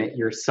to limit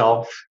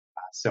yourself.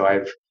 So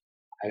I've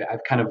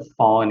kind of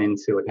fallen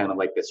into a kind of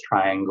like this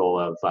triangle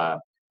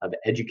of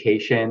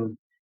education,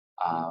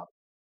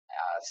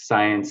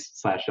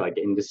 science / like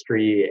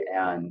industry,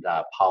 and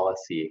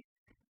policy.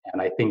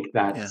 And I think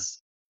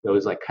that's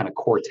those like kind of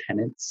core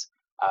tenets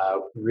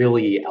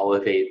really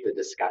elevate the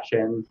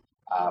discussion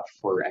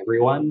for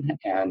everyone,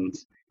 and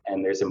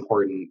there's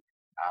important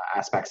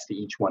aspects to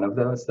each one of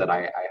those that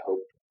I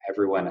hope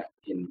everyone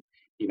in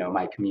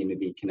my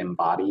community can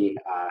embody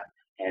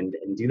and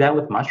do that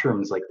with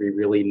mushrooms. Like, we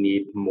really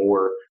need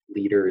more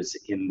leaders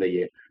in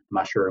the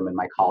mushroom and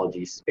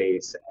mycology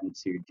space, and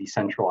to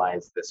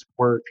decentralize this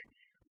work,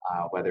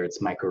 whether it's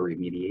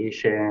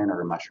mycoremediation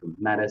or mushroom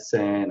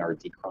medicine or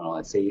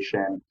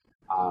decriminalization.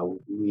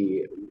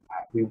 We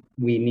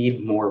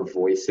need more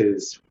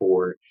voices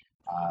for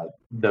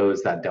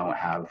those that don't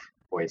have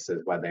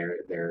voices, whether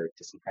they're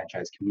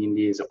disenfranchised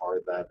communities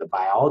or the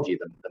biology,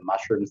 the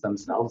mushrooms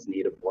themselves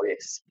need a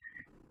voice.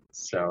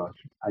 So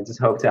I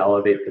just hope to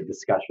elevate the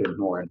discussion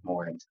more and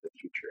more into the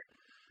future.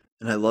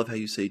 And I love how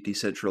you say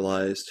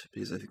decentralized,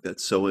 because I think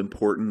that's so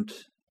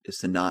important, is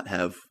to not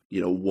have,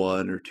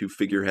 one or two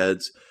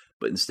figureheads,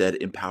 but instead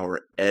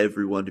empower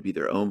everyone to be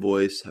their own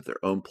voice, have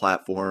their own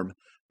platform,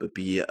 but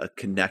be a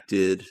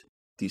connected,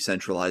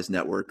 decentralized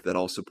network that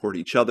all support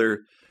each other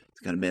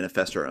to kind of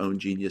manifest our own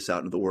genius out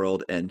into the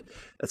world. And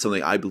that's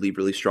something I believe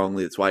really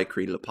strongly. That's why I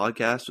created a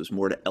podcast, was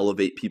more to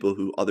elevate people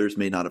who others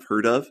may not have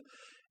heard of,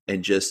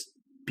 and just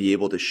be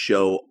able to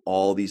show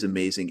all these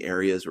amazing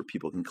areas where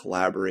people can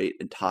collaborate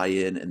and tie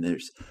in. And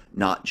there's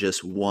not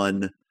just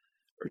one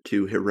or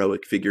two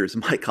heroic figures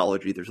in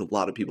mycology. There's a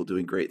lot of people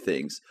doing great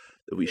things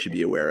that we should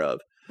be aware of.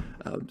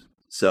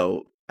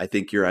 So I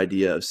think your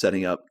idea of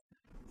setting up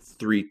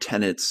 3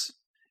 tenets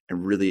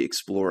and really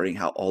exploring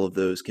how all of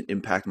those can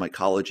impact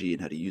mycology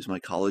and how to use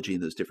mycology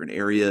in those different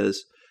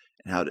areas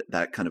and how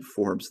that kind of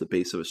forms the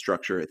base of a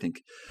structure, I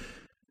think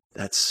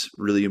that's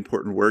really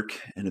important work.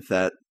 And if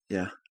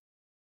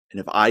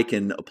I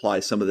can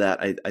apply some of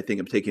that, I think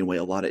I'm taking away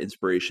a lot of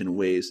inspiration in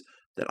ways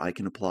that I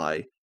can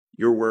apply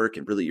your work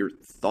and really your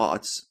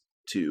thoughts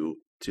to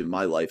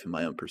my life and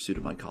my own pursuit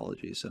of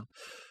mycology. So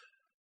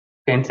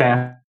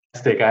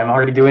fantastic. I'm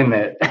already doing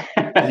that.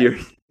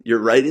 You're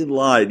right in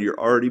line. You're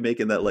already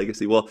making that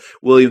legacy. Well,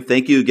 William,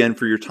 thank you again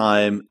for your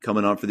time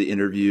coming on for the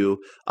interview.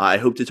 I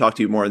hope to talk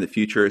to you more in the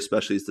future,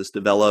 especially as this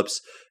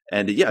develops.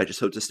 And I just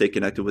hope to stay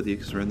connected with you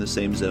because we're in the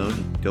same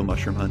zone. Go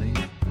mushroom hunting,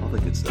 all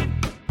that good stuff.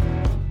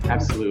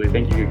 Absolutely.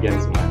 Thank you again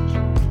so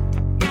much.